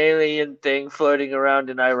goddamn alien thing floating around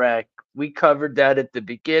in Iraq? We covered that at the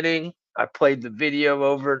beginning. I played the video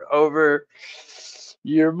over and over.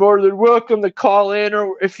 You're more than welcome to call in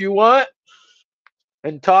or if you want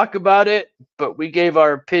and talk about it, but we gave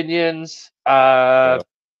our opinions.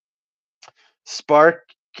 Spark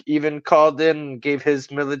even called in and gave his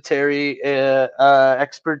military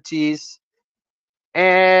expertise.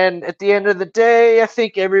 And at the end of the day, I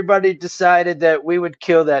think everybody decided that we would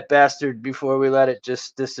kill that bastard before we let it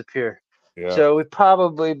just disappear. Yeah. So we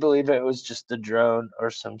probably believe it was just a drone or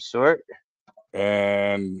some sort.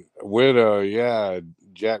 And Widow, yeah,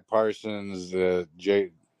 Jack Parsons, the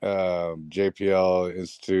JPL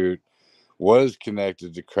Institute was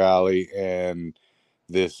connected to Crowley and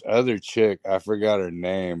this other chick, I forgot her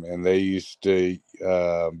name, and they used to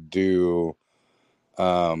do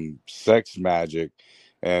sex magic.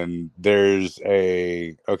 And there's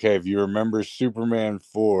if you remember Superman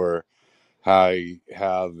 4, how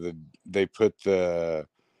they put the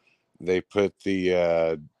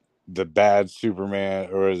bad Superman,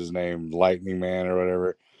 or his name Lightning Man or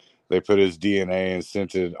whatever, they put his DNA and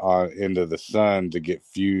sent it on into the sun to get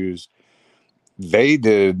fused. But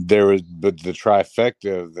the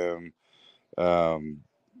trifecta of them,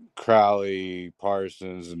 Crowley,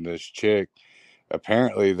 Parsons, and this chick,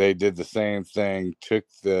 apparently they did the same thing, took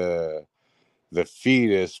the the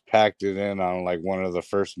fetus packed it in on like one of the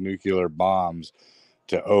first nuclear bombs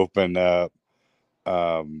to open up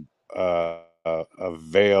a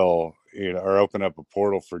veil, or open up a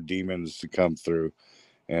portal for demons to come through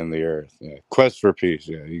and the earth. Yeah. Quest for peace.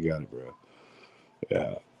 Yeah, you got it, bro.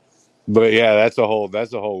 Yeah. But yeah, that's a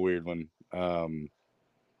whole weird one.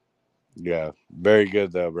 Yeah, very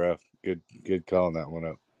good though, bro. Good calling that one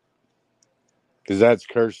up. Because that's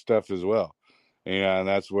cursed stuff as well. And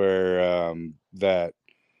that's where that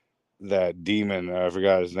demon, I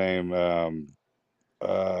forgot his name,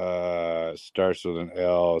 starts with an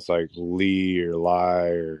L. It's like Lee or Lie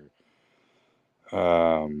or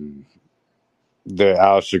the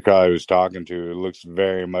Aleister Crowley was talking to. It looks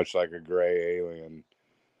very much like a gray alien.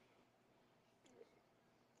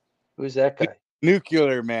 Who's that guy?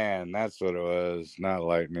 Nuclear Man, that's what it was, not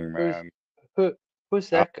Lightning Man. Who's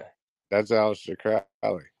that guy? That's Aleister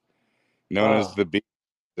Crowley, known as the Beast.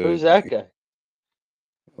 Who's that guy?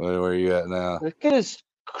 Where are you at now? Look at his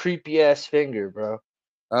creepy ass finger, bro.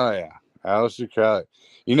 Oh yeah, Aleister Crowley.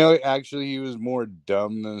 Actually, he was more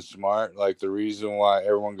dumb than smart. Like the reason why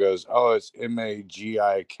everyone goes, "Oh, it's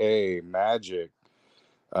Magik, magic."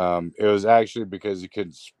 It was actually because he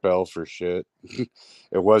couldn't spell for shit. It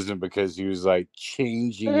wasn't because he was like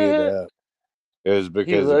changing it up. It was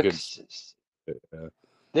because he could. Yeah.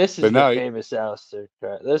 This is the famous Aleister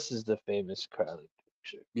Crowley. This is the famous Crowley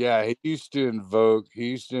picture. Yeah, he used to invoke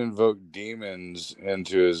demons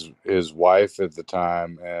into his wife at the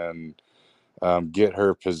time and get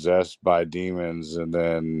her possessed by demons, and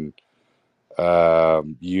then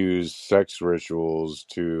use sex rituals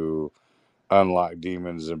to unlock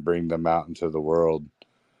demons and bring them out into the world.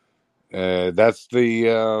 That's the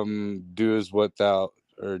do as thou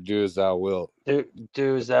wilt.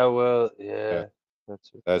 Do as thou wilt. Yeah.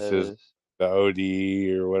 That's his the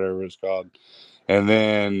ODE or whatever it's called. And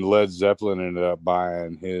then Led Zeppelin ended up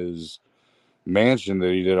buying his mansion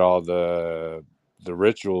that he did all the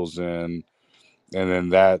rituals in, and then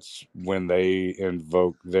that's when they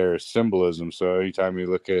invoke their symbolism. So anytime you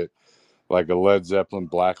look at like a Led Zeppelin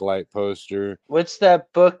blacklight poster, what's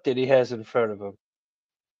that book that he has in front of him?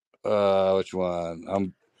 Which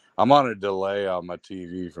one? I'm on a delay on my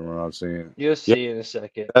TV from what I'm seeing. You'll see in a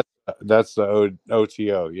second. That's the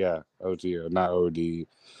OTO. Yeah, OTO, not OD.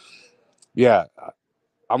 Yeah,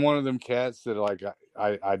 I'm one of them cats that like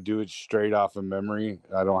I do it straight off of memory.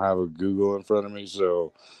 I don't have a Google in front of me,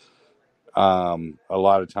 so a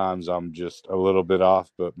lot of times I'm just a little bit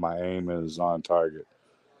off, but my aim is on target.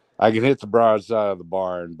 I can hit the broadside of the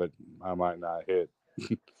barn, but I might not hit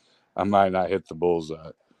the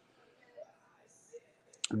bullseye.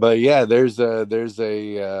 But yeah, there's a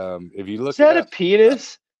if you look, is that a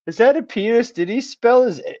penis? Is that a penis? Did he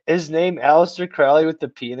spell his name Aleister Crowley with the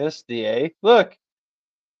penis, the A? Look.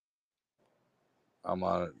 I'm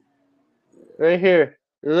on it. Right here.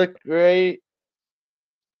 Look right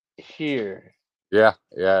here. Yeah,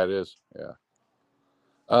 it is. Yeah.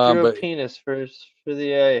 Drew a But penis for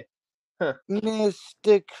the A. Huh.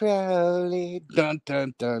 Mr. Crowley, dun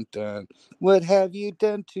dun dun dun. What have you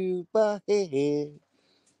done to my head?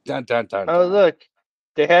 Dun dun dun. Oh, look.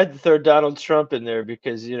 They had to throw Donald Trump in there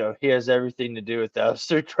because, he has everything to do with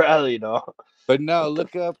Aleister Crowley and all. But no,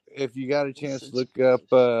 look up, if you got a chance, look up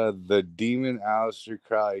the demon Aleister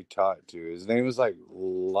Crowley talked to. His name was like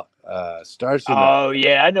starts with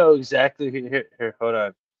yeah, I know exactly. Here, hold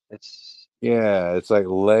on. It's like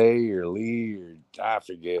Lay or Lee or I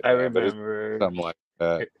forget. I man, remember but something like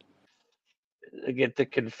that. I get the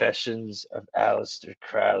Confessions of Aleister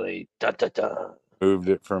Crowley. Dun, dun, dun. Moved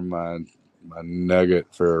it from my nugget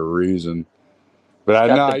for a reason. But I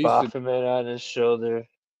know the Baphomet on his shoulder.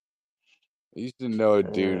 I used to know a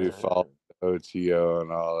dude who followed OTO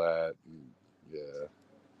and all that. And, yeah,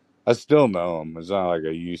 I still know him. It's not like I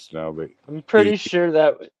used to know, but I'm pretty sure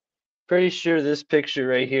this picture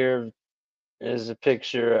right here is a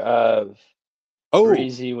picture of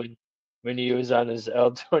Breezy when he was on his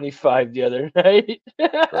L25 the other night.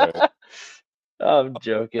 Right. I'm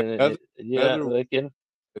joking. Looking.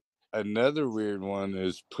 Another weird one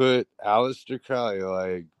is put Aleister Crowley,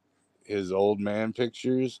 like his old man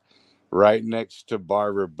pictures, right next to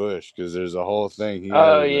Barbara Bush, because there's a whole thing he had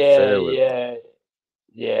an affair with.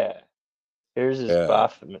 Yeah. Here's his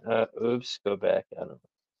Baphomet. Oops, go back. I don't know.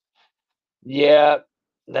 Yeah,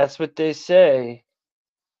 that's what they say.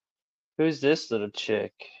 Who's this little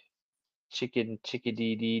chick?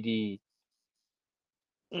 Chickadee dee dee.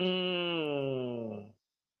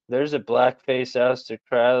 There's a blackface Aleister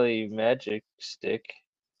Crowley magic stick.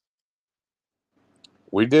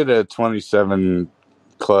 We did a 27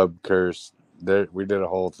 Club curse. We did a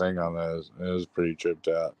whole thing on those. It was pretty tripped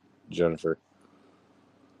out, Jennifer.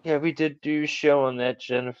 Yeah, we did do a show on that,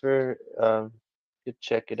 Jennifer. Could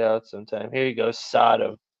check it out sometime. Here you go,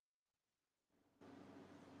 Sodom.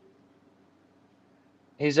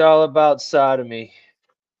 He's all about sodomy.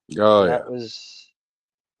 Oh yeah, That was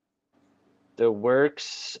the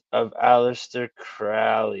works of Aleister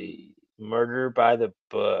Crowley. Murder by the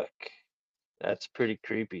Book. That's pretty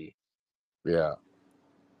creepy. yeah.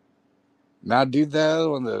 Now, dude, that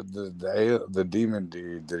one, the demon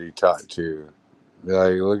dude that he talked to,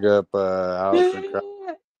 like, look up Alistair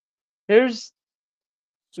Crowley. Here's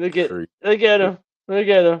look at Creep. look at him. Look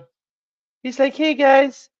at him. He's like, hey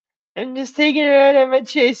guys, I'm just taking her out on my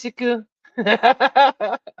tricycle.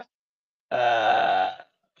 uh,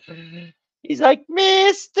 he's like,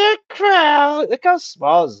 Mr. Crowd. Look how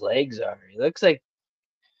small his legs are. He looks like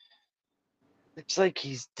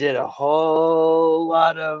he's did a whole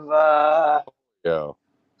lot of Yo,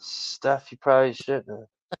 stuff he probably shouldn't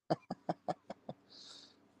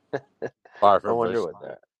have. far I from wonder this. what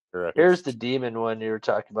that. Christ. Here's the demon one you were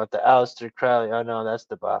talking about, the Aleister Crowley. Oh no, that's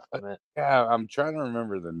the Baphomet. Yeah, I'm trying to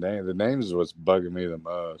remember the name. The name is what's bugging me the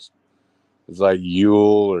most. It's like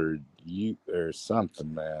Yule or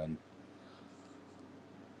something, man.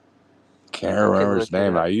 Can't I can remember his look it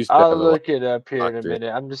name. I up. used to I'll have a look it up here in a locked in.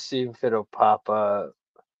 minute. I'm just seeing if it'll pop up.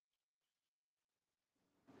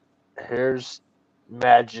 Here's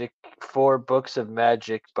magic, 4 books of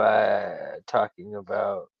magic by talking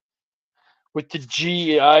about with the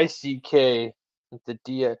Gick, with the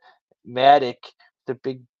D, Matic, the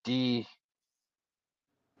big D.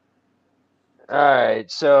 All right,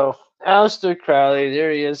 so Aleister Crowley,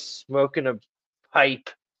 there he is, smoking a pipe.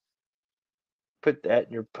 Put that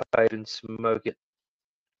in your pipe and smoke it.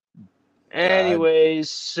 Anyways,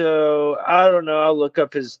 so I don't know. I'll look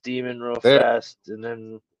up his demon real There, fast and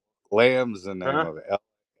then. Lamb's the name Huh? of it.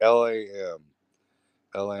 Lam.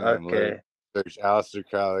 Lam. Literally. Okay. Search Aleister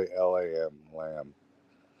Crowley, Lam. Lamb.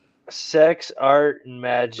 Sex, Art, and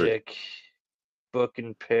Magic book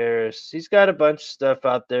in Paris. He's got a bunch of stuff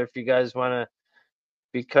out there if you guys want to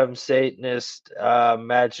become Satanist,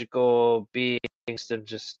 magical beings, then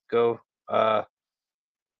just go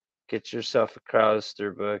get yourself a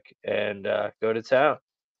Crowster book and go to town.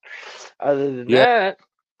 Other than Yeah,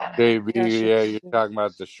 that, JB. gosh, Yeah, you're talking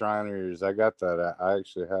about the Shriners. I got that. I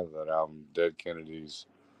actually have that album, Dead Kennedys.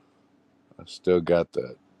 I still got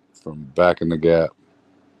that from back in the Gap.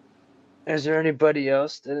 is there anybody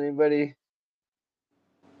else that anybody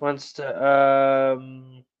wants to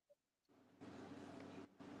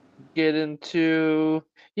get into?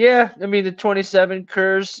 Yeah, I mean the 27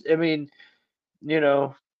 curse. I mean,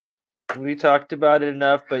 we talked about it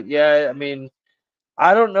enough, but yeah, I mean,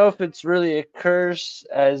 I don't know if it's really a curse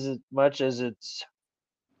as much as it's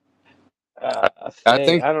a I thing.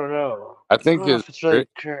 think I don't know. I I think don't know if it's really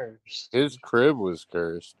cursed. his crib was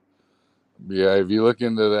cursed. Yeah, if you look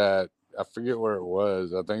into that, I forget where it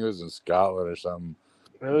was. I think it was in Scotland or something.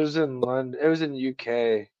 It was in London. It was in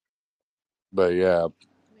UK. But yeah,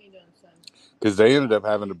 because they ended up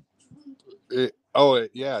having to.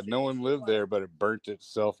 Yeah, no one lived there, but it burnt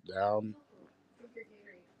itself down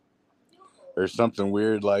or something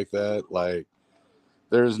weird like that. Like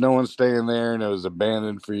there was no one staying there, and it was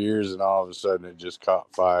abandoned for years, and all of a sudden it just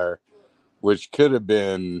caught fire, which could have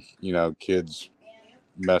been, kids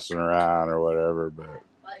messing around or whatever. But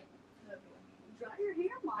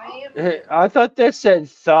I thought that said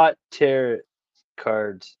thought tarot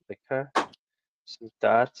cards. Like, huh? Some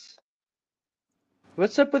thoughts.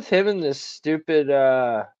 What's up with him and this stupid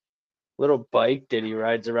little bike that he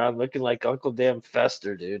rides around looking like Uncle Damn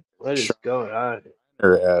Fester, dude? What is going on?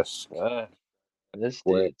 Shriner-esque. This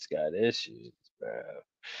Way. dude's got issues, bro.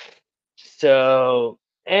 So,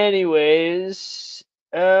 anyways,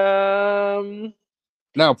 Now he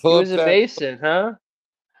pull up was a that. Mason, huh?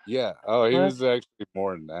 Yeah. Oh, he What? was actually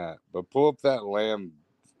more than that. But pull up that lamb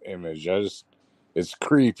image. It's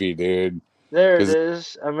creepy, dude. There it Because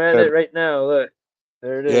is. I'm at it right now. Look,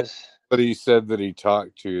 there it yeah, is. but he said that he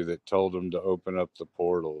talked to that told him to open up the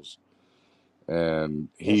portals, and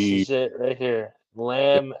This is it right here.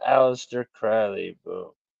 Lamb Aleister Crowley. Boom.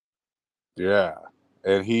 yeah,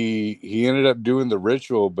 and he ended up doing the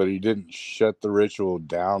ritual, but he didn't shut the ritual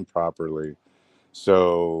down properly.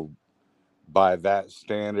 So by that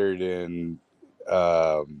standard,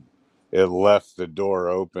 um, it left the door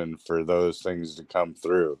open for those things to come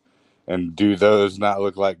through. And do those not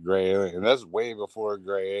look like gray aliens? And that's way before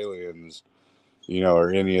gray aliens,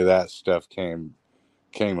 or any of that stuff came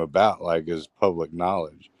about, like as public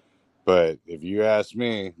knowledge. But if you ask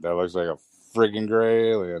me, that looks like a friggin' gray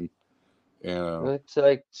alien. Looks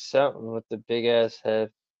like something with the big ass head.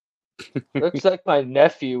 Looks like my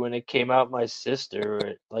nephew when it came out my sister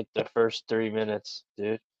at like the first 3 minutes,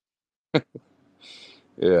 dude.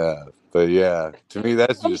 Yeah, but yeah, to me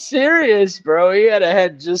that's I'm just serious, bro. He had a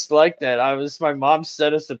head just like that. My mom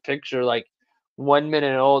sent us a picture like 1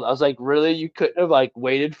 minute old. I was like, really? You couldn't have like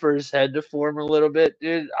waited for his head to form a little bit,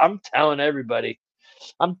 dude? I'm telling everybody.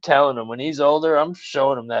 I'm telling him when he's older, I'm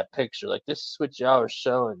showing him that picture. Like, this is what y'all are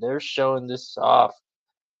showing. They're showing this off.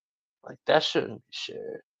 Like, that shouldn't be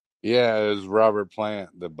shared. yeah. It was Robert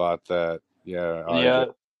Plant that bought that. Yeah, RJ. Yeah,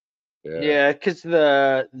 Yeah, yeah, because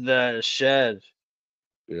the shed,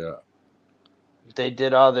 yeah, they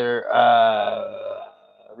did all their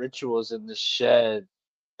rituals in the shed,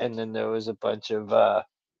 and then there was a bunch of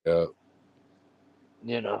yeah.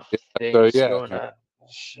 you know, So things yeah, going on.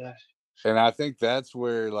 Shed. and I think that's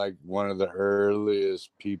where like one of the earliest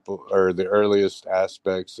people or the earliest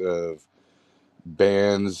aspects of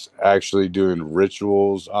bands actually doing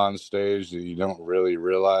rituals on stage that you don't really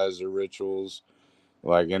realize are rituals.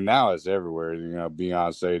 Like, and now it's everywhere. You know,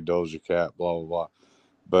 Beyonce, Doja Cat, blah blah blah.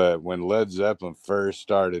 But when Led Zeppelin first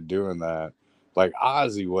started doing that, like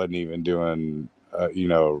Ozzy wasn't even doing,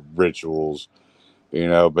 rituals.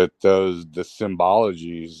 But the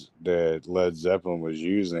symbologies that Led Zeppelin was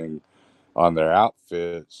using on their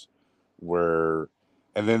outfits were,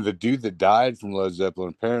 and then the dude that died from Led Zeppelin,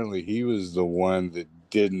 apparently he was the one that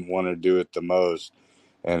didn't want to do it the most,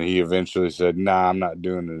 and he eventually said, "Nah, I'm not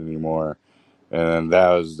doing it anymore." And then that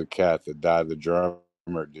was the cat that died, the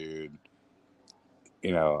drummer dude.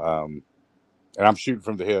 You know, and I'm shooting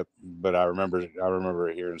from the hip, but I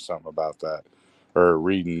remember hearing something about that, or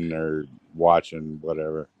reading, or watching,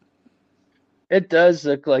 whatever. It does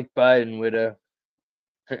look like Biden, widow.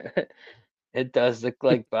 It does look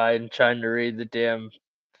like Biden trying to read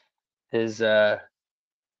his the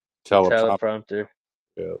Teleprompter. teleprompter.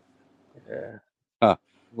 Yeah. Yeah. Huh.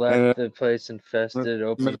 Left And the place infested, uh,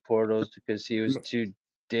 open portals because he was too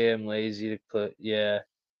damn lazy to put. Yeah.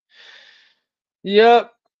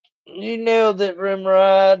 Yep. You nailed it,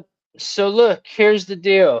 Rimrod. So look, here's the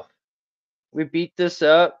deal. We beat this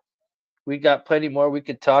up. We got plenty more we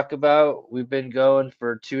could talk about. We've been going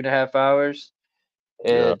for 2.5 hours.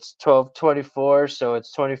 yeah, It's 12:24, so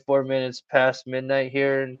it's 24 minutes past midnight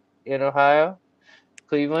here in Ohio,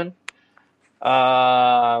 Cleveland.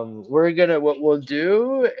 What we'll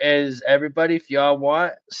do is everybody, if y'all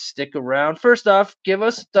want, stick around. First off, give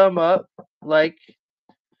us a thumb up, like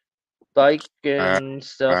uh, and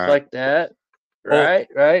stuff uh, like that. oh, Right,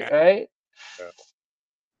 right, right. yeah,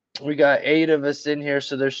 We got 8 of us in here,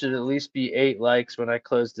 so there should at least be 8 likes when I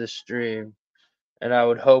close this stream. And I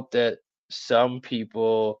would hope that some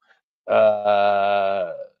people,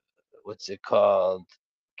 uh, what's it called,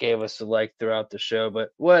 gave us a like throughout the show. But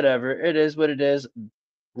whatever, it is what it is.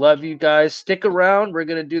 Love you guys. Stick around. We're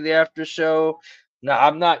gonna do the after show. No,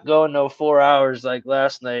 I'm not going no 4 hours like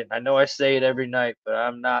last night. I know I say it every night, but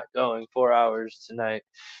I'm not going 4 hours tonight.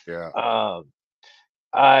 yeah. Um,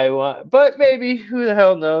 but maybe who the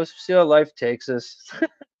hell knows? See how life takes us.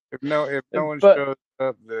 If no one But shows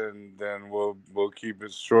up, then we'll keep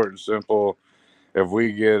it short and simple. If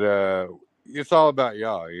we get it's all about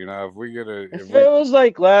y'all. If we get a if if we it was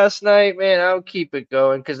like last night, man, I'll keep it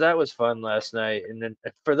going because that was fun last night. And then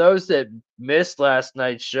for those that missed last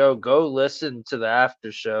night's show, go listen to the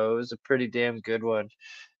after show. It was a pretty damn good one.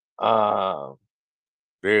 Um,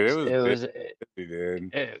 dude, it was it busy, was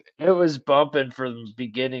dude. it was bumping from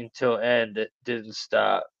beginning till end. It didn't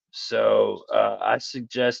stop. So I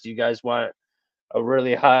suggest you guys want a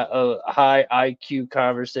high IQ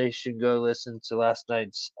conversation. Go listen to last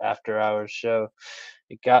night's after hours show.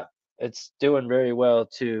 It's doing very well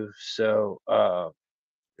too. So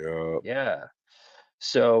Yeah. yeah.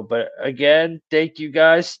 So but again, thank you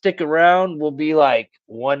guys. Stick around. We'll be like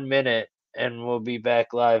 1 minute and we'll be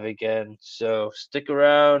back live again. So stick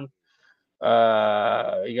around. You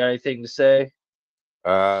got anything to say?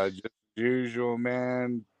 Just as usual,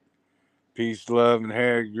 man. Peace, love, and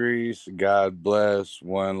hair grease. God bless.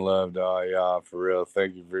 One love to all y'all. For real.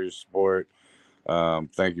 Thank you for your support.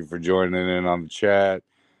 Thank you for joining in on the chat.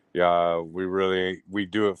 Y'all, we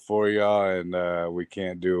do it for y'all, and we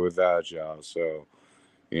can't do it without y'all. So,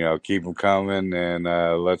 keep them coming, and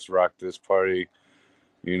let's rock this party.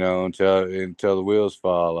 Until the wheels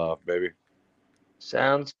fall off, baby.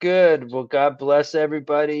 Sounds good. Well, God bless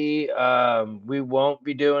everybody. We won't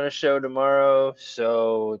be doing a show tomorrow,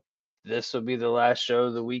 so this will be the last show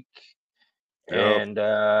of the week. Yep.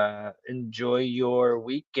 And enjoy your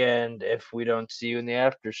weekend if we don't see you in the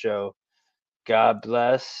after show. God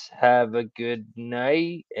bless. Have a good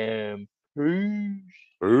night and peace.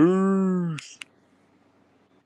 Peace.